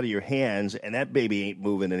coming out of your hands, and that baby ain't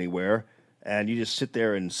moving anywhere. And you just sit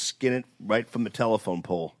there and skin it right from the telephone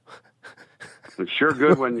pole. It's sure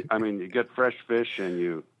good when you get fresh fish and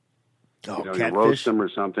you roast them or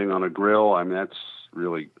something on a grill. I mean,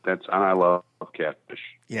 and I love catfish.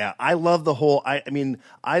 Yeah, I love the whole.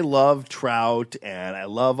 I love trout and I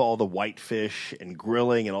love all the whitefish and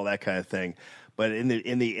grilling and all that kind of thing. But in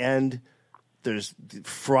the end, there's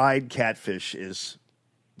fried catfish is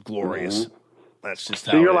glorious. Mm-hmm. That's just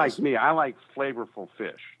how. So you're it like is. me. I like flavorful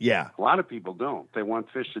fish. Yeah. A lot of people don't. They want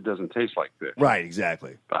fish that doesn't taste like fish. Right.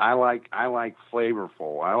 Exactly. But I like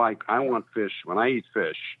flavorful. I want fish. When I eat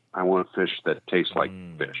fish, I want fish that tastes like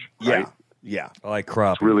fish. Right? Yeah. I like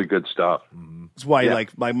crappie. It's really good stuff. That's why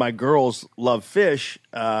like my girls love fish,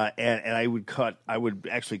 and I would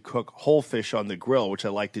actually cook whole fish on the grill, which I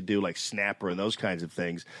like to do, like snapper and those kinds of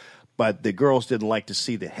things. But the girls didn't like to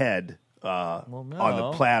see the head on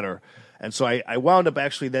the platter. And so I wound up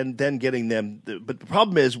actually then getting them. But the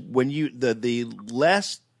problem is when the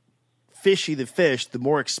less fishy the fish, the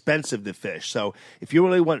more expensive the fish. So if you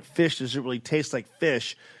really want fish that doesn't really taste like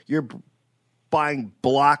fish, you're buying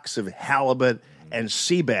blocks of halibut and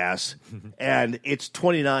sea bass, and it's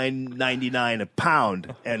 $29.99 a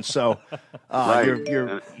pound. And so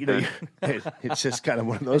it's just kind of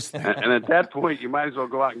one of those things. And at that point, you might as well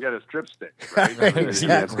go out and get a strip stick. Right?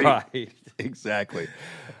 Exactly.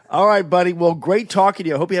 All right, buddy. Well, great talking to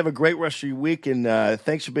you. I hope you have a great rest of your week, and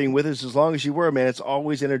thanks for being with us as long as you were, man. It's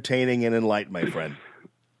always entertaining and enlightening, my friend.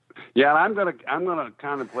 Yeah, and I'm gonna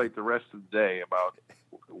contemplate the rest of the day about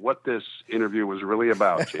what this interview was really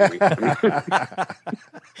about, Jamie.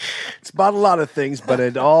 It's about a lot of things, but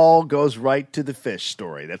it all goes right to the fish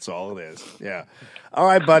story. That's all it is. Yeah. All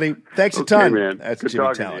right, buddy. Thanks a ton. Man. That's Good Jimmy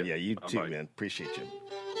talking to Talon. you. Yeah, you too, Bye-bye. man. Appreciate you.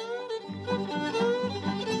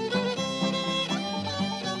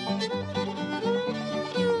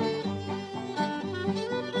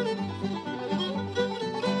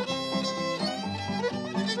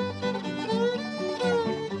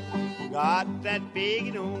 Got that big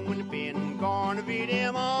and old in the pen, gonna feed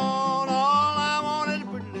him on. All I want is a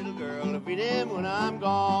pretty little girl to feed him when I'm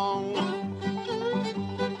gone.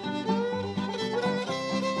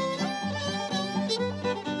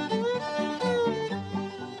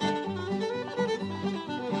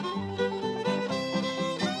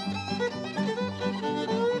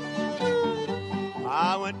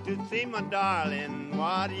 I went to see my darling.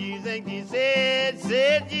 What do you think she said?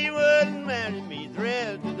 Said she wouldn't marry me.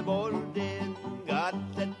 Thrilled to the boy who did. Got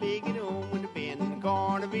that big and home with the pen,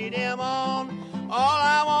 corn to feed him on. All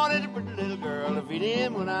I want is a pretty little girl to feed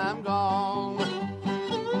him when I'm gone.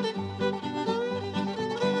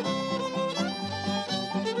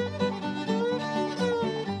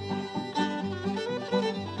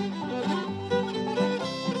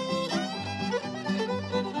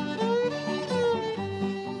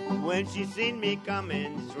 When she seen me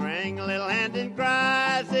coming, sprang a little hand and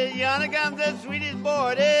cried. Said, yonder comes the sweetest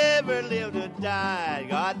boy that ever lived or died.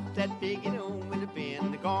 Got that big and home with a pen,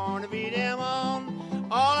 the corn to feed him on.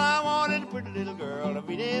 All I want is a pretty little girl to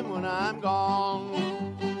feed him when I'm gone.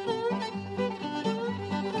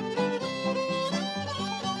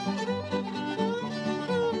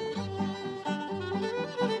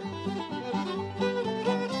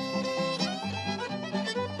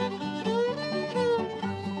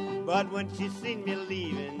 But when she seen me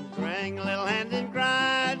leaving, sprang a little hand and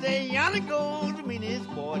cried. Say, yonder goes the meanest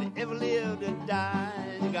boy that ever lived or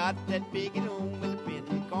died. Got that big and home with a pin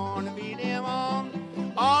and corn to feed him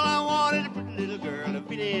on. All I want is a pretty little girl to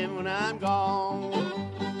feed him when I'm gone.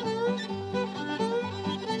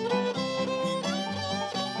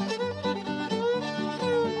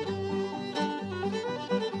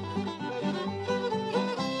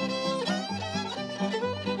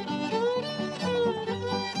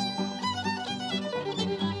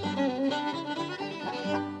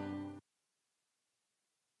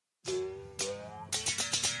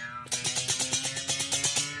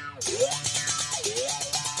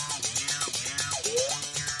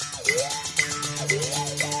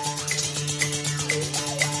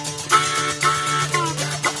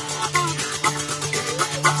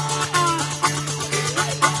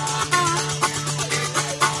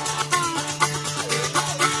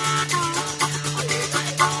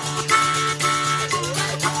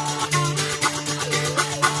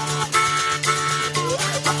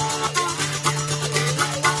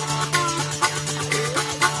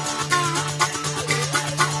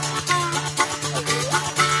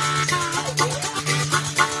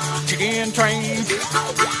 Chicken train,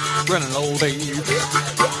 running all day.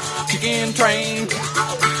 Chicken train,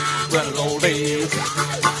 running all day.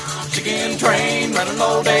 Chicken train, running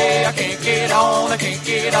all day. I can't get on, I can't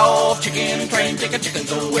get off. Chicken train, taking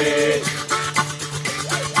chickens away.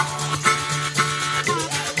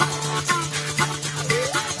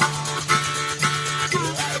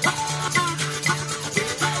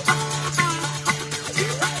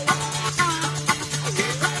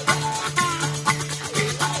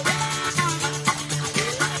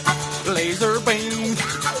 Laser beam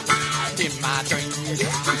in my dreams.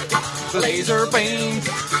 Laser beam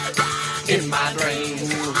in my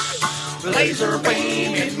dreams. Laser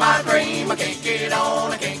beam in my dream. I can't get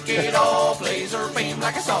on, I can't get off. Laser beam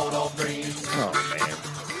like a sawed off dream. Oh, man.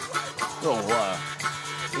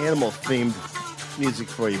 Little animal-themed music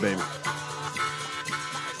for you, baby.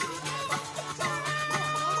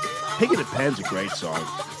 Pig in a Pen's a great song.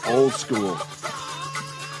 Old school.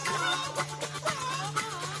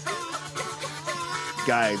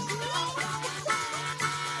 Guy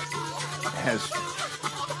has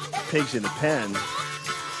pigs in a pen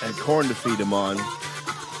and corn to feed him on.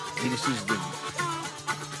 He just uses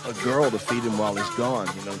a girl to feed him while he's gone.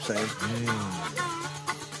 You know what I'm saying?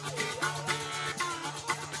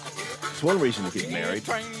 It's one reason to get married.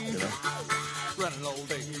 You know?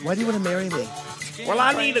 Why do you want to marry me? Well,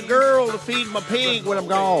 I need a girl to feed my pig when I'm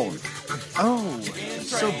gone. Oh, it's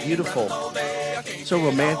so beautiful. So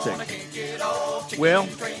romantic. Well,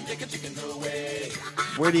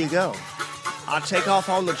 where do you go? I take off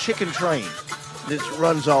on the chicken train that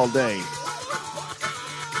runs all day.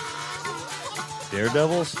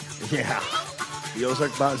 Daredevils? Yeah. The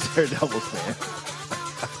Ozark Mountain Daredevils, man.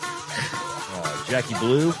 Jackie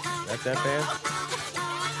Blue? That band?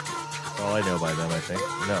 That's all I know by them, I think.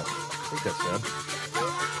 No. I think that's them.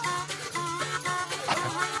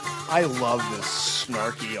 I love this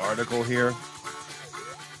snarky article here.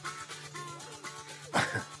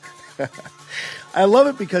 I love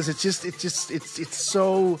it because it's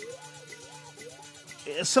so.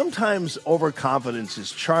 Sometimes overconfidence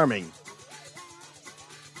is charming,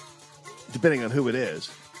 depending on who it is.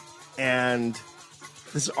 And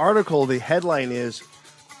this article, the headline is,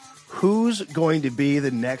 "Who's going to be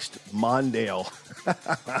the next Mondale?"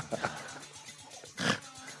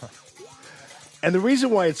 And the reason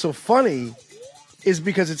why it's so funny is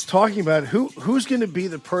because it's talking about who's going to be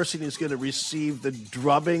the person who's going to receive the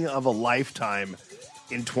drubbing of a lifetime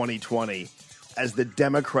in 2020 as the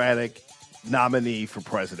Democratic nominee for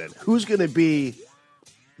president. Who's going to be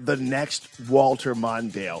the next Walter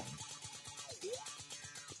Mondale?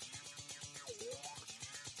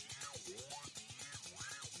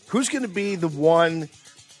 Who's going to be the one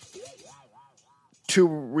to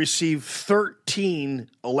receive 13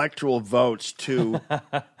 electoral votes to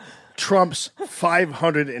Trump's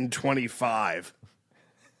 525?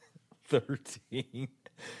 13.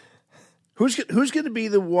 Who's going to be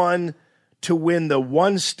the one to win the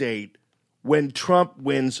one state when Trump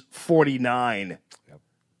wins 49? Yep.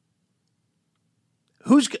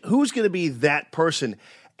 Who's going to be that person?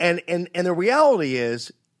 And the reality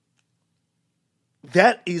is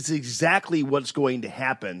that is exactly what's going to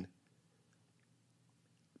happen.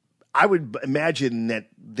 I would imagine that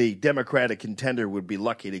the Democratic contender would be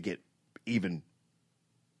lucky to get even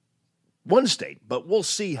one state, but we'll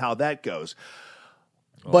see how that goes.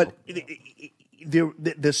 But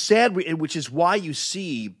the sad, which is why you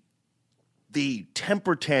see the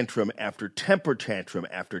temper tantrum after temper tantrum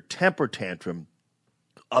after temper tantrum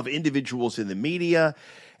of individuals in the media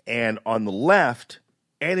and on the left,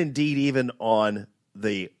 and indeed even on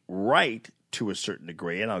the right to a certain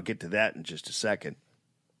degree, and I'll get to that in just a second,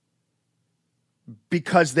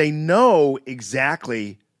 because they know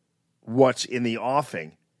exactly what's in the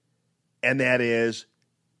offing, and that is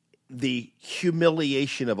the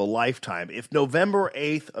humiliation of a lifetime. If November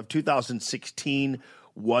 8th of 2016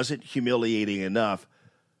 wasn't humiliating enough,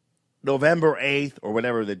 November 8th, or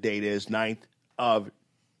whatever the date is, 9th of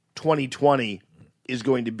 2020, is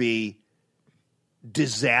going to be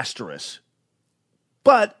disastrous.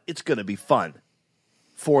 But it's going to be fun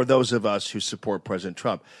for those of us who support President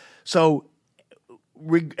Trump. So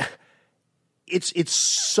it's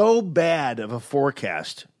so bad of a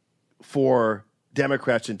forecast for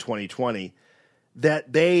Democrats in 2020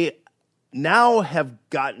 that they now have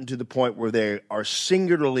gotten to the point where they are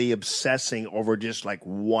singularly obsessing over just like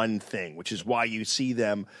one thing, which is why you see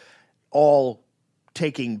them all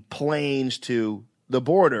taking planes to the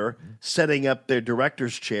border, setting up their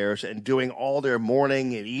director's chairs and doing all their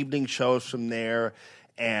morning and evening shows from there,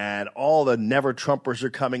 and all the never-Trumpers are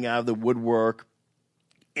coming out of the woodwork,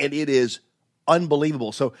 and it is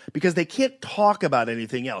unbelievable. So, because they can't talk about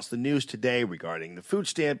anything else. The news today regarding the food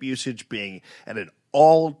stamp usage being at an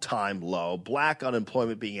all-time low, black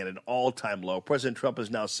unemployment being at an all-time low. President Trump has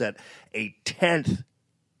now set a 10th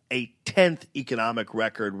economic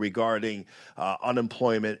record regarding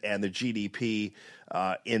unemployment and the GDP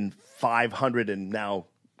in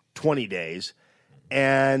 520 days.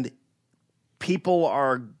 And people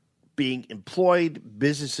are being employed,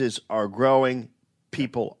 businesses are growing,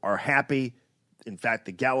 people are happy. In fact,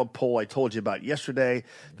 the Gallup poll I told you about yesterday,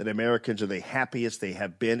 that Americans are the happiest they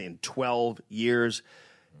have been in 12 years.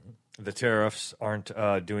 The tariffs aren't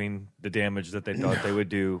doing the damage that they thought they would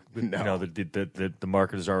do. No. You know, the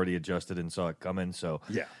market has already adjusted and saw it coming, so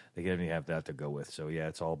yeah, they didn't have that to go with. So, yeah,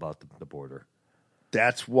 it's all about the border.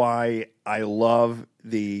 That's why I love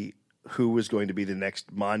who is going to be the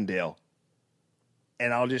next Mondale.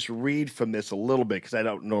 And I'll just read from this a little bit because I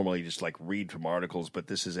don't normally just like read from articles, but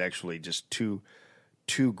this is actually just too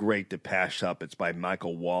great to pass up. It's by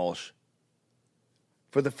Michael Walsh.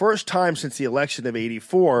 For the first time since the election of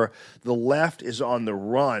 '84, the left is on the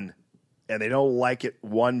run and they don't like it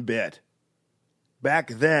one bit. Back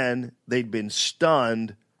then, they'd been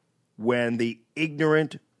stunned when the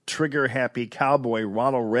ignorant, trigger-happy cowboy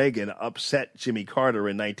Ronald Reagan upset Jimmy Carter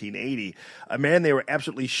in 1980, a man they were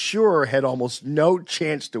absolutely sure had almost no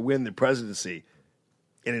chance to win the presidency,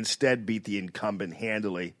 and instead beat the incumbent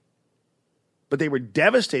handily. But they were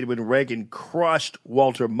devastated when Reagan crushed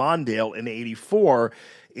Walter Mondale in 1984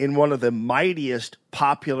 in one of the mightiest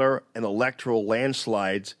popular and electoral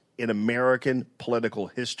landslides in American political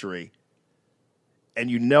history. And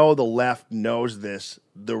you know the left knows this.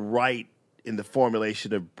 The right, in the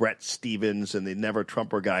formulation of Brett Stevens and the Never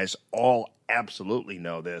Trumper guys, all absolutely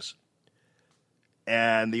know this.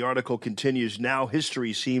 And the article continues, now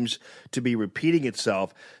history seems to be repeating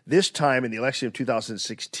itself. This time in the election of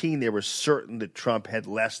 2016, they were certain that Trump had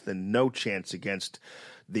less than no chance against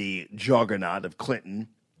the juggernaut of Clinton.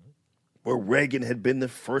 Where Reagan had been the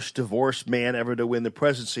first divorced man ever to win the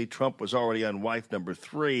presidency, Trump was already on wife number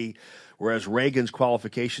 3, whereas Reagan's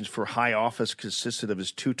qualifications for high office consisted of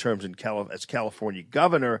his 2 terms as California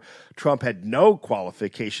governor. Trump had no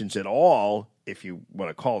qualifications at all, if you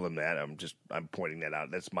want to call them that. I'm pointing that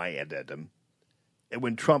out. That's my addendum. And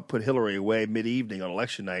when Trump put Hillary away mid-evening on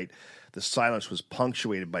election night, the silence was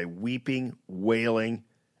punctuated by weeping, wailing,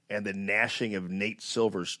 and the gnashing of Nate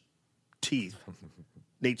Silver's teeth.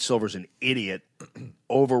 Nate Silver's an idiot,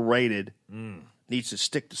 overrated, needs to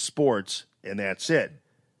stick to sports, and that's it.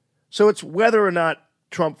 So it's whether or not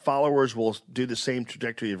Trump followers will do the same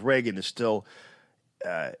trajectory of Reagan is still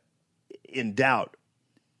in doubt.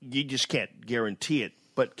 You just can't guarantee it.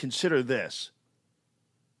 But consider this.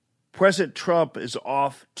 President Trump is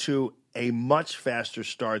off to a much faster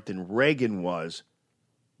start than Reagan was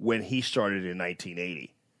when he started in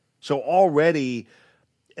 1980. So already,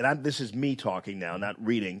 and this is me talking now, not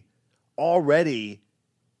reading, already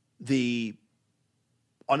the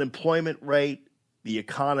unemployment rate, the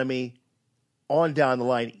economy, on down the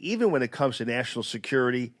line, even when it comes to national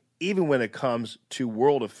security, even when it comes to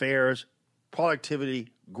world affairs, productivity,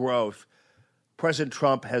 growth, President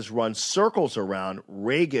Trump has run circles around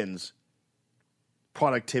Reagan's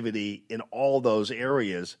productivity in all those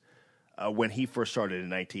areas when he first started in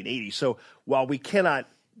 1980. So while we cannot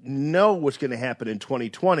know what's going to happen in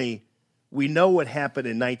 2020, we know what happened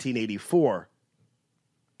in 1984,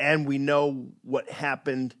 and we know what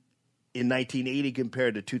happened in 1980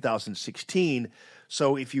 compared to 2016.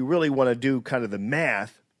 So if you really want to do kind of the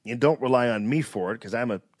math, and don't rely on me for it, because I'm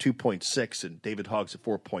a 2.6 and David Hogg's a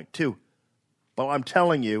 4.2, but what I'm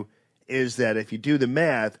telling you is that if you do the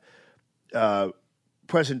math,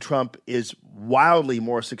 President Trump is wildly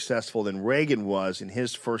more successful than Reagan was in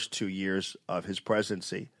his first 2 years of his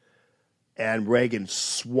presidency. And Reagan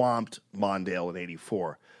swamped Mondale in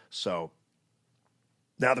 1984. So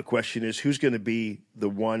now the question is, who's going to be the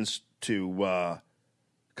ones to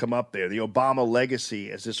come up there? The Obama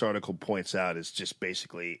legacy, as this article points out, is just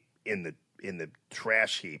basically in the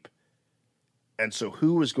trash heap. And so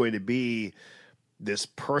who is going to be this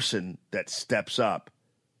person that steps up?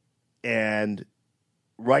 And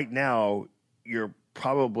right now, you're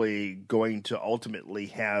probably going to ultimately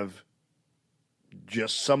have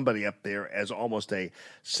just somebody up there as almost a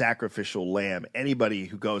sacrificial lamb. Anybody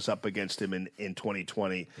who goes up against him in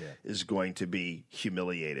 2020 is going to be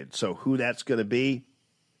humiliated. So who that's going to be,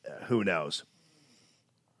 who knows?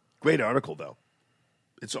 Great article, though.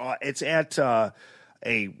 It's at a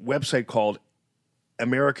website called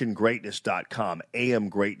AmericanGreatness.com,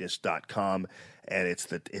 amgreatness.com, and it's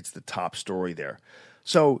the top story there.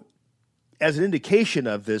 So as an indication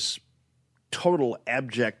of this total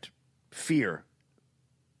abject fear,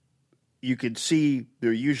 you can see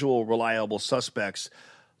their usual reliable suspects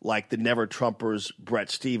like the Never Trumpers, Brett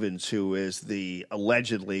Stevens, who is the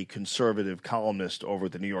allegedly conservative columnist over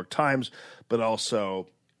at the New York Times, but also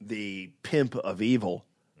the pimp of evil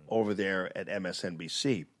over there at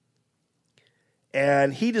MSNBC.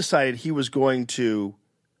 And he decided he was going to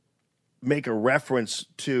make a reference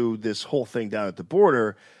to this whole thing down at the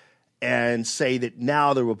border and say that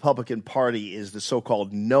now the Republican Party is the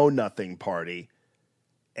so-called know-nothing party.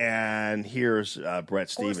 And here's Brett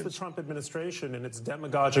Stevens. Of course, the Trump administration, in its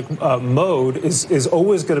demagogic mode, is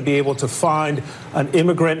always going to be able to find an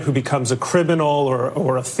immigrant who becomes a criminal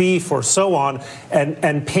or a thief or so on,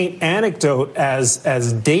 and paint anecdote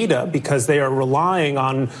as data, because they are relying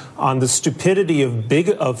on the stupidity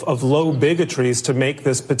of low bigotries to make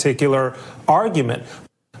this particular argument.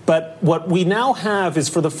 But what we now have is,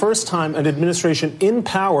 for the first time, an administration in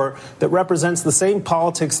power that represents the same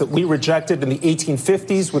politics that we rejected in the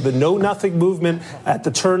 1850s with the Know-Nothing movement at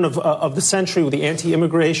the turn of the century with the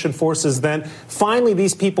anti-immigration forces then. Finally,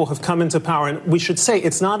 these people have come into power. And we should say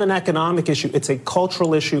it's not an economic issue. It's a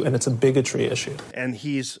cultural issue, and it's a bigotry issue. And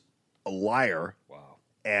he's a liar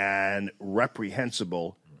and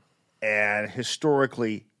reprehensible and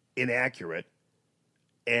historically inaccurate.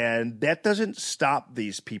 And that doesn't stop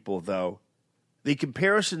these people, though. The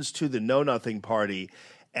comparisons to the Know-Nothing Party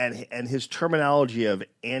and his terminology of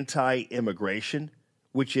anti-immigration,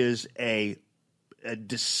 which is a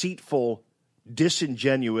deceitful,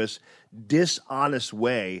 disingenuous, dishonest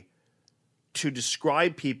way to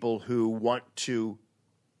describe people who want to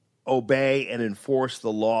obey and enforce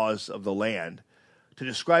the laws of the land. To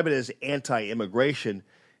describe it as anti-immigration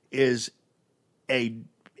is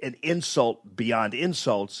an insult beyond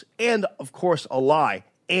insults, and, of course, a lie.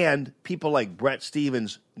 And people like Brett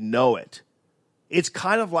Stevens know it. It's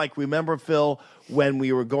kind of like, remember, Phil, when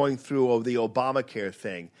we were going through the Obamacare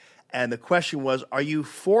thing, and the question was, are you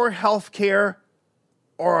for health care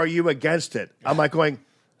or are you against it? I'm like going,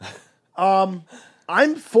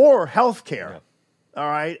 I'm for health care. All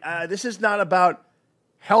right? This is not about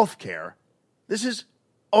health care. This is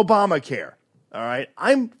Obamacare. All right?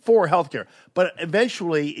 I'm for health care. But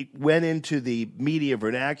eventually it went into the media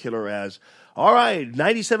vernacular as, all right,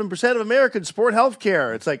 97% of Americans support health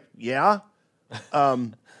care. It's like, yeah,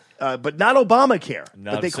 but not Obamacare.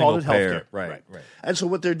 Not but they a called it single health payer. care. Right. And so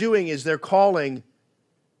what they're doing is they're calling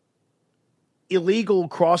illegal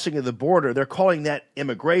crossing of the border, they're calling that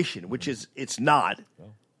immigration, which is, it's not.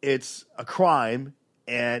 It's a crime,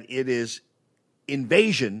 and it is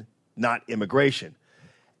invasion, not immigration.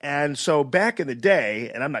 And so back in the day,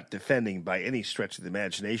 and I'm not defending by any stretch of the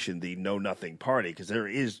imagination the Know-Nothing Party, because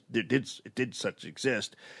it did such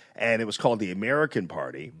exist, and it was called the American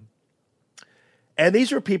Party. And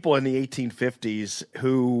these were people in the 1850s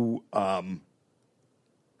who,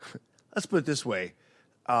 let's put it this way,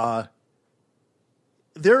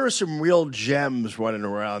 there are some real gems running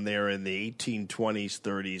around there in the 1820s,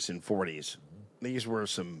 30s, and 40s. These were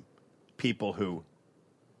some people who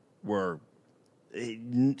were,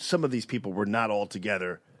 some of these people were not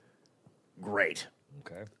altogether great.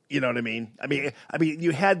 Okay. You know what I mean? I mean,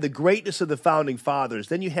 you had the greatness of the founding fathers.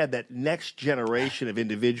 Then you had that next generation of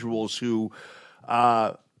individuals who,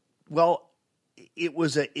 well, it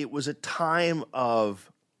was a time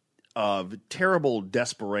of terrible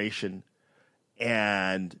desperation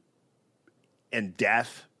and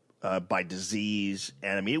death by disease.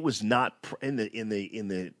 And I mean, it was not in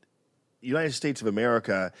the United States of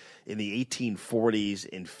America in the 1840s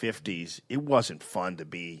and 50s. It wasn't fun to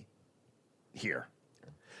be here.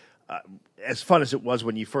 As fun as it was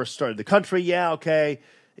when you first started the country, yeah, okay,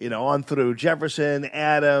 you know, on through Jefferson,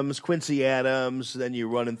 Adams, Quincy Adams, then you're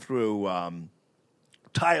running through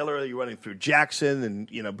Tyler, you're running through Jackson, and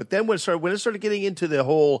you know, but then when it started getting into the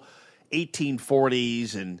whole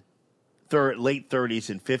 1840s and late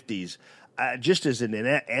 30s and 50s, just as an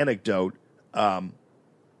anecdote,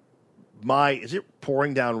 is it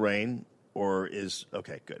pouring down rain or is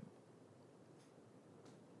okay? Good.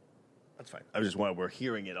 That's fine. I just want we're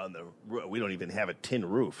hearing it on the. We don't even have a tin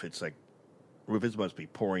roof. It's like roof must be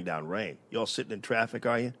pouring down rain. You all sitting in traffic,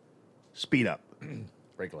 are you? Speed up.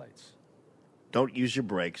 Brake lights. Don't use your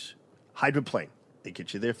brakes. Hydroplane. They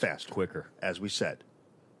get you there faster, quicker, as we said.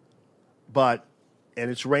 And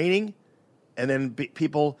it's raining, and then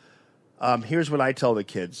people. Here's what I tell the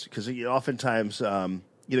kids, because oftentimes,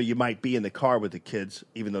 you might be in the car with the kids,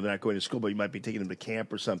 even though they're not going to school, but you might be taking them to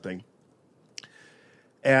camp or something.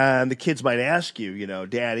 And the kids might ask you,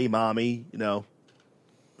 Daddy, Mommy,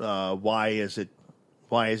 why is it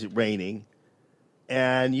raining?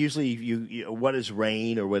 And usually you what is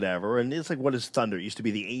rain or whatever? And it's like, what is thunder? It used to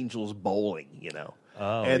be the angels bowling,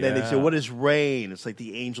 Oh, and then they say, what is rain? It's like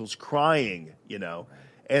the angels crying,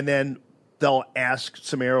 And then they'll ask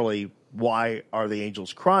summarily, why are the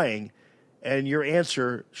angels crying? And your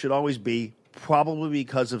answer should always be probably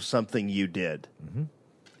because of something you did. Mm-hmm.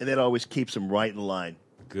 And that always keeps them right in line.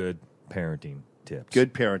 Good parenting tips.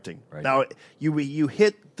 Good parenting. Right. Now, you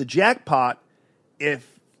hit the jackpot if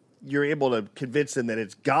you're able to convince them that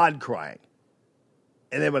it's God crying.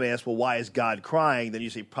 And then when they ask, well, why is God crying? Then you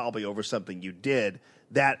say probably over something you did.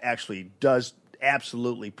 That actually does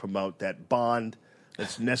absolutely promote that bond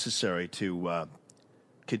that's necessary to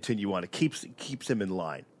continue on. It keeps them in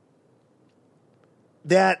line.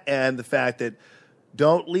 That and the fact that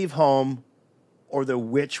don't leave home or the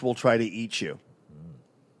witch will try to eat you.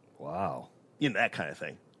 Wow. That kind of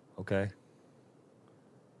thing. Okay.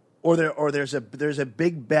 Or there's a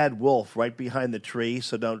big bad wolf right behind the tree,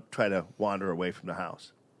 so don't try to wander away from the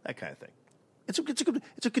house. That kind of thing. It's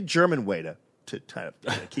a good German way to kind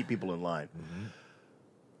of keep people in line.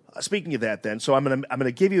 Speaking of that, then, so I'm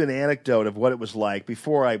gonna give you an anecdote of what it was like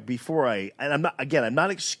before I and I'm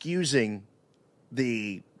not excusing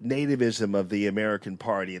the nativism of the American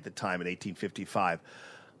Party at the time in 1855,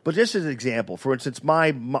 but just as an example, for instance,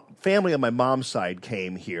 my family on my mom's side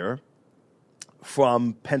came here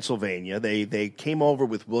from Pennsylvania. They came over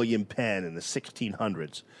with William Penn in the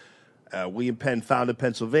 1600s. William Penn founded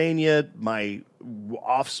Pennsylvania. My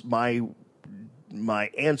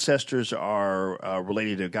ancestors are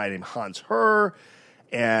related to a guy named Hans Herr,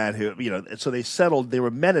 and so they settled. They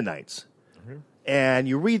were Mennonites, and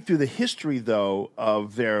you read through the history though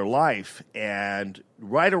of their life, and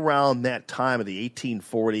right around that time of the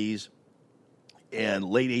 1840s and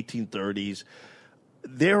late 1830s,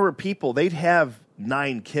 there were people. They'd have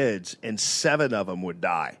 9 kids, and 7 of them would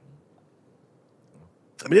die.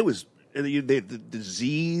 I mean, it was the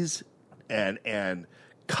disease and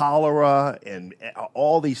cholera and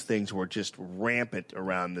all these things were just rampant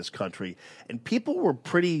around this country, and people were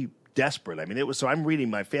pretty desperate. I mean, it was. So I'm reading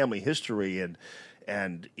my family history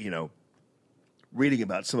and reading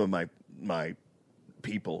about some of my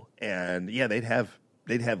people, and yeah, they'd have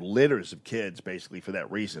litters of kids basically for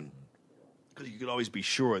that reason, because you could always be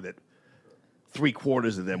sure that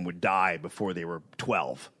 3/4 of them would die before they were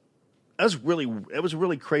 12. It was a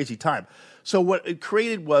really crazy time. So what it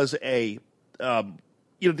created was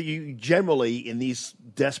you generally in these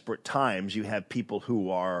desperate times, you have people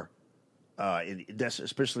who are,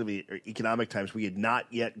 especially the economic times, we had not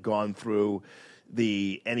yet gone through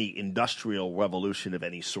any industrial revolution of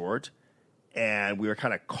any sort, and we were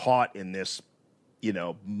kind of caught in this,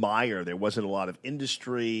 mire. There wasn't a lot of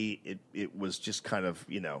industry. It was just kind of,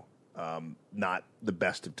 not the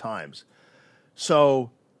best of times.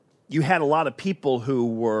 So you had a lot of people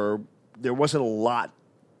there wasn't a lot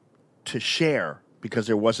to share because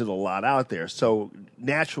there wasn't a lot out there. So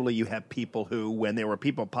naturally you have people who, when there were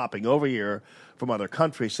people popping over here from other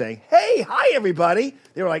countries saying, "Hey, hi everybody,"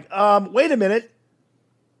 they were like, wait a minute.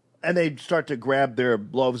 And they'd start to grab their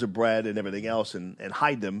loaves of bread and everything else and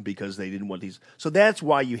hide them because they didn't want these. So that's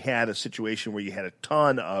why you had a situation where you had a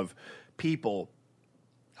ton of people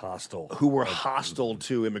who were hostile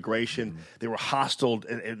to immigration. They were hostile.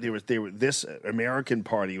 This American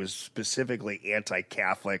Party was specifically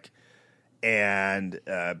anti-Catholic, and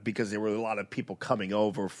because there were a lot of people coming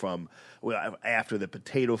over from after the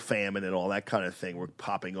potato famine and all that kind of thing, were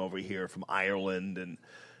popping over here from Ireland, and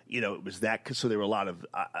it was that. So there were a lot of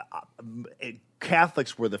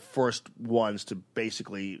Catholics were the first ones to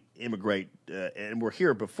basically immigrate, and were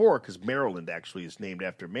here before because Maryland actually is named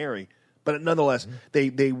after Mary. But nonetheless,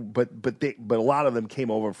 but a lot of them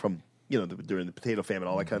came over from during the potato famine,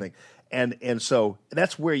 all that kind of thing, and so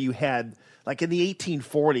that's where you had, like in the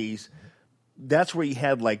 1840s, that's where you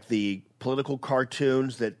had like the political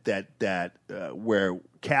cartoons that where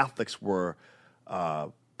Catholics were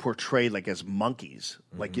portrayed like as monkeys,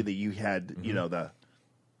 like you had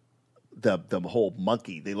the whole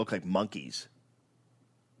monkey. They look like monkeys.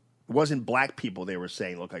 It wasn't black people they were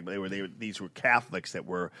saying looked like, but these were Catholics that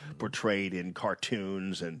were portrayed in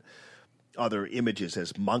cartoons and other images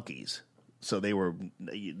as monkeys. So they were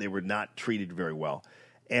not treated very well,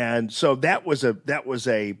 and so that was just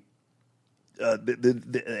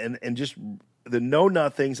the know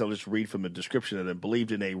nothings. I'll just read from a description of it.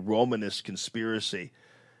 Believed in a Romanist conspiracy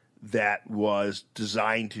that was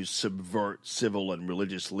designed to subvert civil and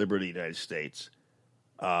religious liberty in the United States.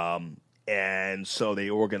 And so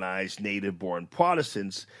they organized native-born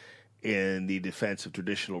Protestants in the defense of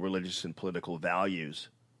traditional religious and political values.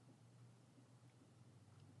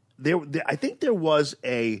 I think there was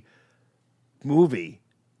a movie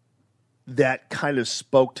that kind of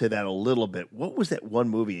spoke to that a little bit. What was that one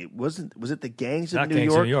movie? Was it The Gangs of New York? Not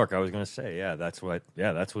Gangs of New York. I was going to say, that's what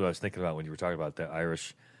I was thinking about when you were talking about the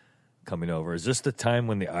Irish coming over. Is this the time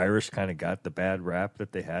when the Irish kind of got the bad rap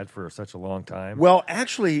that they had for such a long time? Well,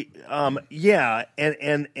 actually, yeah,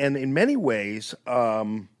 and in many ways,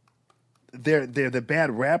 the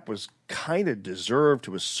bad rap was kind of deserved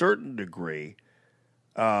to a certain degree,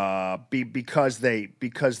 because they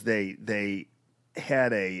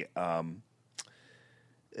had a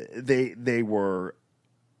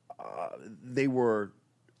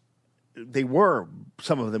they were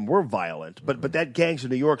some of them were violent, but that Gangs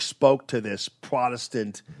of New York spoke to this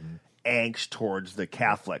Protestant angst towards the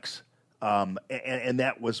Catholics, and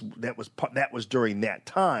that was during that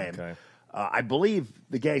time. Okay. I believe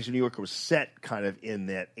the Gangs of New York was set kind of in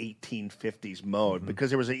that 1850s mode because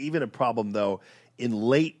there was even a problem, though, in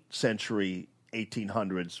late century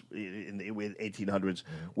 1800s, in the 1800s,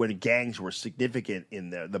 when gangs were significant in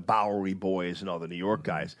the Bowery Boys and all the New York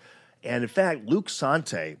guys. And in fact, Luke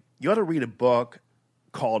Sante, you ought to read a book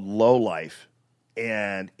called Low Life,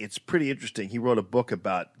 and it's pretty interesting. He wrote a book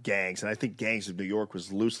about gangs, and I think Gangs of New York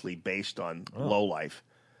was loosely based on Low Life.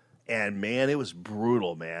 And, man, it was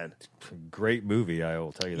brutal, man. Great movie, I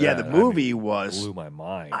will tell you that. Yeah, the movie was... blew my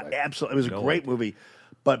mind. Absolutely. It was a great movie.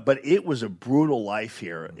 But it was a brutal life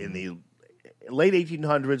here in the late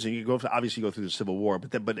 1800s, and you obviously go through the Civil War,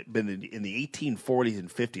 but in the 1840s and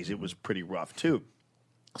 50s, it was pretty rough, too.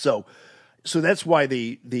 So that's why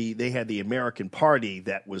they had the American Party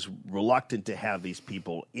that was reluctant to have these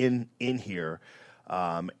people in here.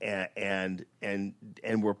 And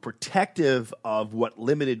were protective of what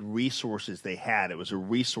limited resources they had. It was a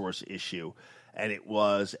resource issue, and it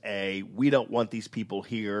was we don't want these people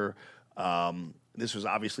here. This was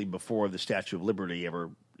obviously before the Statue of Liberty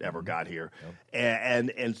ever got here,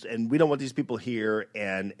 and we don't want these people here,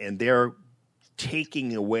 and they're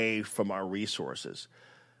taking away from our resources.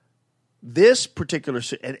 This particular,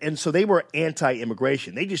 and so they were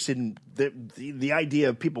anti-immigration. They just didn't, the idea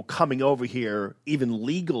of people coming over here, even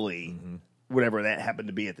legally, whatever that happened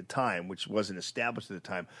to be at the time, which wasn't established at the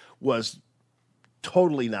time, was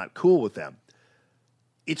totally not cool with them.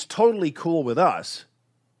 It's totally cool with us,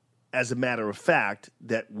 as a matter of fact,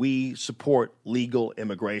 that we support legal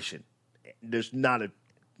immigration. There's not a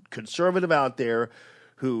conservative out there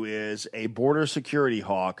who is a border security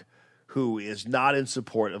hawk who is not in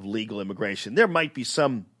support of legal immigration. There might be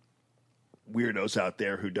some weirdos out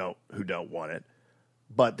there who don't want it,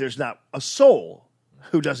 but there's not a soul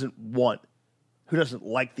who doesn't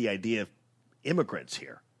like the idea of immigrants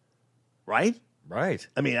here, right? Right.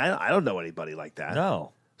 I mean, I don't know anybody like that.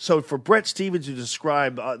 No. So for Brett Stevens to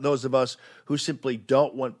describe those of us who simply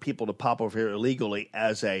don't want people to pop over here illegally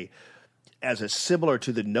as a similar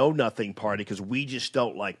to the Know Nothing Party because we just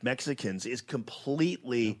don't like Mexicans is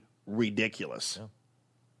completely ridiculous.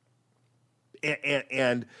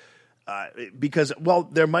 And because, well,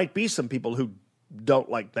 there might be some people who don't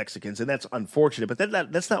like Mexicans, and that's unfortunate, but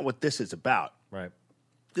that's not what this is about. Right.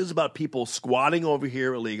 This is about people squatting over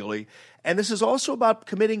here illegally, and this is also about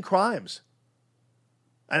committing crimes.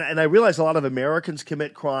 And I realize a lot of Americans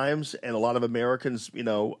commit crimes, and a lot of Americans, I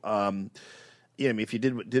mean, if you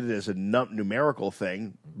did it as a numerical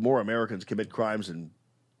thing, more Americans commit crimes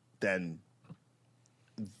than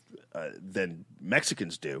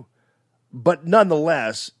Mexicans do, but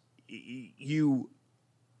nonetheless,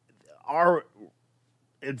 our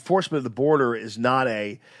enforcement of the border is not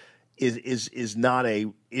a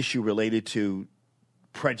issue related to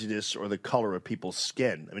prejudice or the color of people's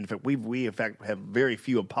skin. I mean, in fact, we in fact have very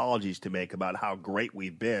few apologies to make about how great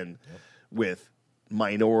we've been with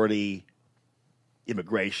minority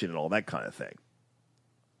immigration and all that kind of thing.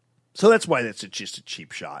 So that's why that's just a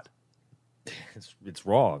cheap shot. It's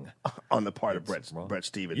wrong on the part of Brett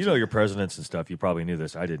Stevens. You know your presidents and stuff. You probably knew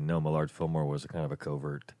this. I didn't know Millard Fillmore was a kind of a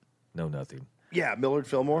covert Know Nothing. Yeah, Millard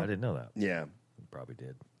Fillmore. I didn't know that. Yeah, you probably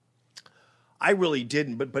did. I really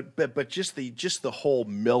didn't, but just the whole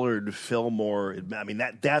Millard Fillmore. I mean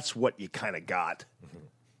that's what you kind of got.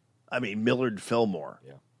 I mean Millard Fillmore.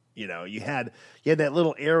 Yeah. You know, you had that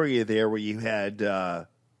little area there where you had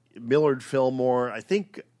Millard Fillmore. I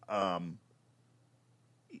think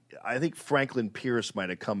Franklin Pierce might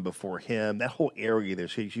have come before him. That whole area there.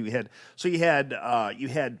 So you had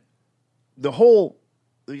the whole.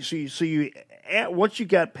 So you once you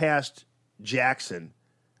got past Jackson,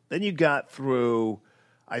 then you got through.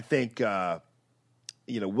 I think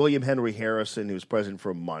William Henry Harrison, who was president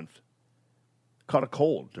for a month, caught a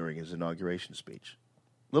cold during his inauguration speech.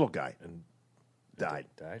 Little guy and died.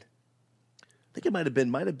 I think it might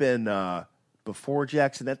have been before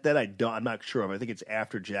Jackson. I'm not sure of. I think it's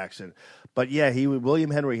after Jackson. But yeah,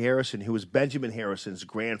 William Henry Harrison, who was Benjamin Harrison's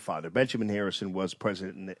grandfather. Benjamin Harrison was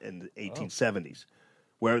president in the 1870s,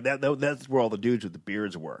 where that's where all the dudes with the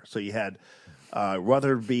beards were. So you had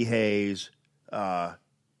Rutherford B. Hayes,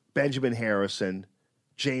 Benjamin Harrison,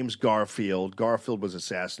 James Garfield. Garfield was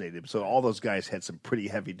assassinated. So all those guys had some pretty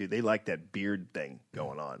heavy dude. They liked that beard thing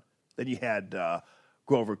going on. Then you had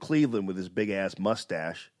Grover Cleveland with his big-ass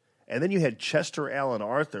mustache. And then you had Chester Alan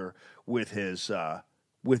Arthur with his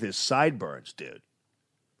sideburns, dude.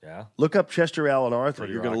 Yeah? Look up Chester Alan Arthur.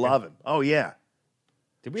 Pretty You're going to rockin'. love him. Oh, yeah.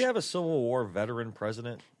 Did we have a Civil War veteran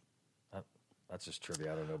president? That's just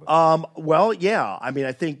trivia. I don't know about Well, yeah. I mean,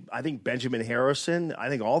 I think Benjamin Harrison. I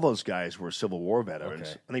think all those guys were Civil War veterans.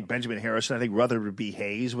 Okay. I think Benjamin Harrison. I think Rutherford B.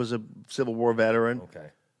 Hayes was a Civil War veteran. Okay.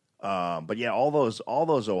 But yeah, all those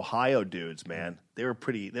Ohio dudes, man, they were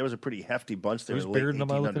pretty. There was a pretty hefty bunch there. Whose in the late beard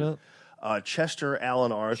am I looking 1800s. Chester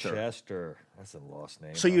Allen Arthur. Chester. That's a lost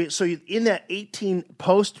name. So you in that 18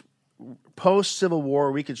 post Civil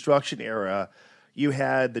War Reconstruction era, you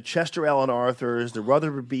had the Chester Allen Arthurs, the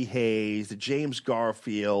Rutherford B. Hayes, the James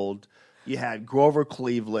Garfield. You had Grover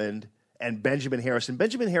Cleveland and Benjamin Harrison.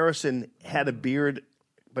 Benjamin Harrison had a beard,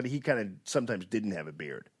 but he kind of sometimes didn't have a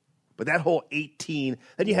beard. But that whole 18,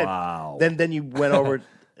 then you Wow. had then you went over,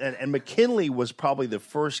 and McKinley was probably the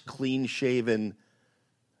first clean shaven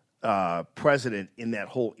president in that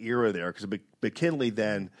whole era there, because McKinley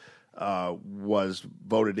then was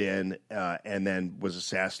voted in and then was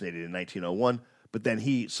assassinated in 1901. But then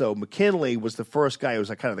McKinley was the first guy who was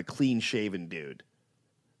like kind of the clean shaven dude.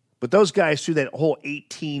 But those guys through that whole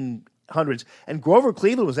 1800s, and Grover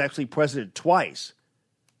Cleveland was actually president twice,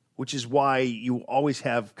 which is why you always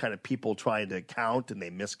have kind of people trying to count and they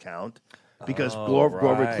miscount. Because Grover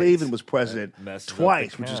right. Cleveland was president That messed up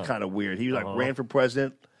twice, the which is count. kind of weird. He ran for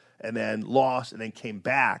president and then lost and then came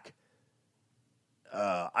back.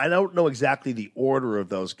 I don't know exactly the order of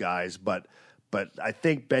those guys, but I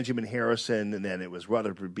think Benjamin Harrison, and then it was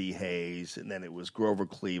Rutherford B. Hayes, and then it was Grover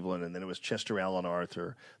Cleveland, and then it was Chester Allen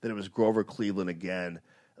Arthur, then it was Grover Cleveland again,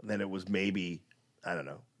 and then it was maybe, I don't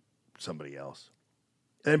know, somebody else.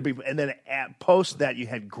 And then post that you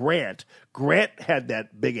had Grant. Grant had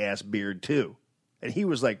that big ass beard too, and he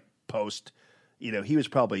was like post, he was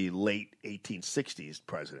probably late 1860s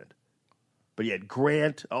president. But you had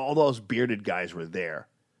Grant. All those bearded guys were there.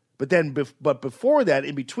 But then, but before that,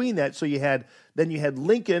 in between that, so you had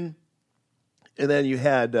Lincoln, and then you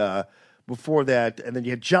had before that, and then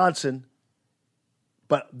you had Johnson.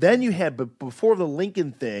 But then you had, but before the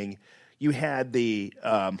Lincoln thing, you had the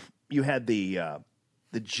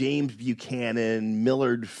James Buchanan,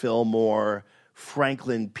 Millard Fillmore,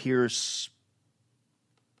 Franklin Pierce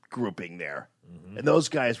grouping there. Mm-hmm. And those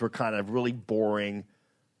guys were kind of really boring,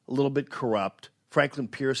 a little bit corrupt. Franklin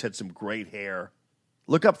Pierce had some great hair.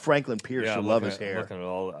 Look up Franklin Pierce. You'll love his hair. Looking at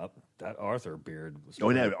all that Arthur beard was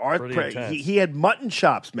pretty pretty intense. he had mutton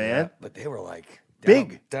chops, man. Yeah, but they were like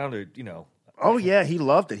big. Down to, Oh, yeah, he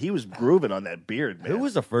loved it. He was grooving on that beard, man. Who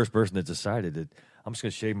was the first person that decided that I'm just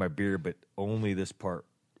going to shave my beard, but only this part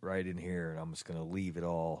right in here, and I'm just going to leave it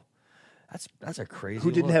all? That's a crazy. Who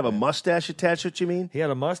didn't look, have man. a mustache attached? What you mean? He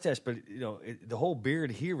had a mustache, but the whole beard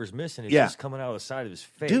here was missing. It's Yeah. just coming out of the side of his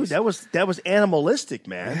face. Dude, that was animalistic,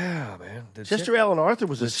 man. Yeah, man. Chester Allen Arthur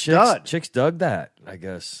was a chicks, stud. Chicks dug that, I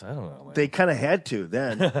guess. I don't know, man. They kind of had to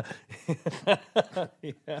then.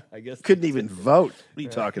 Yeah, I guess Couldn't even vote. What are you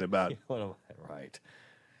talking about? Right.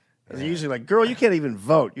 They're usually like, girl, you can't even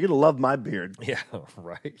vote. You're going to love my beard. Yeah,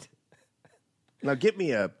 right. Now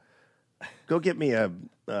go get me a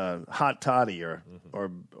hot toddy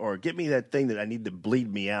or get me that thing that I need to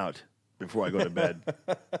bleed me out before I go to bed.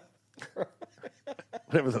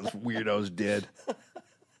 Whatever those weirdos did.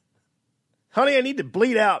 Honey, I need to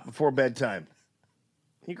bleed out before bedtime.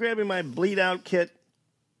 Can you grab me my bleed out kit?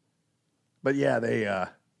 But yeah,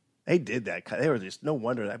 they did that. They were just, no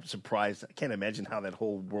wonder. I'm surprised. I can't imagine how that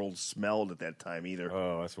whole world smelled at that time either.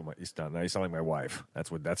 Oh, that's what you sound like my wife.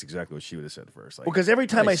 That's exactly what she would have said first. Like, Because every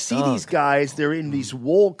time I see these guys, they're in these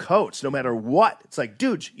wool coats, no matter what. It's like,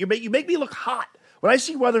 dude, you make me look hot. When I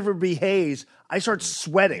see Rutherford B. Hayes, I start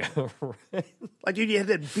sweating. Like, dude, you had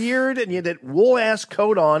that beard and you had that wool ass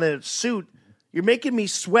coat on and a suit. You're making me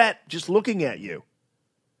sweat just looking at you.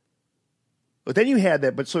 But then you had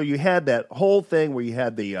that. But so you had that whole thing where you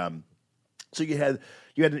had the. So you had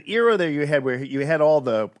an era there. You had where you had all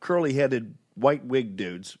the curly headed white wig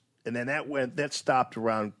dudes, and then that stopped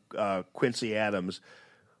around Quincy Adams.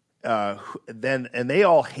 Then they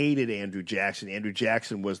all hated Andrew Jackson. Andrew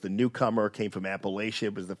Jackson was the newcomer, came from Appalachia.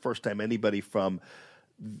 It was the first time anybody from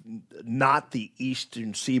not the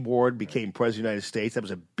Eastern Seaboard became president of the United States. That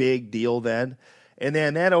was a big deal then. And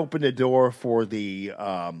then that opened the door for the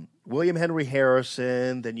William Henry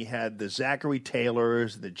Harrison. Then you had the Zachary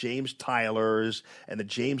Taylors, the James Tylers, and the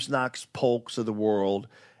James Knox Polks of the world.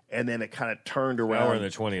 And then it kind of turned around. Now we're in the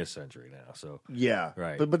 20th century now, so yeah,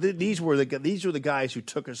 right. But these were the guys who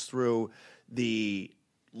took us through the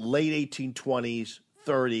late 1820s,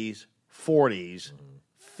 30s, 40s,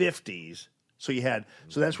 50s.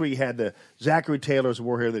 So that's where you had the Zachary Taylors who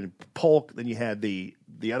were here, then Polk. Then you had the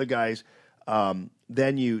other guys.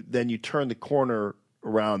 Then you turn the corner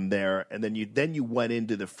around there, and then you went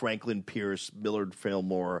into the Franklin Pierce, Millard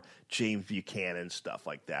Fillmore, James Buchanan stuff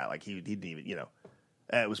like that. Like he didn't even,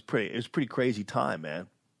 it was pretty crazy time, man.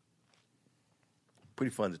 Pretty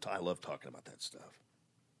fun to talk. I love talking about that stuff.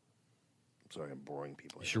 I'm sorry, I'm boring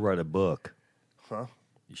people. You should write a book. Huh?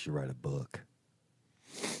 You should write a book.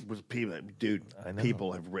 With people, dude, I know.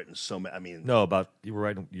 people have written so many. I mean, No,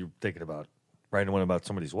 you're thinking about writing one about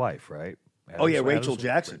somebody's wife, right? oh yeah, Adams- Rachel Adams-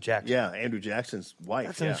 Jackson. Jackson. Yeah, Andrew Jackson's wife.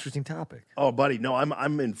 That's an yeah. interesting topic. Oh, buddy, no,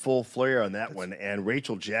 I'm in full flare on that one. And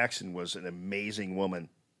Rachel Jackson was an amazing woman.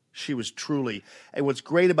 She was truly. And what's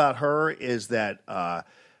great about her is that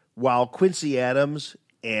while Quincy Adams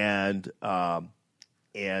and at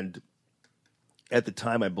the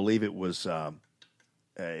time I believe it was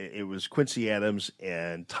Quincy Adams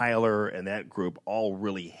and Tyler and that group all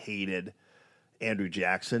really hated Andrew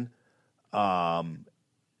Jackson.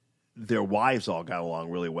 Their wives all got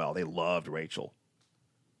along really well. They loved Rachel.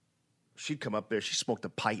 She'd come up there. She smoked a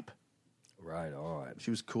pipe. Right. All right. She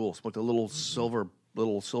was cool. Smoked a little silver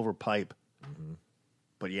pipe. Mm-hmm.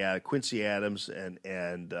 But yeah, Quincy Adams and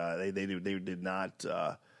they did not.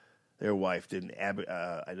 Their wife didn't. I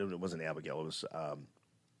don't. It wasn't Abigail. It was.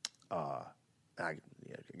 I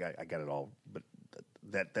got it all. But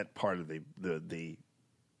that part of the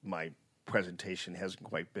my presentation hasn't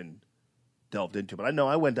quite been delved into. But I know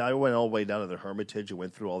I went all the way down to the Hermitage and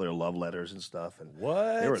went through all their love letters and stuff. And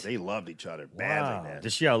What? they loved each other badly, man.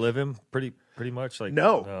 Did she outlive him pretty much? Like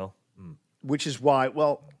No. no. Which is why,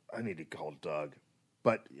 well, I need to call Doug.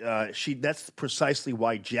 But that's precisely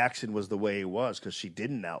why Jackson was the way he was, because she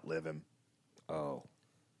didn't outlive him. Oh.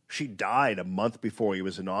 She died a month before he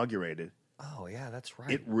was inaugurated. Oh yeah, that's right.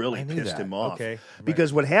 It really I knew pissed that. him off. Okay.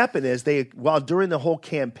 Because what happened is during the whole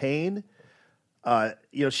campaign,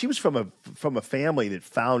 she was from a family that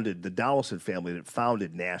founded the Donaldson family that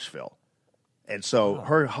founded Nashville. And so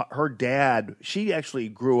her dad, she actually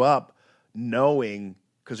grew up knowing,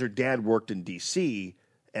 because her dad worked in D.C.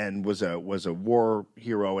 and was a war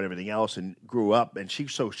hero and everything else, and grew up, and she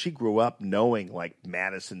grew up knowing like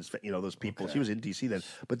Madison's, those people. Okay. She was in D.C. then,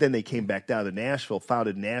 but then they came back down to Nashville,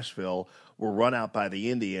 founded Nashville, were run out by the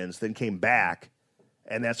Indians, then came back,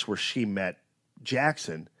 and that's where she met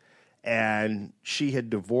Jackson. And she had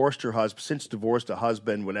divorced her husband, since divorced a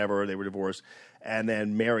husband, whatever, they were divorced, and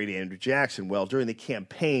then married Andrew Jackson. Well, during the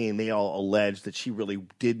campaign, they all alleged that she really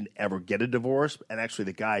didn't ever get a divorce, and actually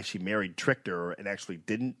the guy she married tricked her and actually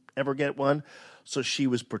didn't ever get one. So she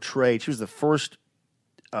was portrayed, she was the first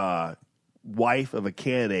wife of a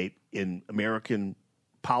candidate in American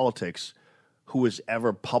politics who was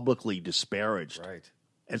ever publicly disparaged. Right.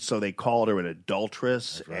 And so they called her an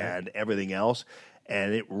adulteress right. and everything else.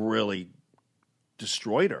 And it really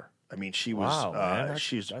destroyed her. I mean, she was Wow, man.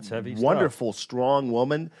 she's That's heavy wonderful, strong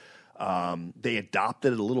woman. They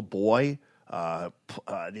adopted a little boy, an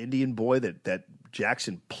Indian boy that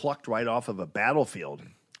Jackson plucked right off of a battlefield.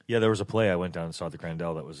 Yeah, there was a play I went down and saw at the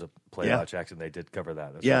Grandel that was a play Yeah. about Jackson. They did cover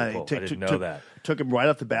that. That's Yeah, really cool. he I didn't know that. Took him right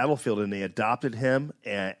off the battlefield, and they adopted him,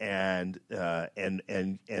 and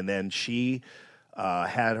then she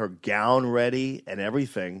had her gown ready and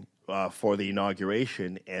everything for the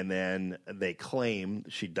inauguration, and then they claim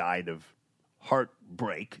she died of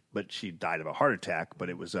heartbreak, but she died of a heart attack. But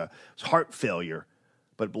it was heart failure,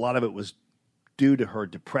 but a lot of it was due to her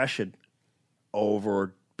depression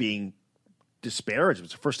over being disparaged. It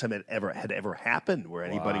was the first time it had ever happened where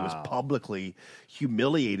anybody was publicly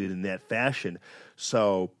humiliated in that fashion.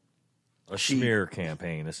 So a smear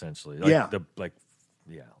campaign, essentially. Yeah.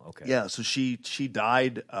 Okay. Yeah, so she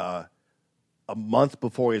died a month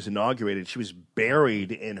before he was inaugurated. She was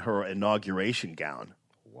buried in her inauguration gown.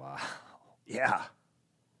 Wow. Yeah.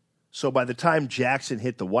 So by the time Jackson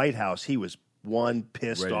hit the White House, he was one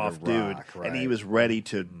pissed Ready to off dude, rock, and he right. was ready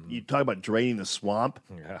to. You talk about draining the swamp.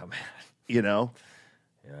 Yeah, man. Yeah.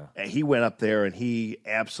 And he went up there and he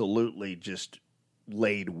absolutely just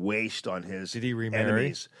laid waste on his Did he remarry?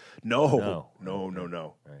 enemies. No.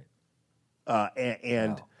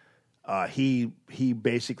 Right. He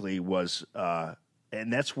basically was,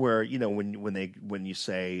 and that's where when you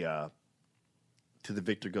say to the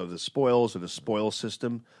victor go the spoils, or the spoil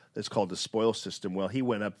system, that's called the spoil system. Well, he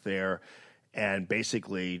went up there and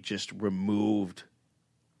basically just removed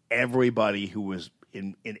everybody who was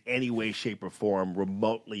in any way, shape, or form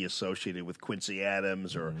remotely associated with Quincy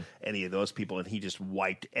Adams or any of those people, and he just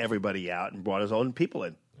wiped everybody out and brought his own people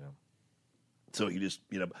in. Yeah. So he just,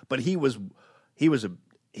 but he was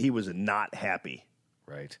not happy.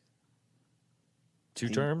 Right. Two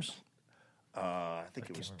terms? I think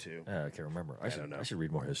it was two. Yeah, I can't remember. I don't know. should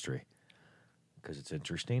read more history because it's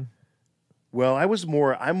interesting. Well,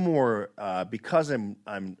 I'm more because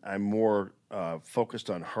I'm more focused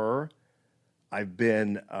on her. I've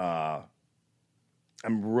been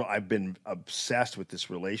I've been obsessed with this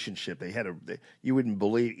relationship. You wouldn't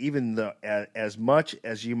believe, even as much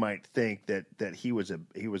as you might think that he was a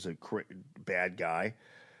bad guy.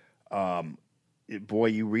 Boy,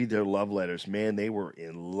 you read their love letters, man. They were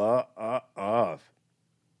in love.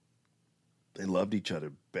 They loved each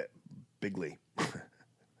other bigly.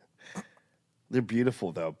 They're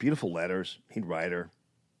beautiful, though. Beautiful letters. He'd write her,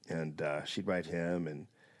 and she'd write him, and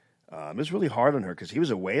it was really hard on her because he was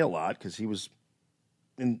away a lot because he was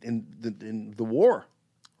in the war,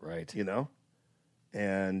 right? You know,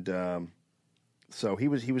 and so he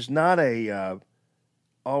was not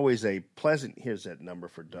always a pleasant. Here's that number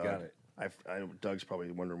for Doug. got it. Doug's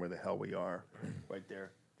probably wondering where the hell we are, right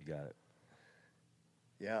there. You got it.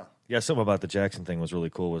 Yeah. Yeah, something about the Jackson thing was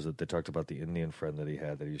really cool was that they talked about the Indian friend that he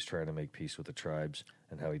had, that he was trying to make peace with the tribes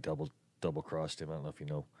and how he double crossed him. I don't know if you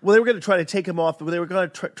know. Well, they were going to try to take him off. They were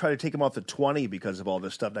going to try to take him off the 20 because of all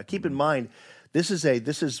this stuff. Now, keep in mind,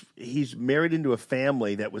 he's married into a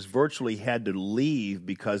family that was virtually had to leave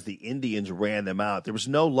because the Indians ran them out. There was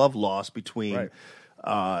no love lost between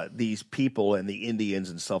these people and the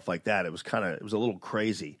Indians and stuff like that. It was a little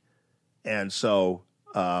crazy, and so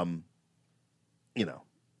you know.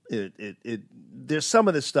 There's some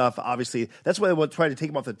of this stuff, obviously. That's why they tried to take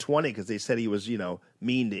him off the 20 because they said he was,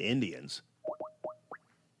 mean to Indians.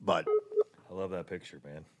 But I love that picture,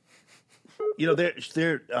 man.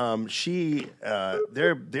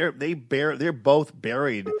 They're both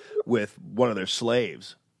buried with one of their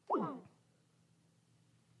slaves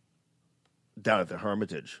down at the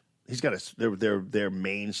Hermitage. He's got their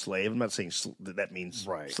main slave. I'm not saying that means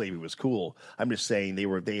slavery was cool. I'm just saying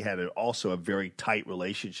they had also a very tight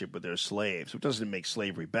relationship with their slaves. It doesn't make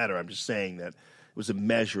slavery better. I'm just saying that it was a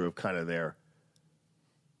measure of kind of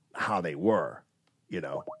how they were,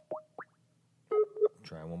 Try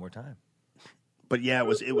one more time. But yeah,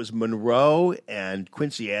 it was Monroe and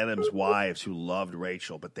Quincy Adams' wives who loved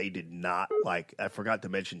Rachel, but they did not like. I forgot to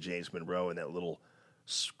mention James Monroe in that little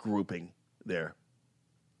grouping there.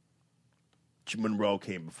 Monroe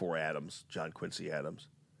came before Adams, John Quincy Adams.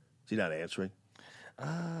 Is he not answering?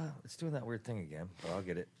 It's doing that weird thing again, but I'll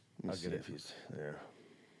get it. I'll get it if he's there.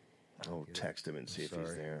 I'll text him and see if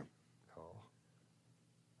he's there. Call.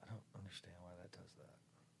 I don't understand why that does that.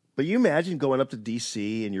 But you imagine going up to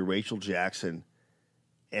D.C. and you're Rachel Jackson,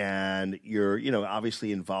 and you're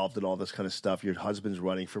obviously involved in all this kind of stuff. Your husband's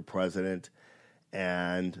running for president,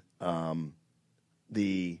 and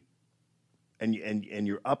And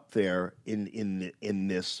you're up there in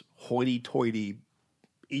this hoity-toity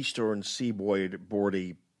Eastern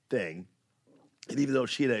Seaboard-boardy thing, and even though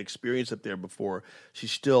she had experience up there before,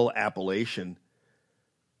 she's still Appalachian.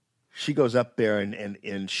 She goes up there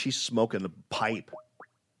and she's smoking a pipe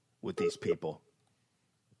with these people.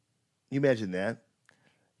 You imagine that?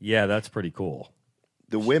 Yeah, that's pretty cool.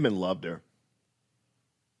 The women loved her,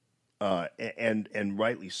 and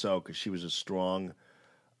rightly so, because she was a strong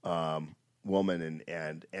woman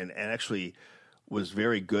and actually was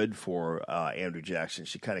very good for Andrew Jackson.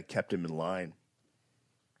 She kind of kept him in line,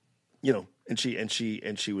 and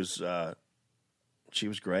she was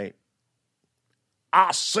great.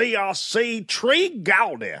 I see Trey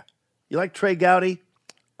Gowdy. You like Trey Gowdy?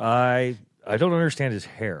 I don't understand his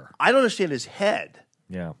hair. I don't understand his head.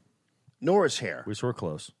 Yeah, nor his hair. We were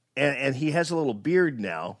close. And he has a little beard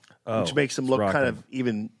now, which makes him look kind of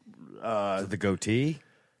even. The goatee.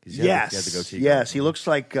 Yes, yes, he looks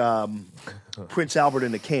like Prince Albert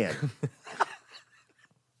in a can.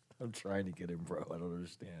 I'm trying to get him, bro. I don't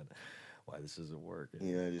understand why this isn't working.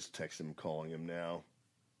 Yeah, I just text him, calling him now.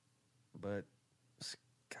 But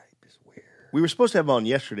Skype is weird. We were supposed to have him on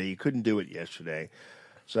yesterday. He couldn't do it yesterday.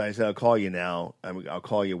 So I said, I'll call you now. I'll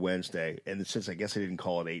call you Wednesday. And since I guess I didn't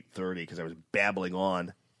call at 8:30 because I was babbling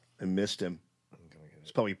on and missed him,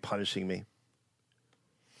 he's probably punishing me.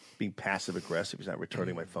 Being passive aggressive. He's not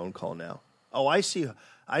returning my phone call now. Oh, I see.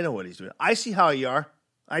 I know what he's doing. I see how you are.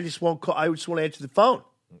 I just won't call. I just want to answer the phone.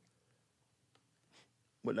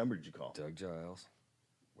 What number did you call? Doug Giles.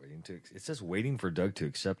 It says waiting for Doug to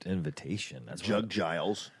accept invitation. That's Doug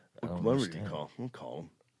Giles. What number did you call? I'll call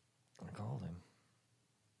him. I called him.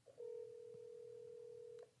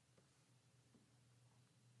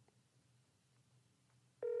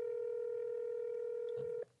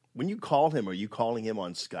 When you call him, are you calling him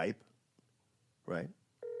on Skype? Right?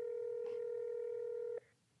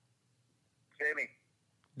 Jamie.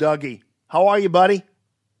 Dougie. How are you, buddy?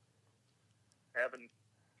 Having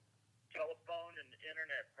telephone and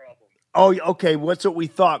internet problems. Oh, okay. What's what we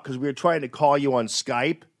thought? Because we were trying to call you on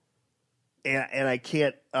Skype. and I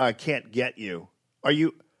can't get you. Are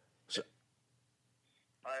you?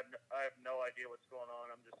 I have no idea what's going on.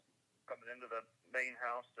 I'm just coming into the main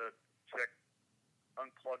house to check,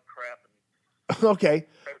 unplug crap. And Okay.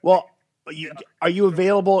 Well, are you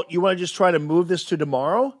available? You want to just try to move this to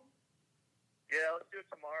tomorrow? yeah, let's do it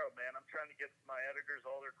tomorrow, man. I'm trying to get my editors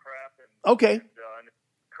all their crap, and Okay. and it's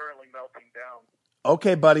currently melting down.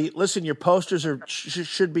 Okay, buddy. Listen, your posters are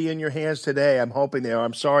should be in your hands today. I'm hoping they are.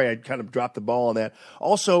 I'm sorry, I kind of dropped the ball on that.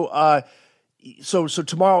 Also, so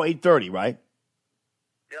tomorrow 8:30, right?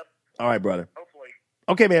 Yep. All right, brother. Hopefully.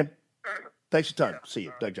 Okay, man. Thanks for your time. See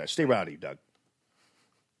you, Doug Josh. Stay rowdy, Doug.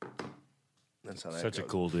 That's how that Such a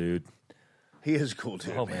goes. cool dude. He is a cool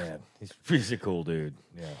dude. Oh man, he's a cool dude.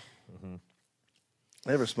 Yeah. Mm-hmm.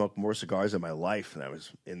 I never smoked more cigars in my life than I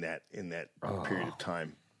was in that period of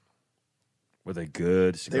time. Were they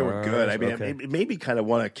good cigars? They were good. I mean, Okay. it made me kind of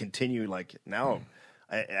want to continue. Like now,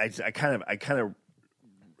 I kind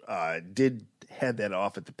of did head that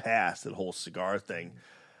off at the pass, that whole cigar thing,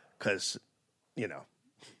 because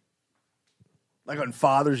like on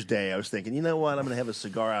Father's Day, I was thinking, you know what, I'm going to have a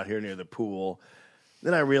cigar out here near the pool.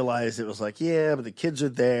 Then I realized it was like, yeah, but the kids are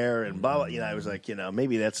there, and blah, blah. I was like,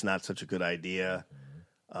 maybe that's not such a good idea.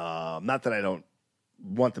 Not that I don't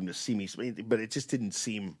want them to see me, but it just didn't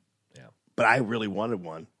seem. Yeah. But I really wanted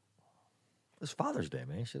one. It's Father's Day,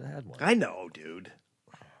 man. You should have had one. I know, dude.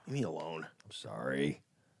 Leave me alone. I'm sorry.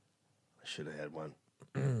 I should have had one.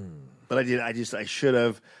 But I did. I should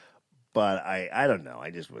have. But I don't know. I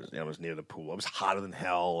was near the pool. It was hotter than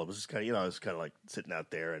hell. It was just kind of, I was kind of like sitting out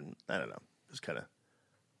there, and I don't know. It was kind of.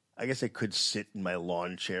 I guess I could sit in my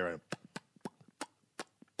lawn chair and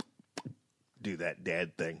do that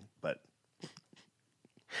dad thing, but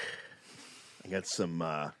I got some.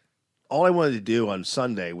 All I wanted to do on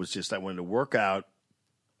Sunday was I wanted to work out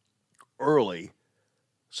early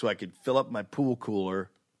so I could fill up my pool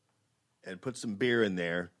cooler and put some beer in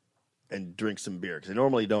there and drink some beer, because I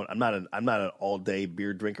normally don't. I'm not an all day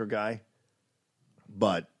beer drinker guy,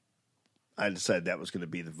 but I decided that was going to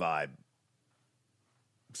be the vibe.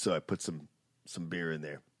 So I put some beer in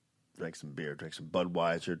there, drank some beer, drank some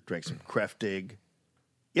Budweiser, drank some Kräftig.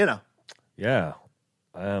 Yeah.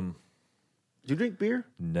 Do you drink beer?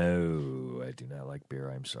 No, I do not like beer.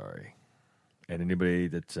 I'm sorry. And anybody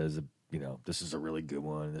that says, this is a really good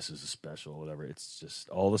one, this is a special, whatever, it's just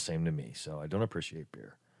all the same to me. So I don't appreciate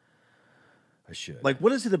beer. I should. Like,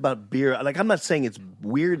 what is it about beer? Like, I'm not saying it's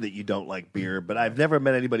weird that you don't like beer, but I've never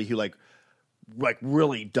met anybody who like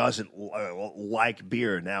really doesn't like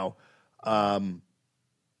beer. Now, I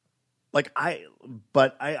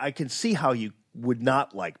can see how you would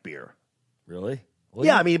not like beer. Really? Well,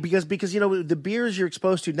 yeah, I mean, because the beers you're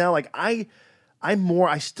exposed to now, like I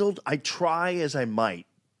try as I might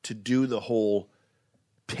to do the whole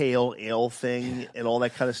pale ale thing and all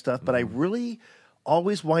that kind of stuff, but I really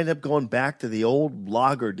always wind up going back to the old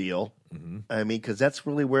lager deal. Mm-hmm. I mean, because that's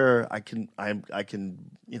really where I can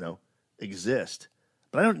exist.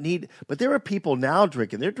 But I don't need. But there are people now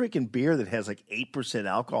they're drinking beer that has like 8%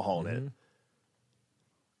 alcohol in it.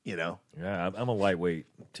 Yeah, I'm a lightweight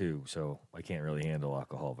too, so I can't really handle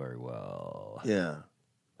alcohol very well. Yeah,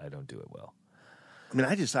 I don't do it well. I mean,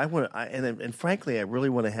 I want to, and frankly, I really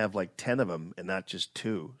want to have like 10 of them and not just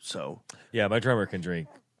 2. So yeah, my drummer can drink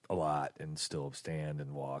a lot and still stand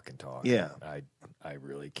and walk and talk. Yeah, I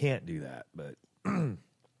really can't do that, but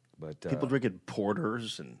people drinking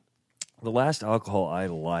porters, and the last alcohol I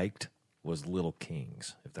liked was Little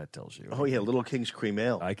Kings, if that tells you. Oh yeah, Little Kings cream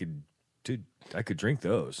ale. I could drink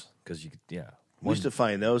those because you could. Yeah, we used to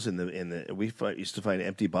find those used to find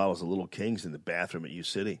empty bottles of Little Kings in the bathroom at U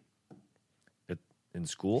City. In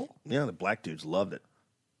school? Yeah, the black dudes loved it.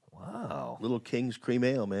 Wow. Little Kings cream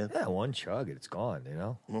ale, man. Yeah, one chug it's gone,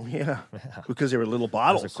 Oh, yeah. Because they were little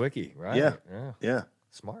bottles. It's a quickie, right? Yeah.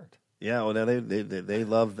 Smart. Yeah, well, now they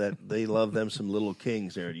love that. They love them some Little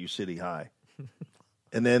Kings there at U City High.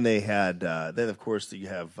 And then they had, then of course you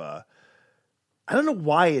have, I don't know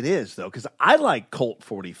why it is, though, because I like Colt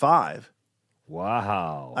 45.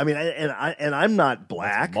 Wow. I mean, and I'm not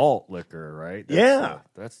black. That's malt liquor, right? Yeah.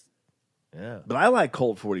 Yeah. But I like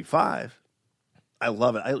Colt 45. I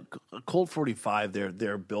love it. Colt 45.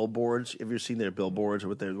 Their billboards. Have you seen their billboards or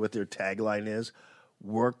what their tagline is?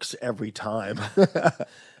 Works every time.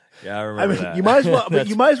 Yeah, I remember that. You might as well. But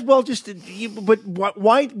you might as well just. But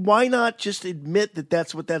why not just admit that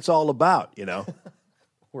that's what that's all about?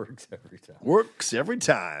 Works every time. Works every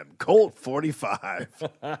time. Colt 45.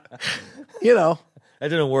 That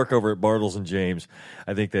didn't work over at Bartles and James.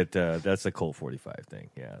 I think that that's the Colt 45 thing.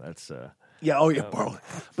 Yeah, that's. Yeah. Oh, yeah.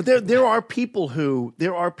 But there are people who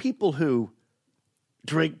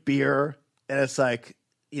drink beer. and it's like,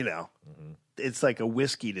 it's like a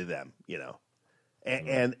whiskey to them,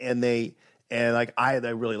 and like I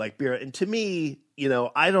really like beer, and to me,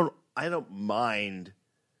 I don't mind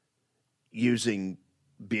using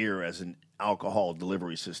beer as an alcohol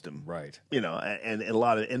delivery system, right? And a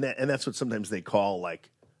lot of and that's what sometimes they call like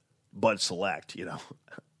Bud Select,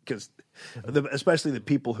 because especially the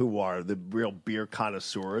people who are the real beer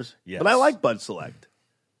connoisseurs. Yes. But I like Bud Select,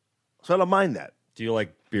 so I don't mind that. Do you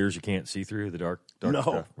like beers you can't see through, the dark No.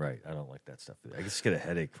 stuff? Right, I don't like that stuff. I just get a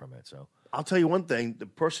headache from it. So I'll tell you one thing: the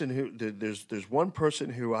person who there's one person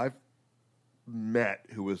who I've met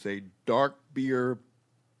who was a dark beer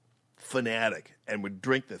fanatic and would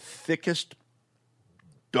drink the thickest,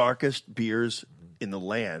 darkest beers in the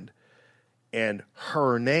land. And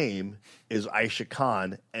her name is Aisha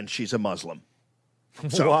Khan, and she's a Muslim.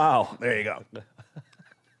 So, wow, there you go.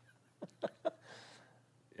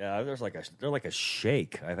 Yeah, they're like a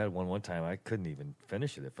shake. I've had one time. I couldn't even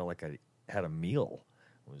finish it. It felt like I had a meal.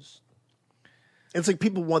 It's like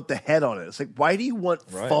people want the head on it. It's like, why do you want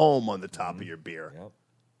Right. foam on the top of your beer? Yep.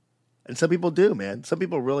 And some people do, man. Some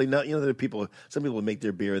people really know. There are people. Some people make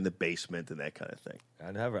their beer in the basement and that kind of thing.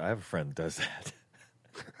 I have a friend that does that.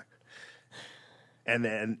 And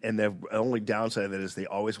the only downside of that is they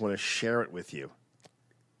always want to share it with you.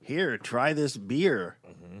 Here, try this beer.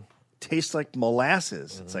 Tastes like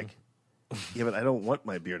molasses. It's like, yeah, but I don't want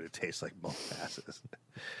my beer to taste like molasses.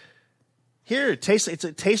 Here, it tastes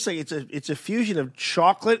like it's a fusion of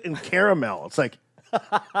chocolate and caramel. It's like,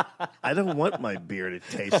 I don't want my beer to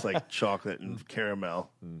taste like chocolate and caramel.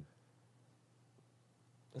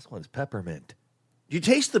 This one's peppermint. You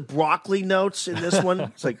taste the broccoli notes in this one?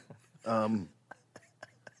 It's like,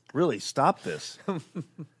 really, stop this.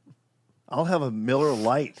 I'll have a Miller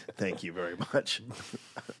Lite, thank you very much.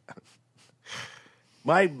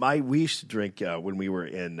 We used to drink when we were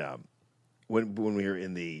in when we were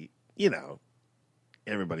in the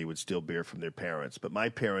everybody would steal beer from their parents, but my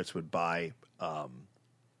parents would buy.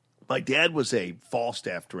 My dad was a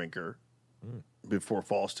Falstaff drinker before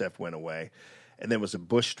Falstaff went away, and then was a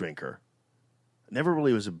Busch drinker. Never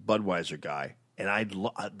really was a Budweiser guy. And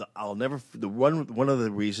I'll never one of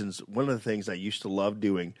the things I used to love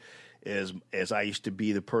doing is I used to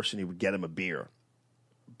be the person who would get him a beer,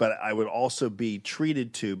 but I would also be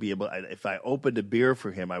treated to be able. If I opened a beer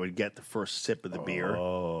for him, I would get the first sip of the beer.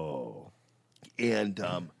 Oh, and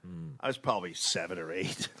I was probably 7 or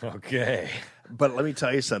 8. Okay, but let me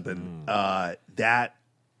tell you something. That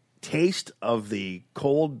taste of the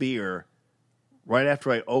cold beer right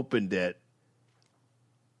after I opened it.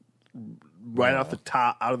 Right off the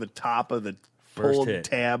top, out of the top of the First pulled hit.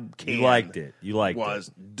 tab can. You liked it. You liked it. Was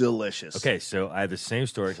delicious. Okay, so I had the same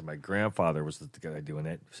story. So my grandfather was the guy doing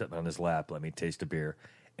it, sitting on his lap, let me taste a beer,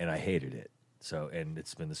 and I hated it. So, and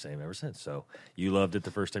it's been the same ever since. So you loved it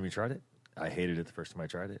the first time you tried it. I hated it the first time I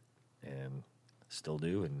tried it, and still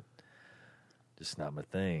do, and just not my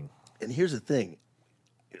thing. And here's the thing: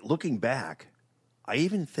 looking back, I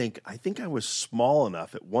think I was small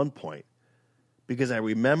enough at one point because I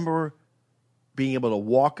remember being able to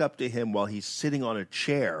walk up to him while he's sitting on a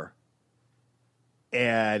chair,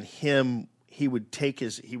 and he would take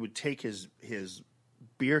his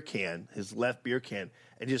beer can, his left beer can,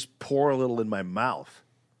 and just pour a little in my mouth.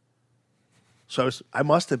 So I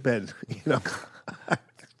must have been,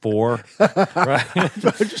 4, right? I'm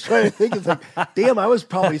just trying to think. It's like, damn, I was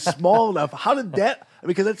probably small enough. How did that?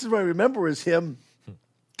 Because that's what I remember is him,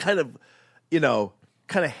 kind of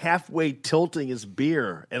halfway tilting his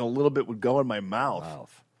beer, and a little bit would go in my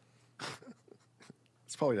mouth.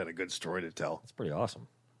 It's probably not a good story to tell. It's pretty awesome.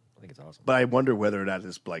 I think it's awesome. But I wonder whether or not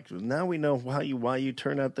it's like, now we know why you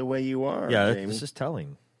turn out the way you are. Yeah, Jamie. this is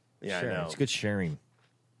telling. Yeah, Sharing. I know. It's good sharing.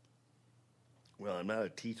 Well, I'm not a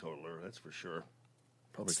teetotaler, that's for sure.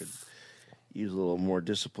 Probably could use a little more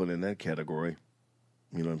discipline in that category.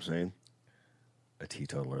 You know what I'm saying? A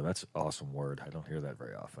teetotaler. That's an awesome word. I don't hear that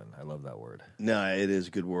very often. I love that word. No, it is a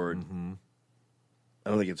good word. Mm-hmm. I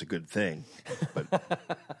don't think it's a good thing, but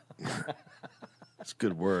it's a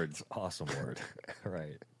good word. It's an awesome word.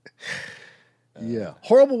 Right. Yeah.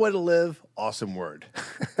 Horrible way to live. Awesome word.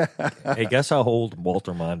 Hey, guess how old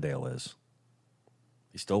Walter Mondale is?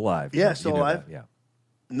 He's still alive. Yeah, still know alive. that, Yeah.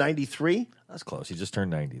 93? That's close. He just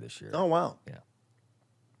turned 90 this year. Oh, wow. Yeah.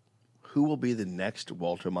 Who will be the next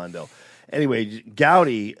Walter Mondale? Anyway,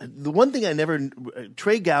 Gowdy, the one thing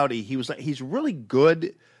Trey Gowdy, he's really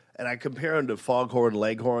good, and I compare him to Foghorn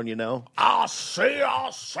Leghorn, I'll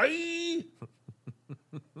see.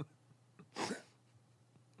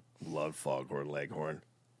 Love Foghorn Leghorn.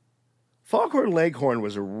 Foghorn Leghorn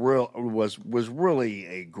was really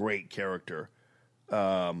a great character.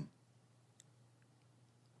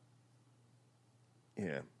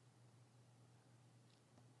 Yeah.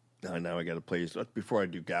 Now I got to play you. Before I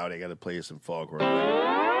do Gowdy, I got to play you some Foghorn.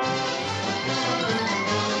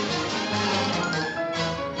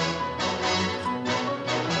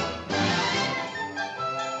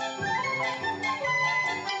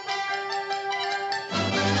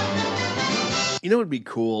 You know what would be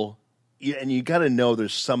cool? And you got to know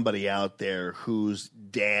there's somebody out there whose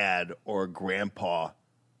dad or grandpa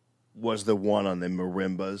was the one on the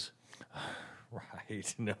marimbas.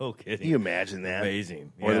 Right. No kidding. Can you imagine that?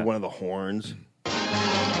 Amazing. Or Yeah. one of the horns.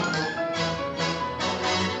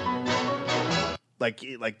 Like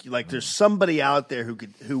there's somebody out there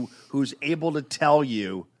who's able to tell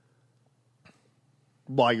you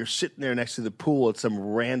while you're sitting there next to the pool at some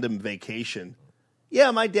random vacation.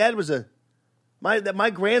 Yeah, my dad was my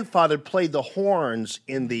grandfather played the horns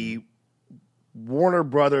in the Warner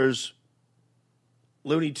Brothers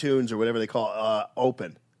Looney Tunes or whatever they call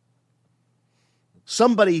Open.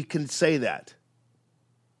 Somebody can say that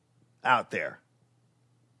out there.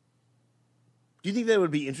 Do you think that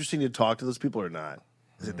would be interesting to talk to those people or not?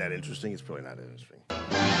 Is it that interesting? It's probably not interesting.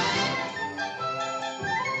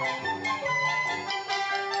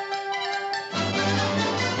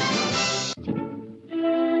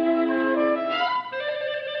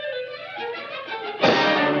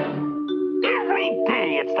 Every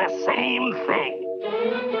day it's the same thing.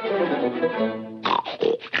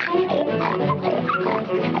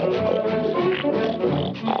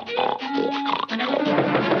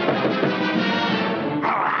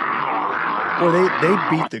 Boy, they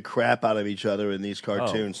beat the crap out of each other in these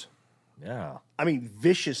cartoons. Yeah. I mean,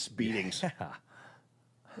 vicious beatings. I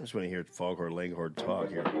just want to hear Foghorn Leghorn talk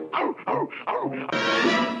here.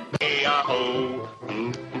 E-I-O.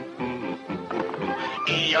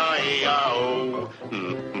 E-I-E-I-O.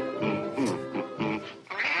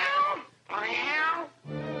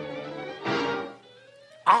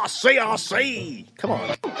 I see. Come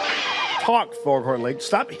on. Talk, Foghorn Leghorn.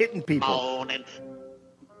 Stop hitting people.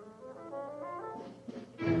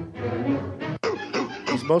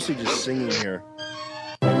 He's mostly just singing here.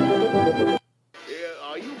 Yeah,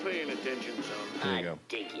 are you paying attention, son? There you go.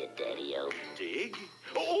 Dig you, Daddy-O. Dig?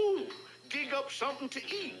 Oh, dig up something to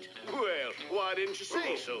eat. Well, why didn't you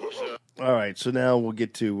say so, sir? All right, so now we'll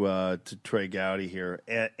get to Trey Gowdy here,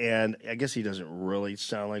 and I guess he doesn't really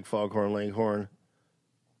sound like Foghorn Leghorn,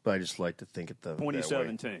 but I just like to think it the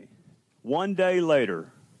 2017. 1 day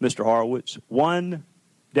later, Mr. Horowitz. 1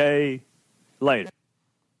 day later.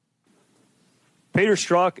 Peter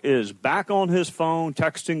Strzok is back on his phone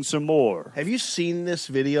texting some more. Have you seen this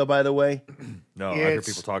video, by the way? No, I hear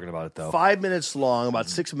people talking about it, though. 5 minutes long, about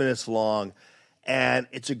 6 minutes long, and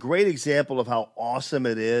it's a great example of how awesome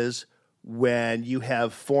it is when you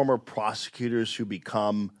have former prosecutors who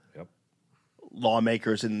become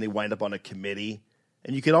lawmakers and they wind up on a committee.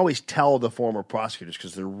 And you can always tell the former prosecutors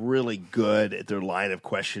because they're really good at their line of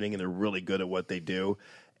questioning and they're really good at what they do.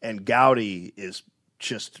 And Gowdy is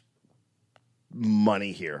just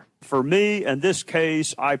money here. For me, in this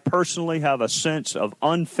case, I personally have a sense of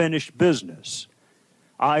unfinished business.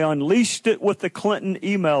 I unleashed it with the Clinton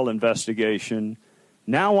email investigation.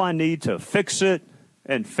 Now I need to fix it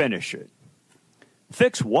and finish it.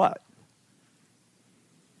 Fix what?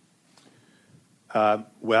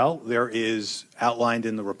 Well, there is outlined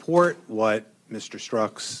in the report what Mr.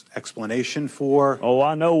 Strzok's explanation for. Oh,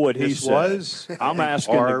 I know what he this said. was. I'm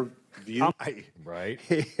asking our the- view. Right.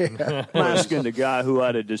 I'm asking the guy who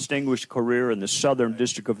had a distinguished career in the Southern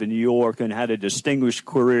District of New York and had a distinguished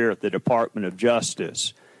career at the Department of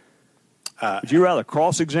Justice. Would you rather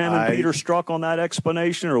cross-examine Peter Strzok on that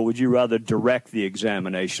explanation, or would you rather direct the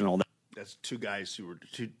examination on that? That's two guys who were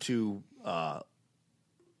two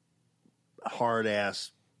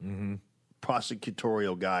hard-ass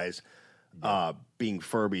prosecutorial guys being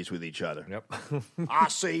Furbies with each other. Yep. I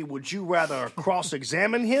say, would you rather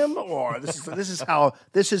cross-examine him, or this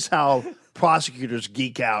is how prosecutors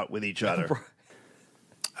geek out with each other?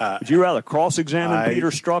 Would you rather cross-examine Peter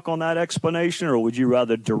Strzok on that explanation, or would you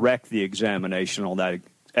rather direct the examination on that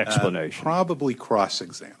explanation? Probably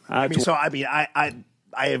cross-examine. I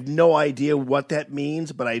have no idea what that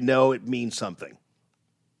means, but I know it means something.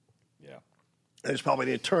 Yeah. There's probably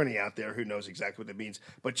an attorney out there who knows exactly what it means,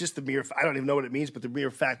 but just the mere I don't even know what it means, but the mere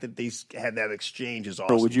fact that they had that exchange is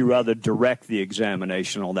awesome. Or would you rather direct the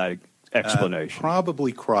examination on that explanation?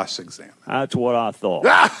 Probably cross-examine. That's what I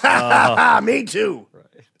thought. Me too. Right.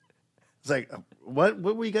 It's like, what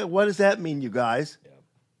we got? What does that mean, you guys? Yeah.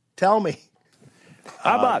 Tell me.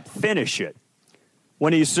 How about finish it?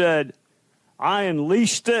 When he said, I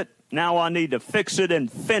unleashed it, now I need to fix it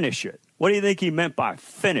and finish it. What do you think he meant by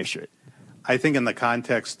finish it? I think in the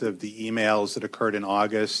context of the emails that occurred in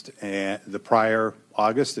August and the prior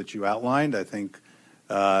August that you outlined, I think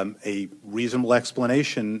a reasonable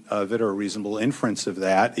explanation of it or a reasonable inference of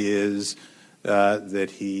that is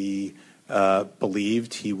that he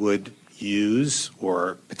believed he would use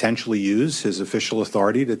or potentially use his official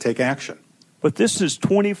authority to take action. But this is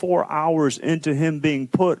 24 hours into him being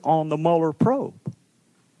put on the Mueller probe.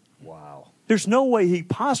 Wow. There's no way he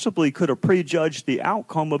possibly could have prejudged the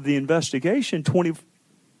outcome of the investigation.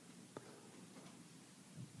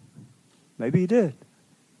 Maybe he did.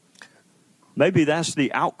 Maybe that's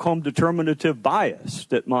the outcome determinative bias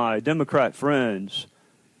that my Democrat friends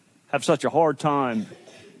have such a hard time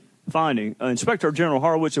finding. Inspector General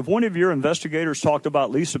Horowitz, if one of your investigators talked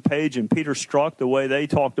about Lisa Page and Peter Strzok the way they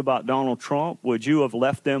talked about Donald Trump, would you have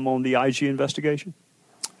left them on the IG investigation?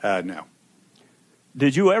 No.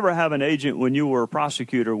 Did you ever have an agent when you were a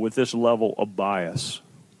prosecutor with this level of bias?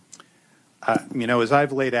 As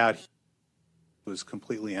I've laid out, it was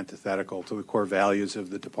completely antithetical to the core values of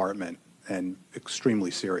the department and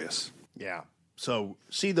extremely serious. Yeah. So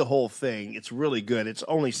see the whole thing. It's really good. It's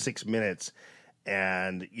only 6 minutes,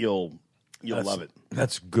 and you'll love it.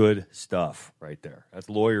 That's good stuff right there. That's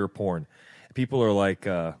lawyer porn. People are like,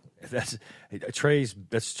 that's Trey's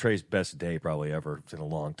best day probably ever in a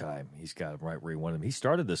long time. He's got him right where he wanted him. He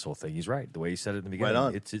started this whole thing. He's right. The way he said it in the beginning. Right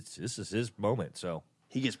on. This is his moment. So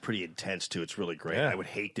he gets pretty intense too. It's really great. Yeah. I would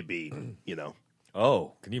hate to be,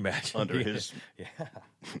 Oh, can you imagine? under his. Yeah.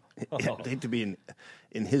 I'd hate to be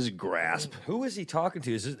in his grasp. Who is he talking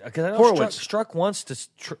to? Is it because I know Horowitz. Strzok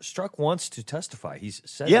wants to testify. He's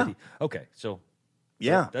said Yeah. that okay, so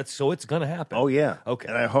Yeah. so it's going to happen. Oh yeah. Okay.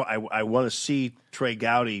 And I want to see Trey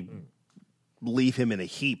Gowdy leave him in a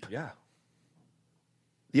heap. Yeah.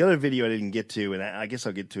 The other video I didn't get to, and I guess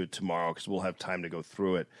I'll get to it tomorrow because we'll have time to go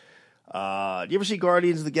through it. Do you ever see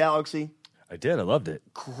Guardians of the Galaxy? I did. I loved it.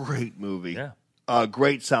 Great movie. Yeah.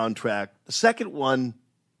 Great soundtrack. The second one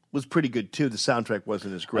was pretty good too. The soundtrack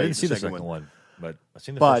wasn't as great. I didn't see the second second one, but I've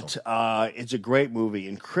seen the But first one. it's a great movie.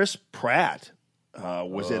 And Chris Pratt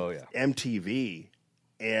was Oh, at yeah. MTV,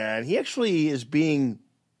 and he actually is being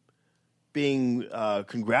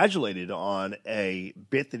congratulated on a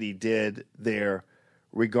bit that he did there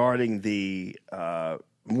regarding the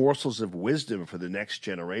morsels of wisdom for the next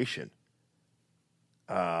generation.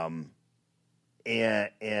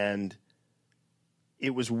 And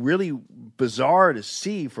it was really bizarre to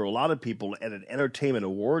see for a lot of people at an entertainment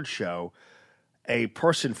award show, a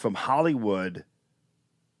person from Hollywood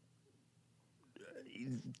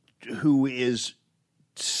who is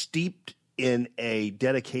steeped in a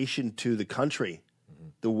dedication to the country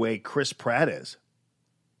the way Chris Pratt is.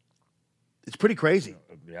 It's pretty crazy.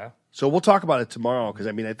 Yeah. So we'll talk about it tomorrow because,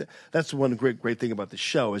 that's one great thing about the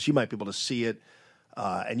show is you might be able to see it,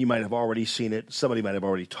 and you might have already seen it. Somebody might have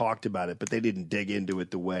already talked about it, but they didn't dig into it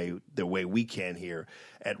the way we can here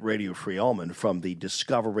at Radio Free Allman from the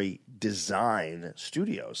Discovery Design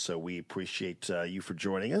Studios. So we appreciate you for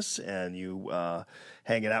joining us and you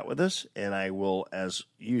hanging out with us. And I will, as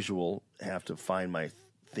usual, have to find my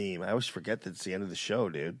theme. I always forget that it's the end of the show,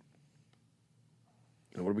 dude.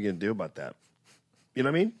 And what are we going to do about that? You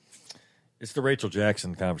know what I mean? It's the Rachel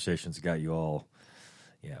Jackson conversations that got you all.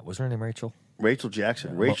 Yeah, was her name Rachel? Rachel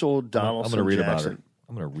Jackson. Yeah, Rachel I'm Donaldson going to read about Jackson. her.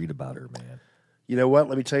 I'm going to read about her, man. You know what?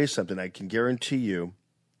 Let me tell you something. I can guarantee you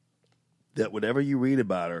that whatever you read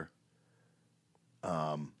about her,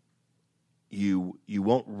 you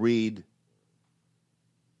won't read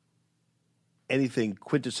anything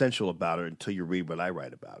quintessential about her until you read what I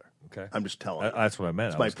write about her. Okay. I'm just telling you. That's what I meant.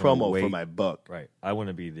 It's I my was gonna promo for wait. my book. Right. I want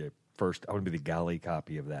to be the first. I want to be the galley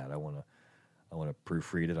copy of that. I want to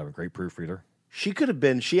proofread it. I'm a great proofreader. She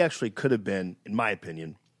actually could have been, in my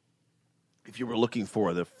opinion, if you were looking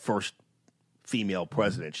for the first female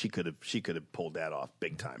president, she could have pulled that off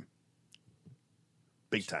big time.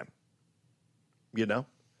 Big time. You know?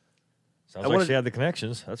 Sounds like she had the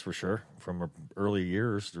connections, that's for sure, from her early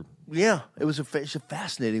years. Yeah, she's a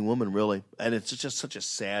fascinating woman, really. And it's just such a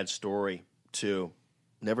sad story, too.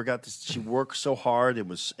 Never got this. She worked so hard and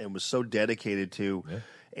was so dedicated to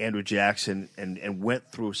Andrew Jackson and went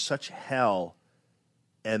through such hell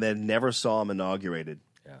and then never saw him inaugurated.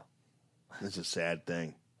 Yeah. It's a sad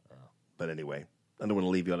thing. But anyway, I don't want to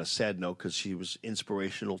leave you on a sad note because she was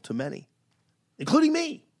inspirational to many, including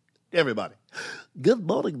me. Everybody. Good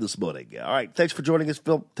morning this morning. All right. Thanks for joining us,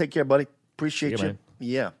 Phil. Take care, buddy. Appreciate you. Man.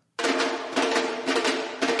 Yeah.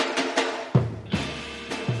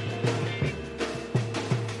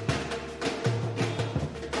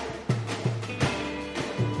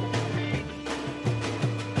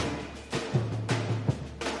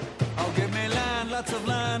 Oh, give me land, lots of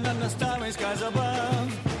land, and the starry sunny skies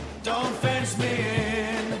above. Don't fence me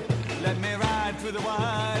in. Let me ride through the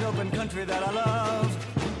wide open country that I love.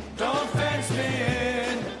 Don't fence me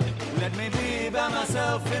in. Let me be by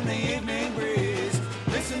myself in the evening breeze.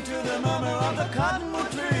 Listen to the murmur of the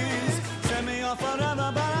cottonwood trees.